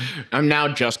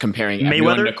just comparing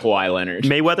everyone to Kawhi Leonard.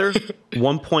 Mayweather,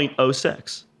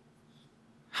 1.06.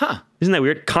 Huh. Isn't that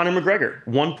weird? Conor McGregor,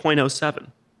 1.07.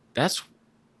 That's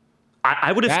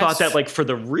I would have thought that like for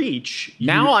the reach.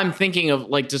 now I'm thinking of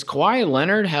like, does Kawhi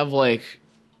Leonard have like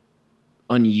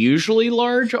unusually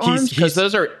large arms? Because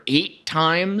those are 8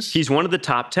 times. He's one of the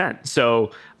top 10.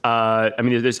 So I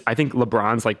mean, I think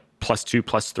LeBron's like +2,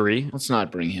 +3. Let's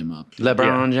not bring him up.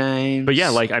 LeBron James. But yeah,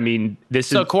 like I mean,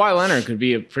 So Kawhi Leonard could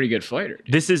be a pretty good fighter.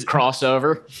 Dude. this is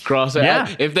crossover.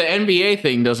 Yeah. If the NBA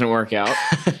thing doesn't work out,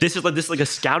 this is like a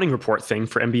scouting report thing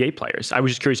for NBA players. I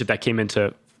was just curious if that came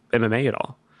into MMA at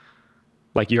all,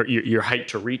 like your height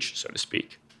to reach, so to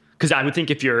speak. Because I would think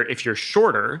if you're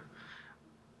shorter,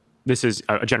 this is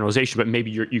a generalization, but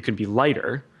maybe you can be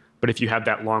lighter. But if you have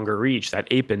that longer reach, that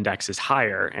ape index is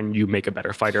higher, and you make a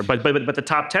better fighter. But the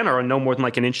top 10 are no more than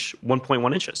like an inch,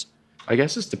 1.1 inches. I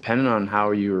guess it's dependent on how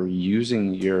you're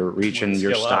using your reach and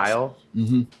your style.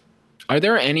 are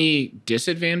there any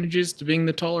disadvantages to being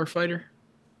the taller fighter?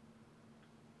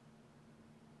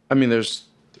 I mean, there's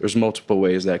multiple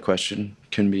ways that question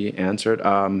can be answered.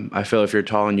 I feel if you're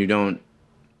tall and you don't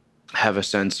have a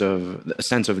sense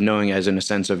of knowing, as in a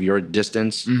sense of your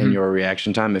distance and your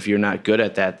reaction time, if you're not good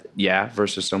at that,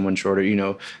 versus someone shorter,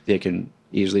 they can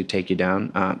easily take you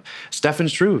down. Stefan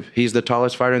Struve, he's the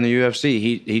tallest fighter in the UFC.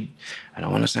 He I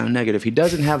don't want to sound negative, he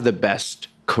doesn't have the best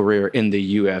career in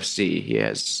the UFC. He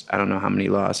has, I don't know how many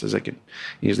losses, I could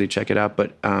easily check it out,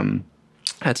 but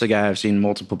that's a guy I've seen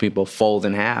multiple people fold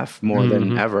in half more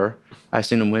than ever. I've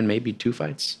seen him win maybe 2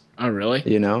 fights. Oh, really?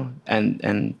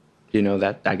 And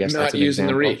that, I guess Not that's an using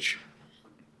example. the reach.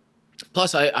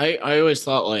 Plus, I always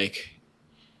thought like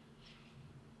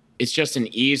it's just an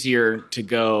easier to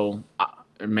go.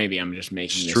 Or maybe I'm just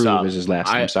making this up. Struve is his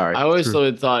last name. Sorry. I always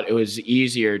thought it was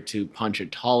easier to punch a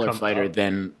taller fighter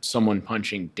than someone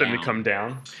punching down. Then to come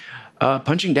down.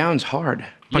 Punching down's hard.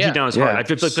 Punching down is hard. I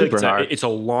feel like super it's hard. it's a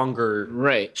longer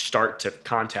Right. start to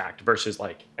contact versus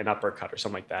like an uppercut or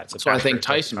something like that. That's why I think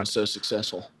Tyson was so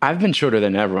successful. I've been shorter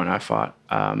than everyone I fought.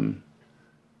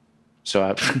 So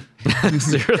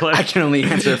I can only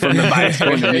answer from the biased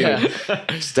point of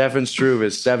view. Stefan Struve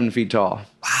is 7 feet tall.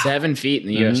 7 feet in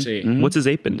the UFC. What's his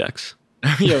ape index?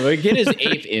 Yeah, but get his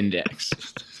ape index.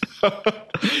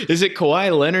 Is it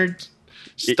Kawhi Leonard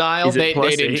style? Is it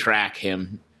They didn't +8? track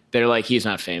him. They're like, he's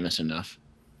not famous enough.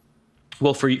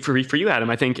 Well, for you,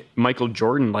 Adam, I think Michael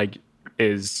Jordan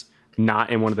is not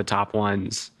in one of the top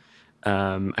ones.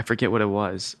 I forget what it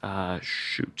was.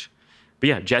 Shoot. But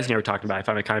yeah, Jazzy and I were talking about it. I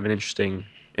found it kind of an interesting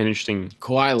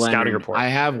Kawhi scouting Leonard. report. I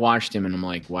have watched him and I'm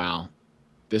like, wow,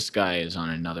 this guy is on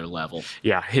another level.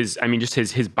 Yeah, his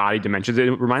body dimensions.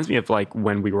 It reminds me of like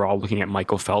when we were all looking at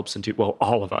Michael Phelps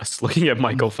all of us looking at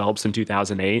Michael Phelps in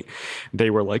 2008. They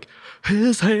were like,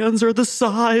 his hands are the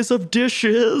size of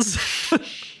dishes.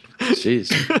 Jeez.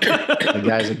 The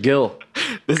guy's a gill.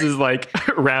 This is like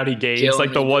Rowdy Gaines,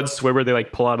 like the one swimmer they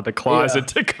like pull out of the closet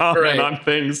to comment on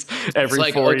things every It's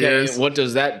like, 4 years. What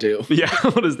does that do? Yeah,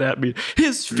 what does that mean?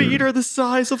 His feet are the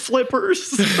size of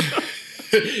flippers.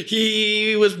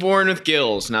 He was born with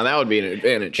gills. Now that would be an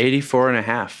advantage. 84 and a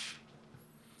half.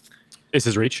 Is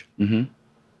his reach?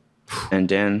 And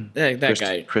Dan That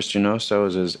guy. Cristianoso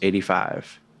is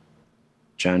 85.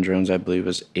 John Jones, I believe,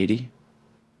 is 80.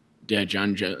 Yeah,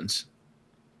 John Jones.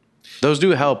 Those do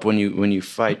help when you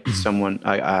fight someone.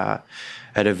 I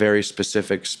had a very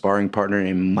specific sparring partner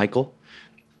named Michael,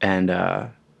 and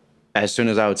as soon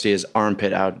as I would see his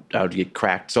armpit, I would get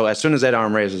cracked. So as soon as that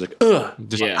arm raised, I was like,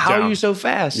 ugh, how are you so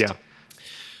fast? Yeah.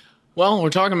 Well, we're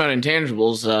talking about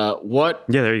intangibles. What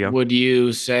there you go. would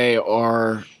you say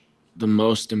are the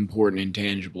most important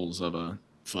intangibles of a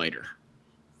fighter?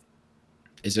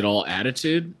 Is it all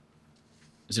attitude?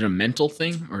 Is it a mental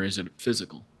thing or is it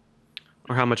physical?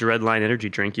 Or how much red line energy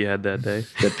drink you had that day.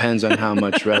 Depends on how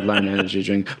much red line energy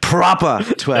drink. Proper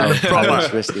 12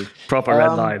 hours whiskey. Proper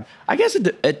red line. I guess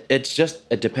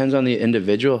it depends on the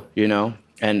individual,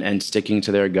 and sticking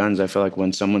to their guns. I feel like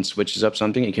when someone switches up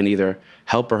something, it can either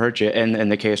help or hurt you. And in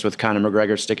the case with Conor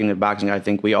McGregor sticking to boxing, I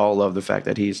think we all love the fact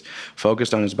that he's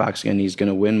focused on his boxing and he's going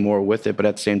to win more with it. But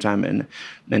at the same time, in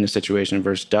a situation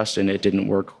versus Dustin, it didn't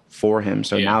work for him.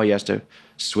 So now he has to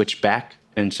switch back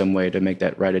in some way to make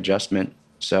that right adjustment.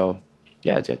 So,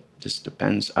 yeah, it just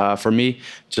depends. For me,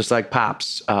 just like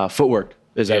Pops, footwork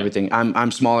is everything.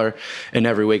 I'm smaller in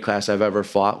every weight class I've ever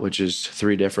fought, which is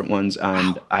 3 different ones.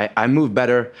 And I move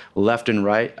better left and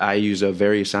right. I use a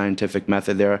very scientific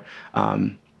method there.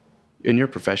 In your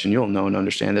profession, you'll know and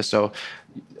understand this. So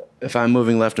if I'm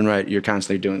moving left and right, you're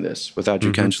constantly doing this without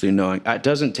you consciously knowing. It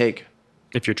doesn't take...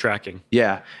 If you're tracking.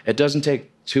 Yeah. It doesn't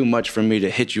take too much for me to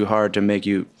hit you hard to make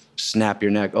you snap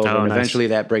your neck over. Oh, and nice. eventually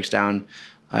that breaks down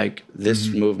like this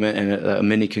movement and a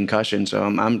mini concussion. So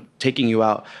I'm taking you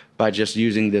out by just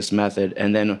using this method.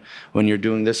 And then when you're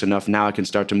doing this enough, now I can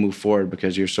start to move forward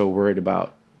because you're so worried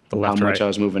about The how left, much right. I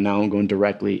was moving. Now I'm going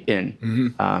directly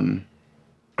in.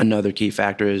 Another key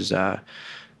factor is,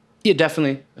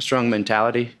 definitely a strong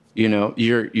mentality. You know,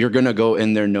 you're going to go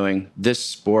in there knowing this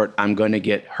sport I'm going to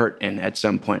get hurt in at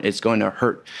some point. It's going to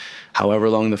hurt however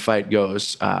long the fight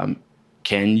goes.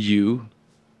 Can you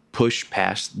push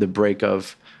past the break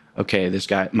of, okay, this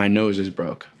guy, my nose is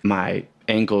broke, my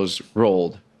ankle's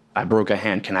rolled, I broke a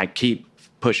hand. Can I keep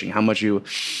pushing? I'm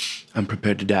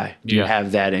prepared to die. Do you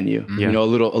have that in you? Yeah. You know, a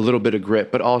little bit of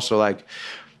grit, but also like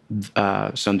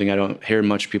something I don't hear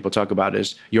much people talk about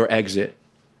is your exit.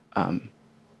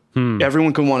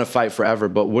 Everyone can want to fight forever,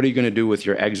 but what are you going to do with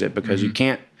your exit? Because you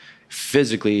can't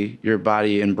physically, your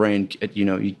body and brain, you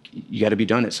know, you got to be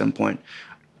done at some point.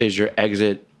 Is your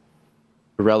exit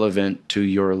relevant to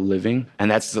your living? And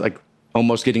that's like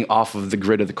almost getting off of the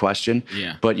grid of the question.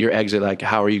 Yeah. But your exit, like,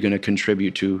 how are you going to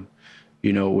contribute to,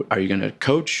 you know, are you going to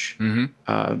coach? You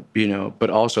know, but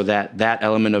also that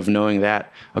element of knowing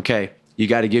that, okay, you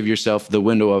got to give yourself the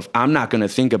window of, I'm not going to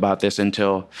think about this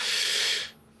until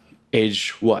age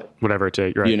what? Whatever it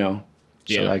takes, right? You know?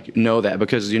 So like know that,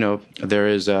 because, you know, there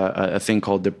is a thing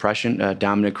called depression.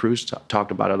 Dominic Cruz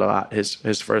talked about it a lot.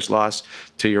 His first loss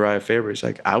to Uriah Faber, he's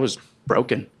like, I was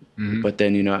broken. But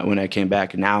then, you know, when I came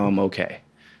back, now I'm okay.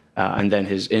 And then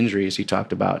his injuries, he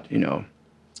talked about, you know,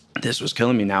 this was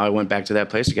killing me. Now I went back to that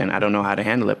place again. I don't know how to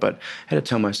handle it, but I had to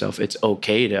tell myself it's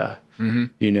okay to,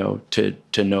 you know,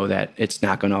 to know that it's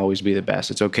not going to always be the best.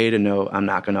 It's okay to know I'm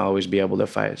not going to always be able to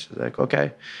fight. So like,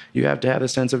 okay, you have to have a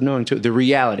sense of knowing too. The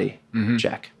reality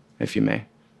check, if you may.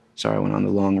 Sorry, I went on the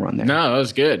long run there. No, that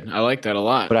was good. I like that a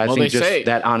lot. But I well, think they just say,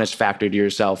 that honest factor to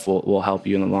yourself will help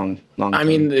you in the long I term.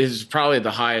 mean, it's probably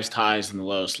the highest highs and the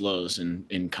lowest lows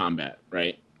in combat,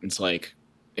 right? It's like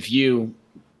if you're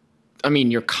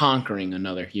conquering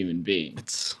another human being.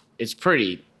 It's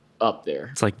pretty up there.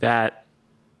 It's like that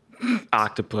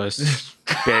octopus,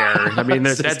 bear. I mean,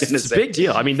 that's a big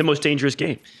deal. I mean, the most dangerous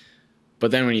game.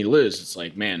 But then when you lose, it's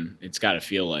like, man, it's got to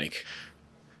feel like,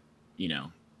 you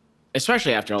know,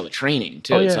 especially after all the training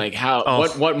too. It's like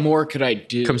what more could I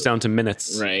do? Comes down to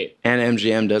minutes. Right. And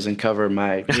MGM doesn't cover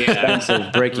my expense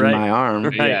of breaking my arm.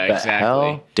 Yeah, The exactly.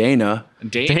 hell? Dana.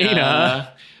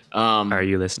 Are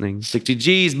you listening? 60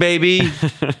 G's, baby.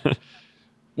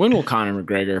 When will Conor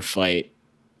McGregor fight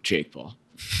Jake Paul?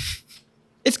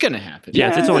 It's gonna happen.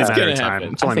 Yeah, it's only a matter gonna of time.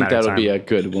 happen. It's I only a think matter of that'll time. be a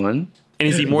good one. And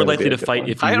is he more That'll likely be to a good fight one.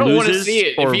 if he I don't want to loses? see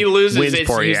it. or If he loses, wins his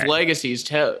Poirier? legacy's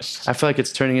toast. I feel like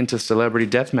it's turning into celebrity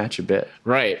deathmatch a bit.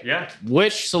 Right. Yeah.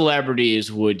 Which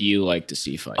celebrities would you like to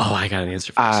see fight? Oh, I got an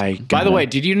answer for this. By the way,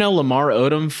 did you know Lamar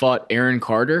Odom fought Aaron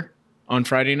Carter on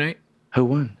Friday night? Who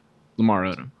won? Lamar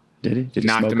Odom. Did he? Did he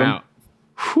Knocked smoke him out.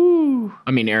 Whew. I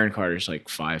mean, Aaron Carter's like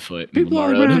 5 foot. And People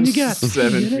Lamar all around, Odom's you got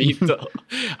 7 feet tall.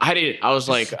 I was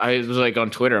like on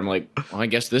Twitter. I'm like, well, I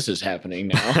guess this is happening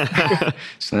now.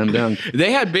 Slam dunk.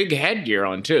 They had big headgear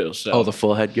on too. So Oh, the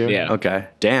full headgear? Yeah. Okay.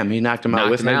 Damn, he knocked him out knocked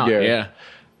with him out. headgear. Yeah.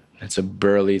 That's a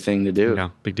burly thing to do.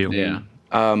 No, big deal. Yeah.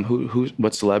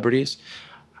 What celebrities?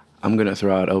 I'm gonna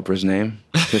throw out Oprah's name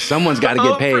because someone's got to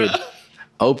get paid.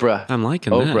 Oprah. I'm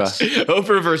liking Oprah. this.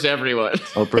 Oprah versus everyone.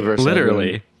 Oprah versus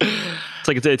Literally.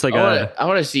 It's like I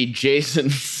want to see Jason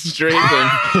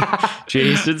Statham.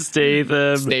 Jason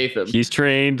Statham. He's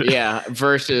trained. Yeah.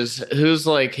 Versus who's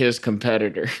like his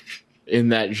competitor in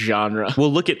that genre.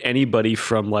 We'll look at anybody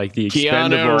from like the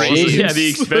Keanu Expendables. Reeves. Yeah,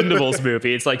 the Expendables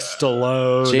movie. It's like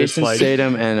Stallone. Jason it's like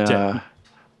Statham and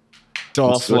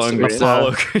Dolph what's Apollo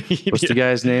Lundgren. Creed. what's the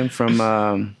guy's name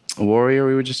from Warrior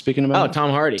we were just speaking Oh, about? Tom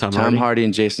Hardy. Tom Tom Hardy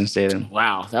and Jason Statham.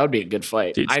 Wow, that would be a good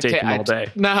fight. Dude, take him all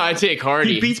day. No, I take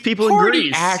Hardy. He beats people in Hardy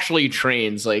Greece. actually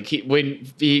trains. Like when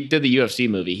he did the UFC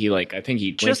movie, I think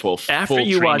he Just went full after full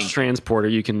you watch training. Transporter,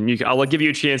 you can. I'll give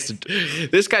you a chance to.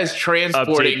 This guy's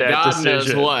transporting Update that God knows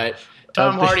decision. what.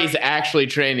 Tom Hardy's actually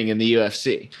training in the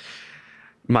UFC.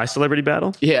 My celebrity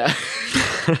battle. Yeah.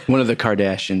 One of the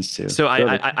Kardashians too. So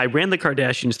I ran the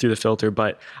Kardashians through the filter,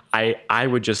 but I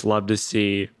would just love to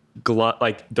see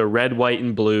like the red, white,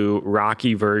 and blue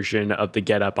Rocky version of the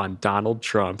get up on Donald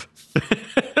Trump.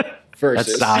 Versus.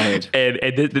 That's solid.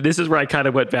 And this is where I kind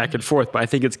of went back and forth, but I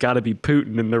think it's got to be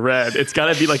Putin in the red. It's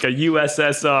got to be like a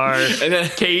USSR,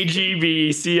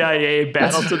 KGB, CIA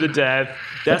battle to the death.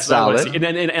 That's solid. And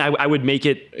then I would make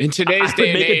it In today's day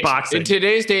and age, boxing. in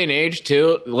today's day and age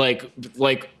too, like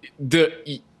the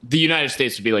United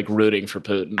States would be like rooting for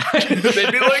Putin.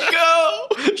 They'd be like, "Go,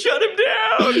 Shut him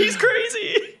down. He's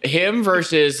crazy." him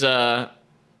versus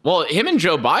him and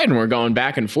Joe Biden were going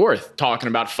back and forth talking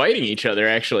about fighting each other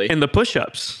actually. And the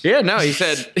push-ups. Yeah, no, he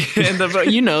said, and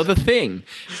the thing.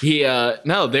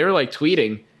 They were like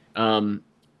tweeting.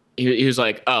 He was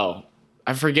like, oh,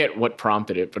 I forget what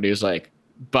prompted it, but he was like,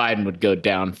 Biden would go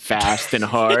down fast and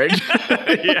hard.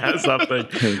 Yeah, something.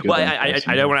 Well, I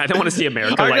don't want to see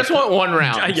America. I just want one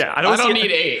round. Yeah, I don't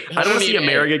need 8. I don't want to see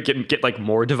America get like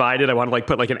more divided. I want to like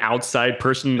put like an outside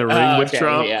person in the ring with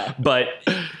Trump. Yeah. But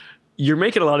you're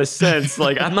making a lot of sense.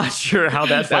 Like, I'm not sure how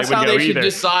that fight That's would how go they should either.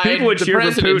 decide People would the cheer for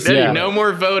presidency. Putin. Yeah. No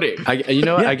more voting.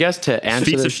 I guess to answer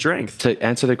Feats of strength. to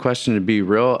answer the question, to be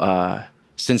real,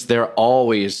 since they're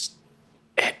always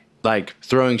like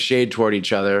throwing shade toward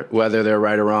each other, whether they're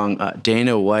right or wrong,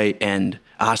 Dana White and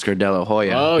Oscar De La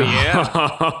Hoya. Oh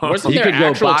yeah. Wasn't You there could go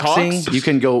actual boxing. talks? You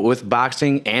can go with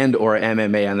boxing and or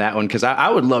MMA on that one, because I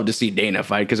would love to see Dana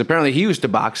fight, because apparently he used to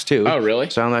box too. Oh, really?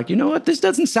 So I'm like, you know what? This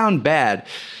doesn't sound bad.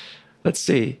 Let's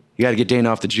see. You got to get Dana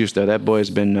off the juice though. That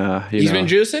boy's been. He's been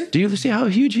juicing? Do you see how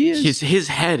huge he is? His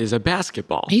head is a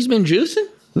basketball. He's been juicing?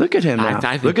 Look at him I now.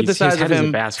 think Look at the his size head of is a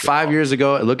him basketball. 5 years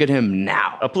ago. Look at him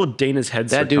now. Upload Dana's head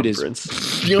That dude is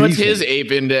circumference. You know what's his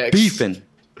ape index? beefing.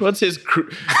 What's his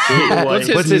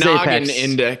what's his noggin apex?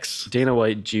 index? Dana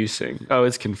White juicing. Oh,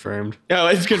 it's confirmed. Oh,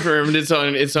 it's confirmed. It's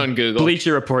on Google.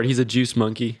 Bleacher Report. He's a juice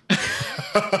monkey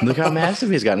Look how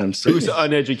massive he's got him. who's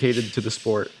uneducated to the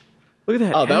sport. Look at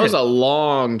that. Oh, that head. was a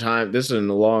long time. This is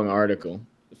a long article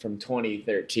from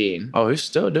 2013. Oh, he's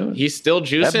still doing. He's still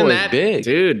juicing That boy's that big,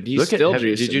 dude. He's still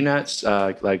juicing. Did you not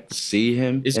like see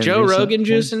him? Is in Joe recent- Rogan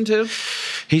juicing too?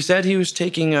 He said he was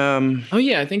taking. Oh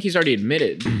yeah, I think he's already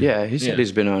admitted. Yeah, he said Yeah.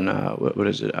 he's been on. What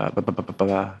is it?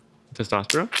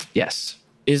 testosterone. Yes.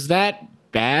 Is that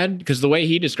bad? Because the way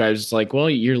he describes it's like, well,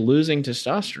 you're losing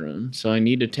testosterone, so I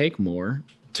need to take more.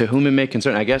 To whom it may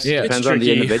concern. I guess Yeah. it It's depends on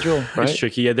the individual, right? It's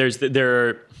tricky. Yeah, there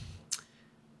are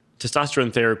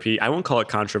testosterone therapy. I won't call it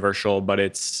controversial, but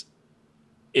it's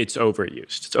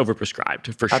overused. It's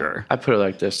overprescribed for sure. I put it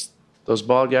like this: those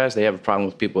bald guys, they have a problem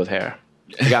with people with hair.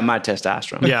 I got my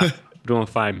testosterone. Yeah, doing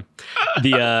fine.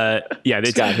 He's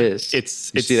got his.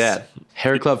 You see that?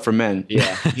 Hair Club for Men.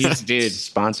 Yeah, he's dude.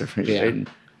 Sponsor for Yeah. you.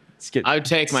 I would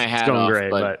take my hat going off, gray,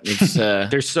 but but it's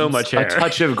there's so much hair. A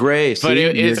touch of gray. but see?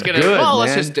 it's You're gonna. good, Well,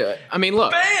 let's man. just do it. I mean,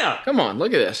 look. Bam! Come on,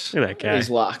 look at this. Look at that guy. These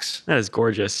locks. That is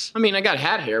gorgeous. I mean, I got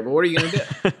hat hair, but what are you gonna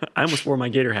do? I almost wore my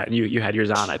gator hat, and you had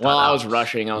yours on. I thought, Well, I oh, was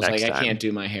rushing. I was next like, I time. can't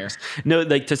do my hair. No,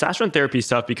 like testosterone therapy is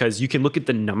tough because you can look at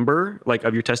the number like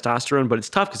of your testosterone, but it's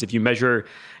tough because if you measure,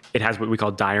 it has what we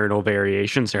call diurnal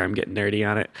variation. Sorry, I'm getting nerdy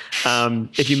on it.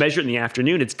 If you measure it in the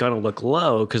afternoon, it's going to look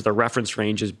low because the reference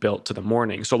range is built to the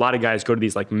morning. So a lot of guys go to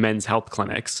these like men's health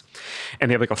clinics and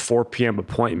they have like a 4 p.m.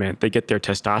 appointment. They get their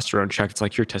testosterone checked. It's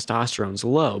like your testosterone's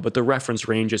low, but the reference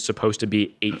range is supposed to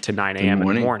be 8 to 9 a.m. in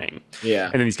the morning. Yeah.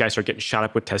 And then these guys start getting shot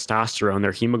up with testosterone.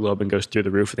 Their hemoglobin goes through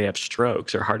the roof and they have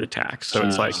strokes or heart attacks. So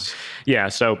it's like, yeah,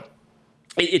 so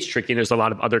it's tricky. There's a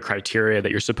lot of other criteria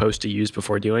that you're supposed to use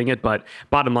before doing it. But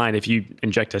bottom line, if you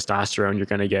inject testosterone, you're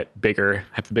going to get bigger,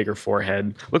 have a bigger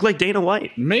forehead, look like Dana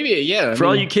White. Maybe, yeah. For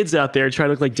all you kids out there, try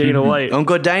to look like Dana White.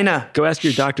 Uncle Dinah. Go ask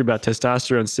your doctor about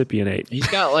testosterone cypionate. He's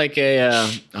got like a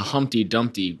Humpty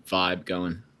Dumpty vibe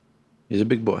going. He's a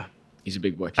big boy. He's a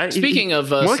big boy. I- Speaking of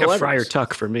more like a celebrities. Friar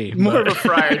Tuck for me. More of a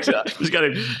Friar Tuck. Just got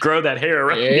to grow that hair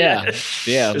around. Yeah,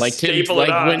 yeah, Just like staple it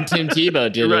on. when Tim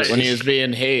Tebow did Right. it when he was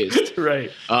being hazed.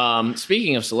 Right.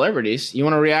 Speaking of celebrities, you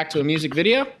want to react to a music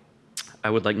video?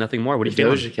 I would like nothing more. What are you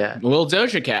feeling? Doja Cat. Little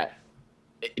Doja Cat.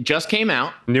 It just came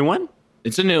out. New one?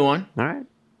 It's a new one. All right.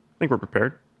 I think we're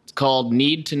prepared. It's called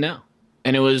 "Need to Know,"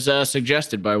 and it was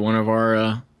suggested by one of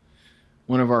our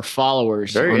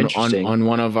followers Very on interesting.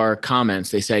 one of our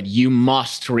comments. They said, "You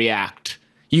must react.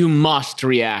 You must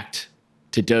react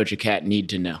to Doja Cat. Need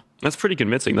to Know." That's pretty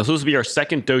convincing. This will be our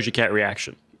second Doja Cat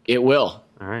reaction. It will.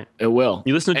 All right. It will.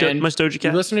 You listen to And much Doja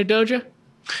Cat? You listen to Doja?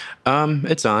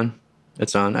 It's on.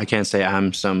 It's on. I can't say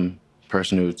I'm some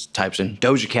person who types in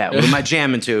Doja Cat. What am I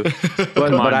jamming to?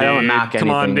 But I don't dude. knock anything. Come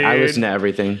on, I dude. listen to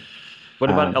everything. What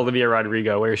about Olivia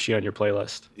Rodrigo? Where is she on your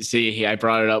playlist? See, I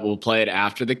brought it up. We'll play it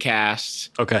after the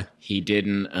cast. Okay. He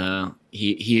didn't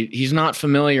he's not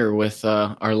familiar with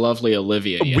our lovely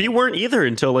Olivia yet. We weren't either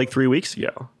until like 3 weeks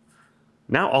ago.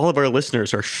 Now all of our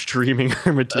listeners are streaming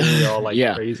our material like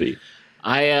crazy.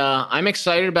 I'm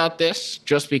excited about this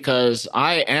just because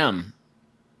I've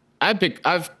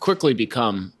quickly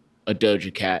become a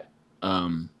Doja Cat.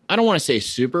 I don't want to say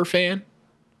super fan.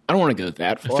 I don't want to go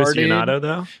that far, Aficionado, dude.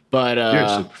 though? But You're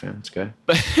a super fan. It's good.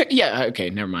 But yeah, okay,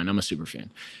 never mind. I'm a super fan.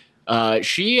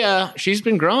 She's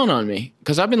been growing on me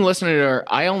because I've been listening to her.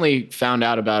 I only found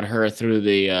out about her through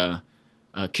the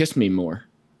 "Kiss Me More"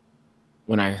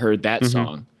 when I heard that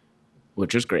song,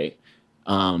 which was great.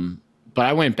 But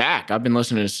I went back. I've been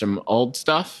listening to some old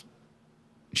stuff.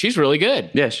 She's really good.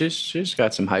 Yeah, she's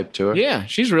got some hype to her. Yeah,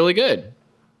 she's really good.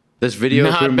 This video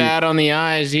not bad on the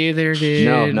eyes either, dude.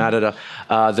 No, not at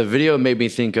all. The video made me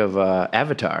think of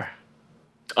Avatar.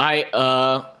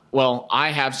 Well, I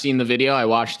have seen the video. I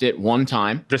watched it one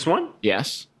time. This one?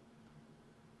 Yes.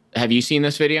 Have you seen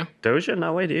this video? Doja?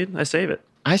 No way, dude. I save it.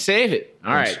 I save it.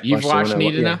 All right. You've watched watched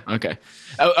Need to Know? Okay.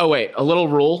 Oh, wait. A little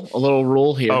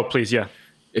rule here. Oh, please, yeah.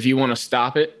 If you want to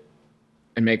stop it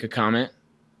and make a comment,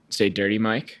 say dirty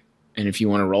Mike. And if you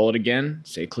want to roll it again,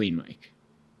 say clean Mike.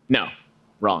 No,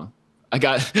 wrong.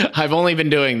 I've only been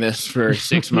doing this for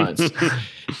 6 months.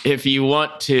 If you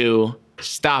want to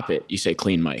stop it, you say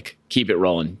clean Mike. Keep it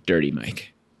rolling, dirty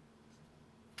Mike.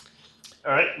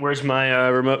 All right, where's my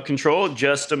remote control?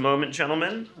 Just a moment,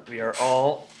 gentlemen. We are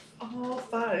all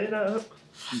fired up.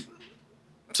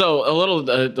 So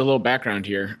the little background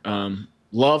here.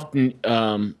 Loved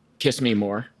 "Kiss Me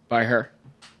More" by her.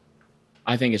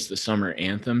 I think it's the summer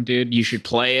anthem, dude. You should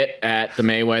play it at the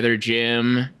Mayweather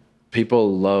gym.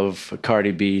 People love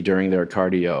Cardi B during their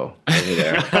cardio over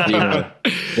there. You know,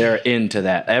 they're into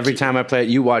that. Every time I play it,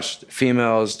 you watch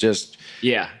females just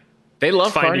they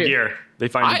love find Cardi. a gear. They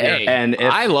find a gear. and if,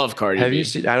 I love Cardi B. Have you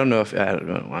seen? I don't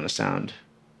want to sound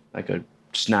like a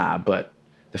snob, but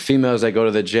the females that go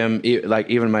to the gym, like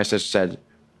even my sister said,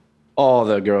 all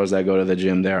the girls that go to the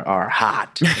gym there are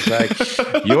hot. It's like,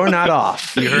 you're not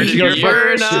off. You heard it.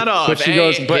 You're not off. But she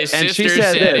goes, and she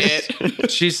said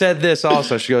this. She said this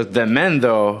also. She goes, the men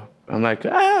though. I'm like,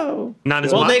 oh, Not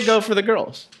as Well, much. they go for the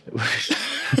girls.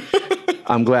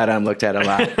 I'm glad I'm looked at a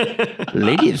lot.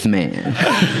 Ladies, man.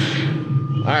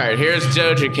 All right, here's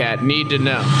Doja Cat. Need to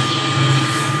Know.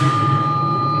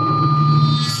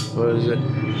 What is it?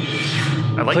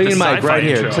 I like Clean the mic sci-fi right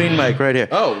here. intro. Clean mic right here.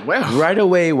 Oh, wow. Right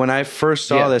away when I first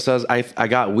saw Yeah. this, I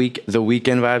got the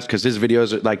weekend vibes because his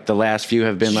videos are, like the last few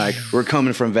have been like, we're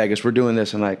coming from Vegas, we're doing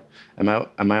this. I'm like, am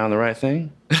I on the right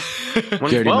thing?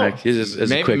 Dirty Well, Mike. It's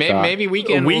a quick thought. maybe we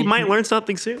We might learn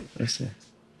something soon. Let's see.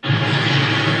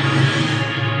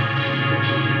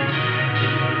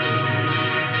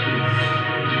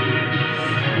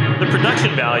 The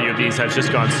production value of these has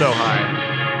just gone so high.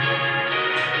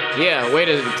 Yeah, wait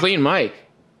a clean mic.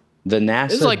 The NASA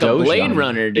This is like Doja. a Blade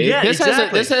Runner, dude. Yeah, this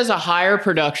exactly. has a higher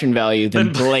production value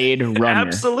than Blade Runner.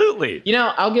 Absolutely. You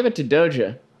know, I'll give it to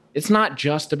Doja. It's not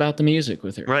just about the music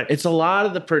with her. Right. It's a lot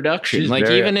of the production. She's like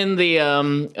very- even in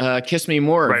the "Kiss Me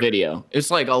More" Right. video, it's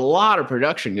like a lot of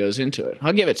production goes into it.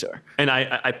 I'll give it to her. And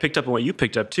I picked up on what you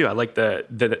picked up too. I like the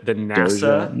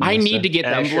NASA Doja. I need to get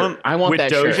that emblem. shirt. I want with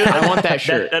that Doja. shirt. I want that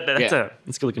shirt. That's Yeah.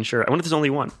 a good looking shirt. I wonder if there's only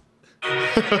one. Yeah,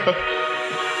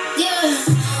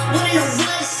 wanna know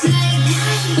what it's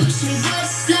like? Push me what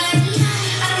it's like. I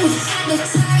don't have no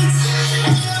tights. I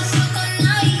just wanna fuck all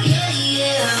night.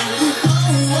 Yeah.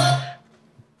 Oh.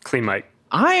 Clean mic.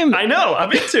 I know.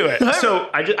 I'm into it. So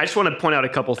I just want to point out a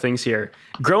couple things here.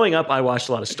 Growing up, I watched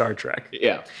a lot of Star Trek.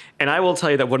 Yeah. And I will tell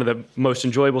you that one of the most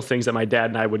enjoyable things that my dad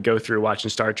and I would go through watching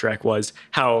Star Trek was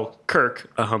how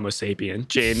Kirk, a Homo sapien,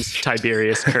 James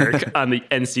Tiberius Kirk, on the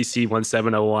NCC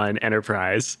 1701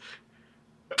 Enterprise,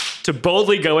 to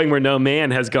boldly going where no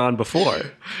man has gone before.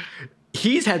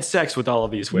 He's had sex with all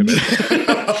of these women.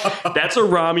 That's a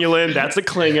Romulan. That's a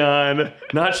Klingon.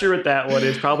 Not sure what that one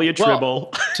is. Probably a Tribble.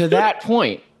 Well, to that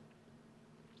point,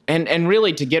 and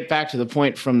really to get back to the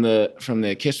point from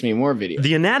the "Kiss Me More" video,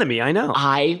 The anatomy, I know.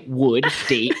 I would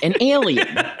date an alien.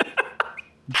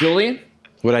 Julian?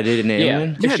 Would I date an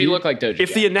alien? If she dude. looked like Doja If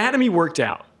Cat. the anatomy worked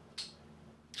out,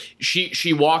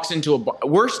 She walks into a bar.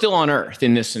 We're still on Earth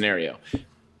in this scenario.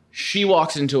 She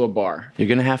walks into a bar. You're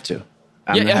gonna have to.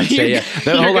 I'm Yeah, gonna have to say yeah.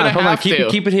 you're No, hold gonna on. have to.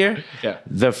 Keep it here. Yeah.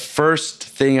 The first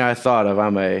thing I thought of,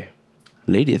 I'm a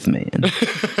ladies man.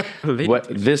 What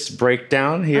this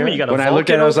breakdown here? you got a when I Vulcan looked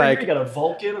at it, I was over here, like, you got a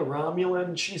Vulcan, a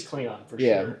Romulan. She's Klingon for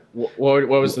Yeah. sure. What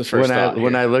was the first thought?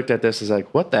 when I looked at this, I was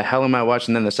like, what the hell am I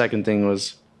watching? Then the second thing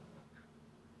was,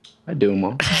 I do them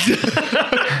all.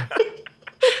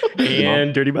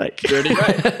 And Dirty Mike. Dirty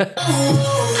Mike. Baby,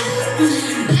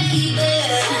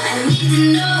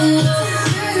 to know.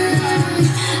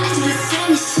 I just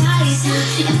fantasize,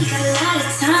 and we got a lot of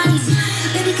time.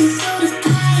 Baby, can throw the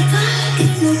pipe,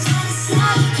 get no time to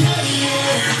slide.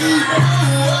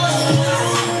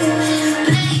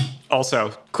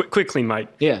 Also, quick clean, Mike.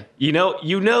 Yeah. You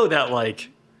know that like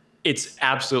it's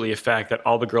absolutely a fact that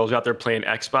all the girls out there playing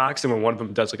Xbox, and when one of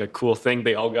them does like a cool thing,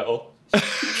 they all go.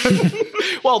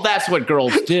 Well, that's what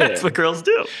girls do. That's what girls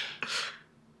do.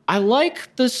 I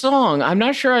like the song. I'm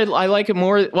not sure I like it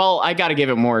more. Well, I got to give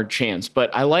it more chance,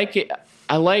 but I like it.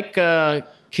 I like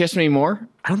Kiss Me More.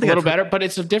 I don't think a little better, but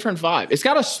it's a different vibe. It's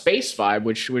got a space vibe,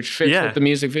 which fits with the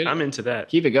music video. I'm into that.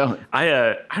 Keep it going.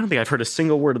 I don't think I've heard a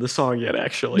single word of the song yet,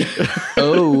 actually.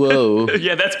 Oh, whoa.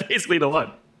 Yeah, that's basically the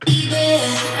one.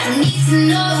 I need to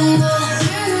know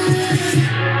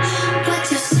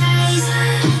what your size,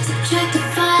 subtract the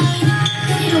fine.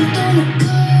 Baby, don't throw no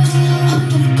girl, I'm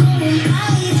going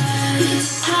right. We could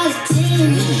start at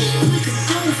 10, we could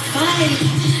go to 5.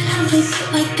 I don't play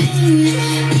like pen,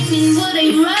 aiming what I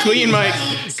write. Clean Mike.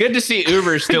 Good to see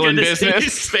Uber still in Good to see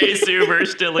business. Space Uber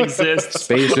still exists.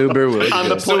 Space Uber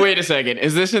would. So wait a second.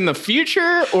 Is this in the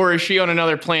future or is she on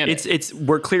another planet?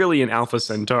 We're clearly in Alpha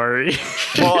Centauri.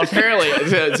 Well, apparently,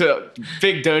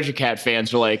 big Doja Cat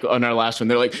fans were like on our last one.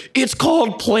 They're like, "It's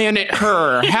called Planet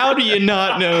Her." How do you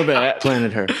not know that?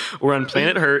 Planet Her. We're on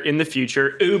Planet Her in the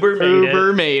future.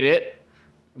 Uber Made it.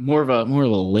 More of a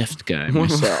Lyft guy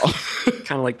myself.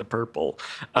 kind of like the purple.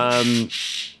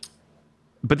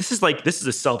 But this is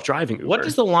a self-driving Uber. What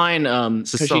does the line?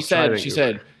 Because she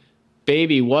said,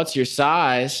 "Baby, what's your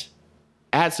size?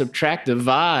 Add, subtract,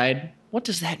 divide." What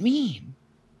does that mean?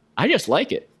 I just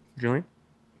like it. Really?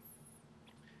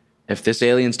 If this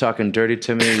alien's talking dirty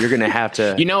to me, you're gonna have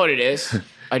to. You know what it is?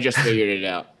 I just figured it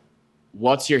out.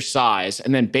 What's your size?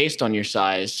 And then based on your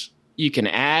size, you can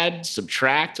add,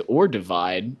 subtract, or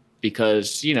divide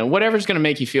because, whatever's going to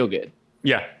make you feel good.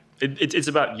 Yeah. It's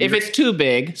about you. If it's too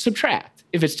big, subtract.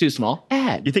 If it's too small,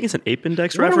 add. You think it's an ape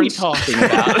index What reference? are we talking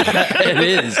about? It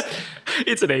is.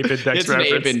 It's an ape index It's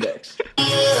reference. an ape index.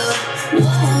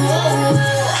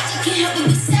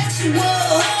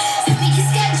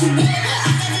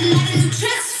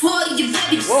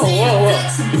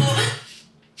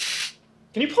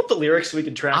 Can you pull up the lyrics so we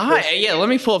can track this? Yeah, let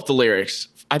me pull up the lyrics.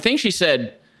 I think she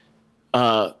said,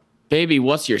 "Baby,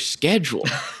 what's your schedule?"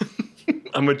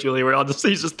 I'm with Julian.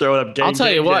 He's just throwing up. Gang, I'll tell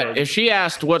you gang, what. gang. If she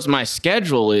asked what's my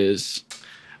schedule is,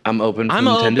 I'm open. I'm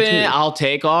from 10 to 2. open. I'll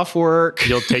take off work.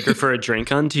 You'll take her for a drink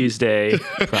on Tuesday.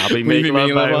 Probably Maybe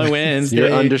make love by Wednesday.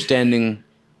 You're understanding.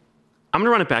 I'm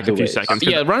gonna run it back a few ways. seconds.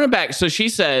 Yeah, run it back. So she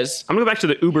says, I'm gonna go back to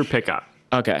the Uber pickup.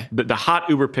 okay. The hot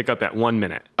Uber pickup at 1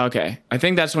 minute. Okay. I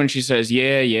think that's when she says,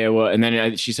 yeah, well, and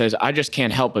then she says, I just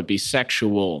can't help but be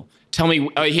sexual. Tell me,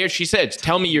 here she says,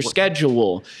 tell me your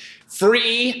schedule.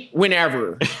 Free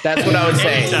whenever. That's what I would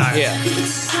say. Anytime. Yeah.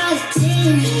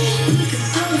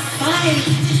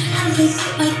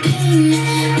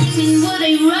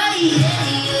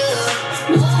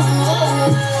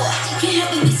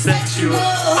 Sexual.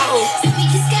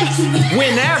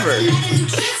 Whenever.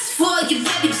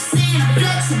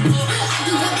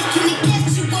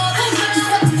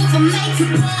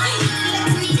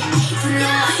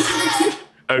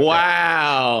 Okay.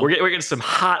 Wow. We're getting some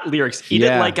hot lyrics. Eat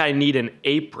it like I need an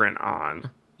apron on.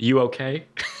 You okay?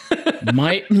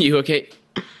 You okay?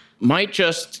 Might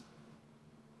just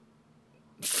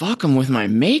fuck him with my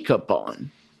makeup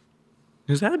on.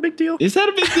 Is that a big deal? Is that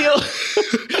a big deal?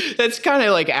 That's kind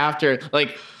of like after,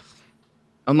 like,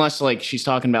 unless like she's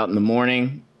talking about in the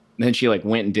morning, then she like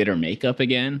went and did her makeup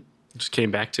again. Just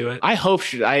came back to it. I hope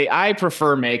I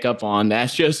prefer makeup on.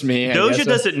 That's just me. Doja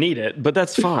doesn't need it, but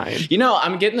that's fine.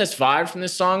 I'm getting this vibe from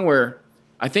this song where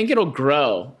I think it'll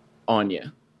grow on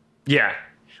you. Yeah.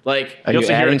 Like, Are You'll you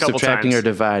have to hear it a adding, couple subtracting, times. or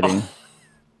dividing?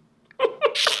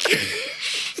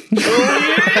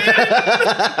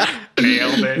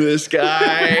 Nailed it. this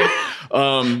guy.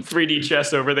 3D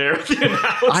chess over there.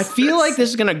 I feel like this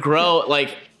is gonna grow.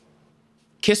 Like,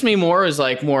 Kiss Me More is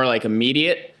like more like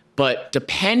immediate, but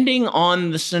depending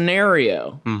on the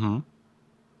scenario,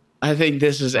 I think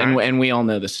this is, and we all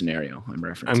know the scenario I'm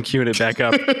referencing. I'm queuing it back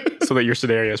up so that your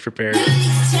scenario is prepared.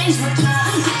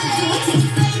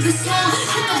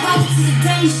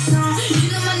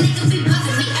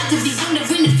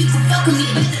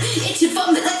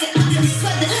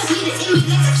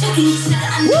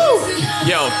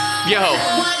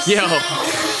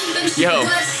 Yo.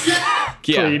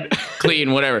 Clean.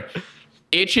 Clean, whatever.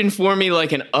 Itching for me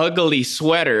like an ugly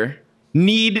sweater.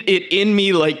 Need it in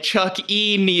me like Chuck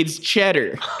E needs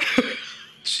cheddar.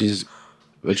 She's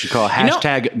what you call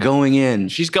hashtag going in.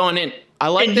 She's going in. I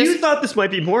like And this. you thought this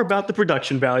might be more about the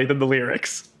production value than the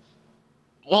lyrics.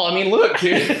 Well, I mean, look,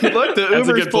 dude. Look, the That's a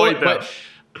Uber's good point, full, though. but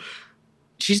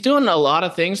she's doing a lot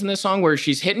of things in this song where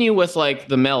she's hitting you with like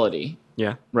the melody,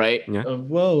 Yeah. right? Yeah.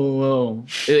 Whoa, whoa.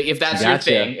 If that's your Gotcha.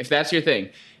 thing, if that's your thing.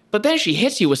 But then she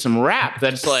hits you with some rap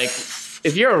that's like,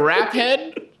 if you're a rap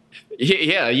head,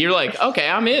 yeah, you're like, okay,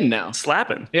 I'm in now.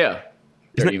 Slapping. Yeah.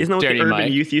 Isn't that what the urban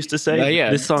Mike. youth used to say? Yeah,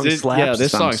 This song slaps. Yeah,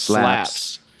 this song slaps.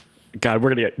 slaps. God,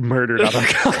 we're going to get murdered on our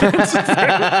comments.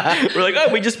 We're like,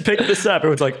 oh, we just picked this up.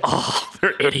 Everyone's like, oh,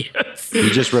 they're idiots. You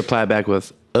just reply back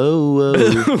with, oh,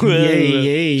 whoa.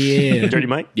 Yeah. Dirty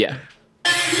Mike? Yeah.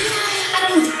 I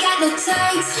don't got no tights. I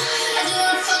just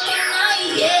wanna fuck all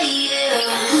night. Yeah, yeah.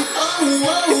 Oh,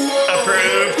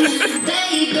 Approved.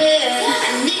 baby, I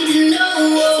need to know.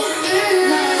 I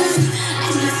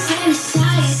just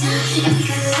fantasize, and we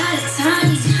got a lot of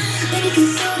time. Baby,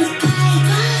 control the vibe,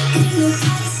 getting no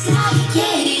tight slide.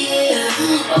 Yeah, yeah.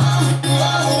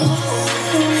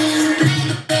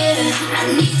 Baby, I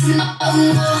need to know.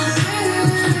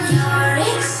 You're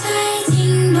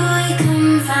exciting, boy.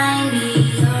 Come find me.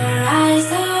 Your eyes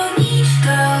on me,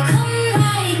 girl. Come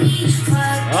ride me.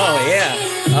 Oh,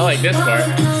 yeah. I like this part. I,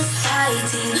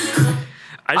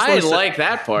 just I wanna say, like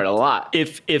that part a lot.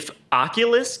 if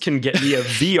Oculus can get me a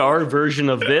VR version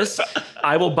of this,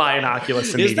 I will buy an Oculus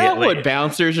Is immediately. that what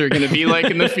bouncers are going to be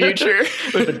like in the future?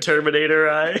 With the Terminator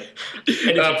eye. And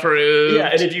if, Approved. yeah,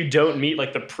 and if you don't meet,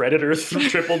 like, the Predator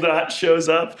triple dot shows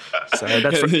up. So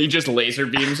that's for, He just laser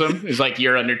beams them. It's like,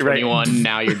 you're under 21,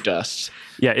 now you're dust.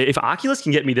 yeah, if Oculus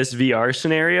can get me this VR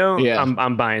scenario, Yeah.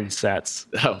 I'm buying sets.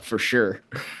 Oh, for sure.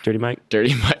 Dirty Mike?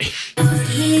 Dirty Mike.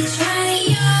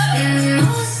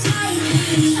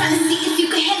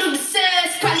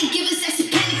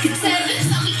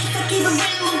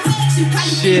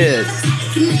 Shit.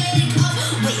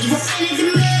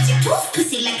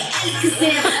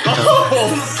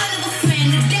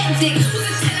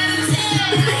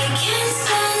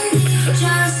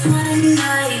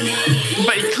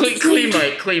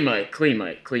 But clean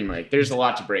Mike. There's a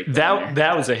lot to break.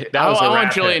 That was a hit. That I was a want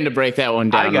rap Julian hit. to break that one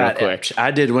down real quick.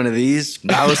 I did one of these.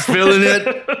 I was feeling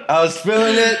it.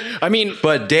 I mean,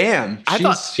 But damn, I she's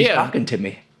thought- she's yeah. talking to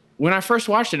me. when I first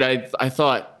watched it, I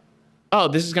thought, oh,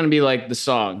 this is gonna be like the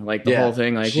song, like the Yeah. whole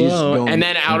thing, like She's whoa. going- And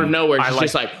then out of nowhere, she's like-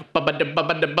 just like, I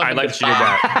like she did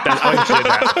that. I like she did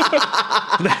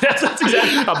that. That's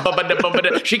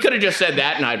exactly. She could have just said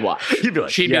that and I'd watch. You'd be like,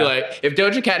 She'd yeah. be like, if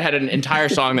Doja Cat had an entire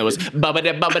song that was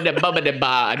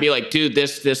I'd be like, dude,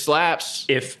 this slaps.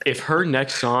 If her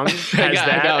next song has I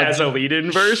that got- as a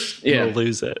lead-in verse, Yeah. you'll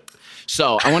lose it.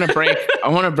 So I want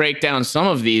to break down some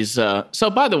of these. So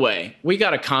by the way, we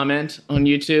got a comment on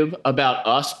YouTube about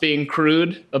us being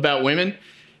crude about women.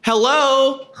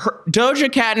 Hello, Doja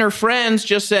Cat and her friends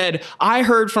just said, I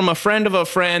heard from a friend of a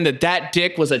friend that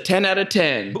dick was a 10 out of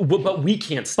 10. But we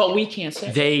can't. But we can't say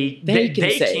it. They can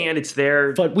say can. It's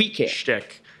their But we can't.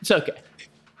 shtick. It's okay.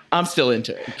 I'm still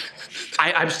into it.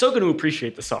 I'm still going to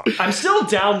appreciate the song. I'm still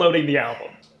downloading the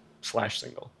album /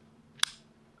 single.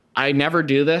 I never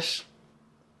do this.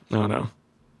 Oh no.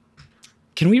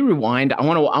 Can we rewind? I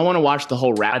want to watch the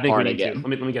whole I rap think part we need again. to.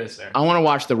 Let me get us there. I want to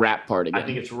watch the rap part again. I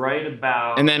think it's right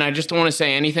about. And then I just don't want to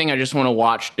say anything. I just want to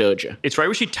watch Doja. it's right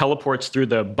where she teleports through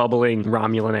the bubbling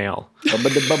Romulan ale.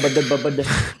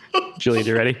 Julian,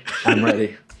 you ready? I'm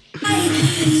ready. Trying to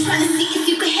see if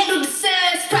you can handle the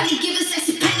sex. Probably give us that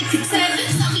panic attack.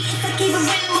 Sorry if I gave a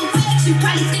random erection.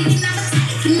 Probably thinking I'm a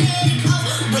psychokinetic. Oh,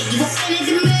 wait, you a fan of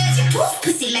the magic? Poof,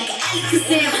 pussy like an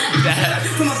Alakazam. I heard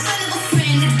from a friend of a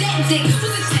friend that dick was a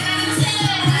 10 out of 10. I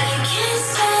can't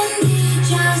stand it,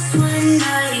 just one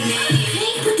night.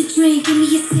 Hey, put the drink, give me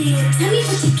a sip. Tell me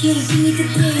what you can, give me the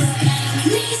dip.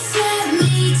 Me, slap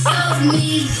me, choke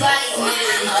me, bite me.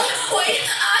 Wait,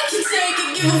 I can take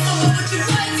it, give a fuck what your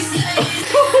wife is saying.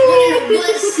 What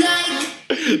it's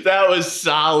like. That was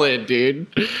solid, dude.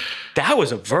 That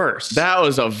was a verse. That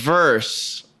was a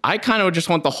verse. I kind of just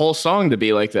want the whole song to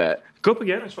be like that. Go up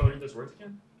again. I just want to read those words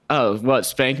again. Oh, what?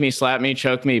 Spank me, slap me,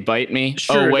 choke me, bite me?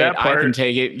 Sure, oh, wait, that I part. can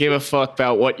take it. Give a fuck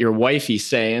about what your wifey's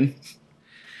saying.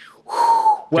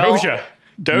 Well, Doja.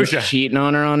 you're cheating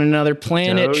on her on another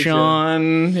planet, Doja.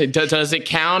 Sean. Does it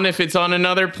count if it's on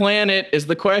another planet is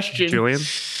the question. Julian.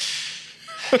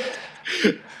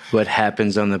 What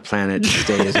happens on the planet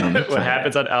stays on the planet. What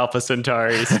happens on Alpha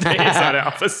Centauri stays on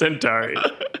Alpha Centauri.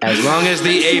 As long as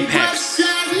the apex. I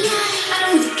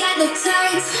don't got no tights.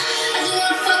 I just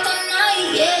wanna fuck all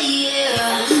night. Yeah,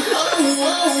 yeah.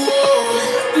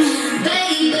 Oh,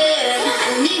 baby, I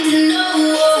need to know.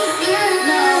 I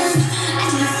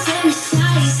just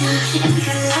fantasize, and we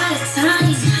got a lot of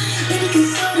time. Baby,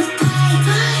 control the vibe.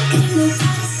 Getting no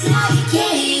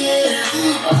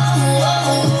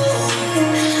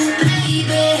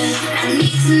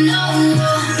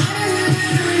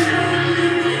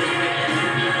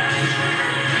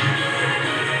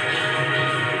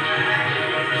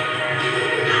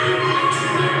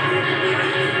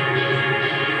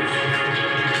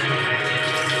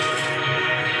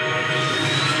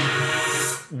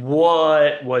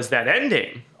was that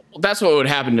ending. That's what would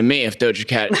happen to me if Doja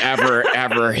Cat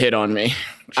ever hit on me.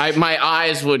 My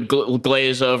eyes would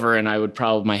glaze over, and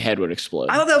my head would explode.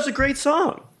 I thought that was a great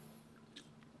song.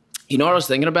 You know what I was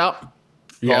thinking about?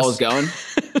 While I was going,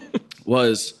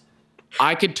 was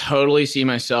I could totally see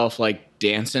myself like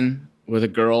dancing with a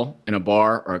girl in a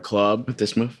bar or a club. With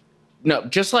this move? No,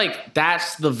 just like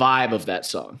that's the vibe of that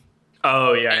song.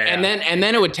 Oh yeah. And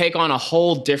then it would take on a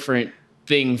whole different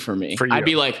thing for me. For you. I'd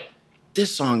be like,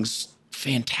 this song's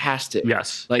fantastic.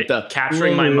 Yes. Like the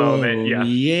capturing my moment. Yeah.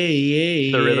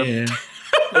 Yeah. The rhythm.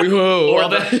 Whoa. Or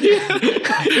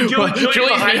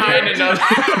Julian's behind it.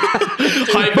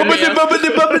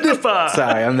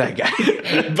 Sorry, I'm that guy.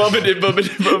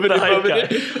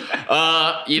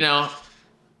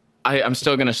 I'm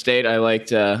still gonna state I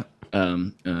liked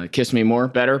Kiss Me More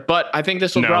better, but I think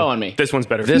this will grow on me. This one's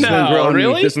better. This one grew on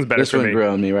really? me. This one's better This for one me. grew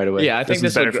on me right away. Yeah, I think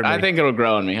This one's better for me. I think it'll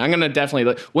grow on me. I'm gonna definitely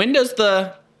look. When does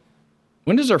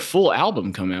their full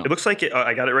album come out? It looks like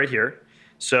I got it right here.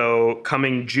 So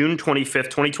coming June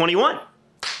 25th, 2021.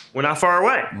 We're not far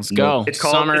away. Let's go. It's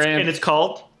called it's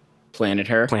called Planet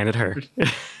Her. Planet Her. Dude,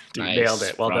 Nice. nailed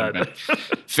it. Well Wrong done. man.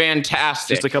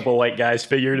 Fantastic. Just a couple white guys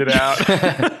figured it out.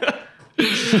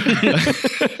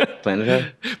 Planet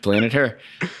Her. Planet Her.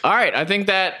 All right, I think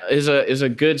that is a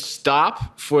good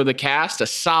stop for the cast. A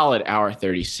solid hour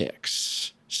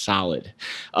 36. Solid.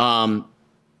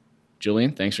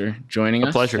 Julian, thanks for joining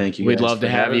us. pleasure. Thank you. We'd guys love to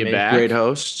for have having you me. back. Great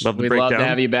host. Love the We'd love to breakdown.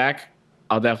 have you back.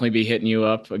 I'll definitely be hitting you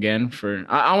up again for.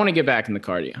 I want to get back in the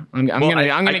cardio. I'm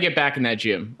gonna get back in that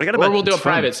gym. I got or about- we'll do a it's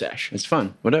fun. private sesh. It's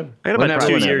fun. Whatever. I got about Whenever,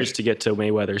 2 whenever. years to get to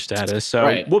Mayweather status, so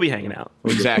Right. we'll be hanging out.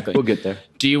 Exactly. We'll get there.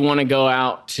 Do you want to go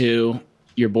out to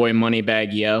your boy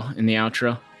Moneybag Yo in the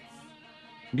outro?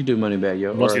 You can do Moneybag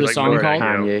Yo. What's or the like song Moneybag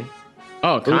called? Yo. Kanye.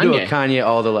 Oh, We'll do a Kanye. Kanye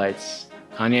All the Lights.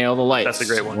 Kanye, all the lights. That's a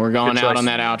great one. We're going Good out choice. on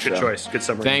that outro. Good choice. Good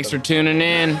summary. Thanks for tuning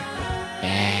in. Turn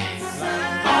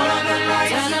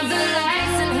up the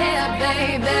lights in here,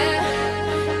 baby.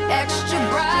 Extra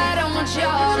bright, I want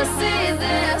y'all to see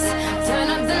this. Turn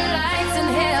up the lights in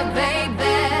here,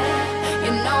 baby.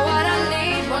 You know what I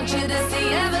need. Want you to see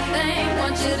everything.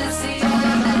 Want you to see all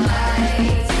of the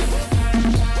lights.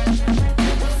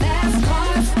 Fast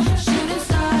cars, shooting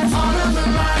stars. All of the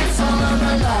lights, all of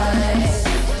the lights.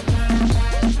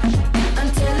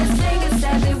 Until it's taken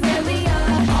exactly where we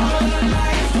are. All of the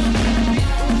lights.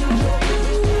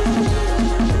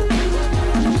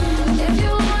 If you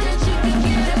want it, you can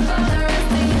get it for the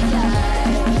rest of your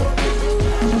life.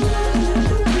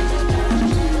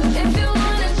 If you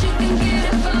want it, you can get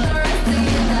it for the rest of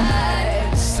your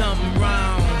life. Something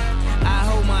wrong. I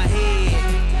hold my head.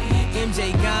 MJ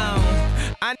gone.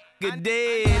 I nigga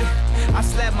dead. I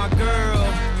slapped my girl.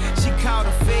 She called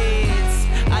the feds.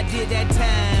 I did that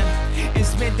time and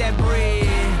spent that bread.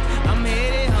 I'm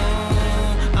headed home.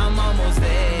 I'm almost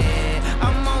there.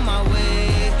 I'm on my way.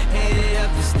 Headed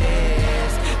up the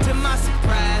stairs. To my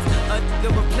surprise, a nigga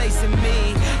replacing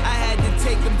me. I had to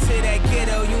take him to that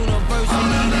ghetto university.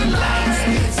 The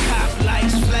lights, top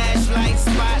lights, flashlights,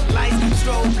 spotlights,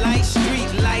 strobe lights,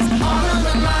 street lights. All of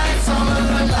the lights, all of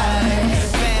the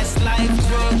lights. Fast life,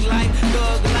 drug life,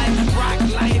 thug life, rock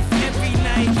life, every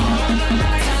night. All of the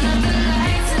lights. Turn up the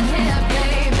lights in here,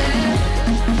 baby.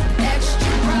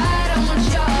 Extra bright, I want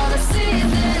y'all to see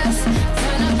this.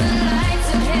 Turn up the lights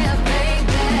in here,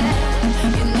 baby.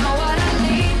 You know what I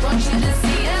need. Want you to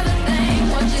see everything.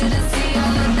 Want you to see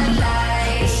all of the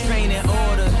lights. Restraining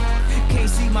order. Can't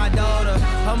see my daughter.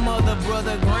 Her mother,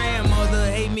 brother, grandmother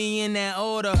hate me in that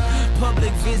order.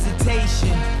 Public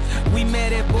visitation. We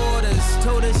met at borders.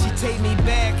 Told her she'd take me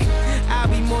back. I'll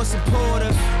be more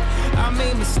supportive. I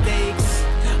made mistakes.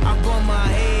 I bumped my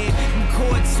head. And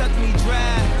court sucked me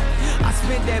dry. I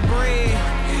spent that bread.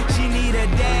 She need a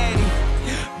daddy.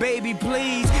 Baby,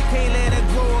 please. Can't let her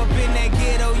grow up in that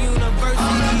ghetto university.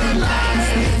 The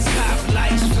lights. Top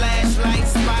lights,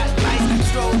 flashlights, spotlights,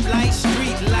 strobe lights,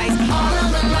 street lights. All of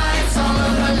the lights, all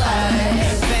of the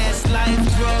lights. Fast life,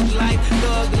 drug life,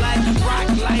 thug life, rock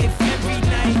life, every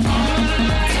night. Turn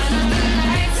up the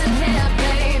lights in here,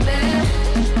 baby.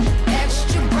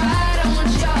 Extra bright, I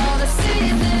want y'all to see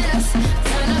this.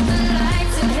 Turn up the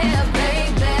lights in here,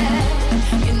 baby.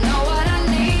 You know what I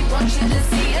need. Want you to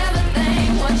see everything.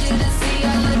 Want you to see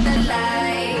all of the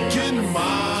lights. Get in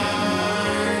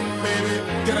mine, baby.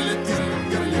 Gotta let this,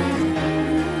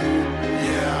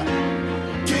 yeah.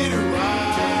 Get it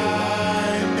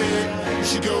right, baby. You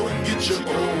should go and get your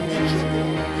own.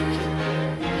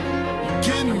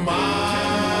 Get in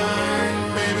mine,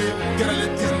 baby. Gotta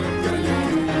let this,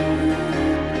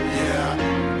 yeah.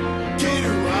 Get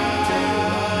it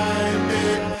right,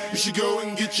 baby. You should go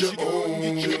and get your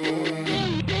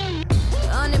own.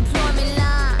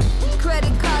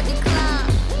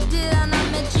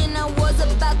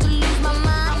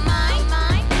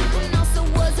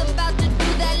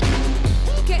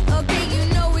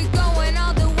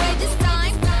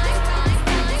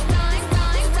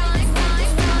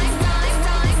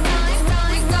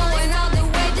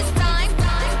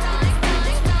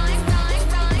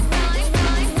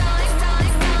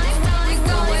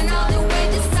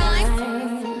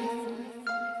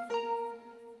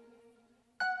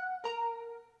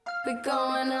 We're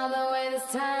going all the way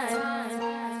this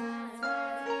time.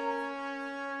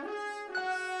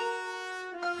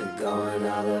 We're going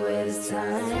all the way this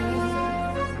time.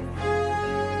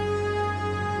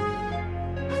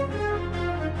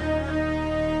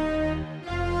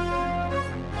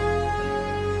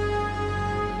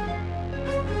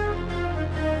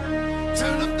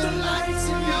 Turn up the lights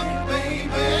in your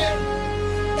baby.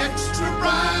 Extra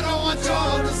bright, I want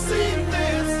y'all to see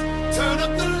this. Turn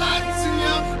up the lights in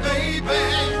your baby.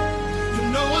 You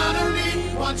know what I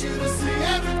need. Want you to see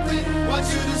everything. Want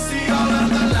you to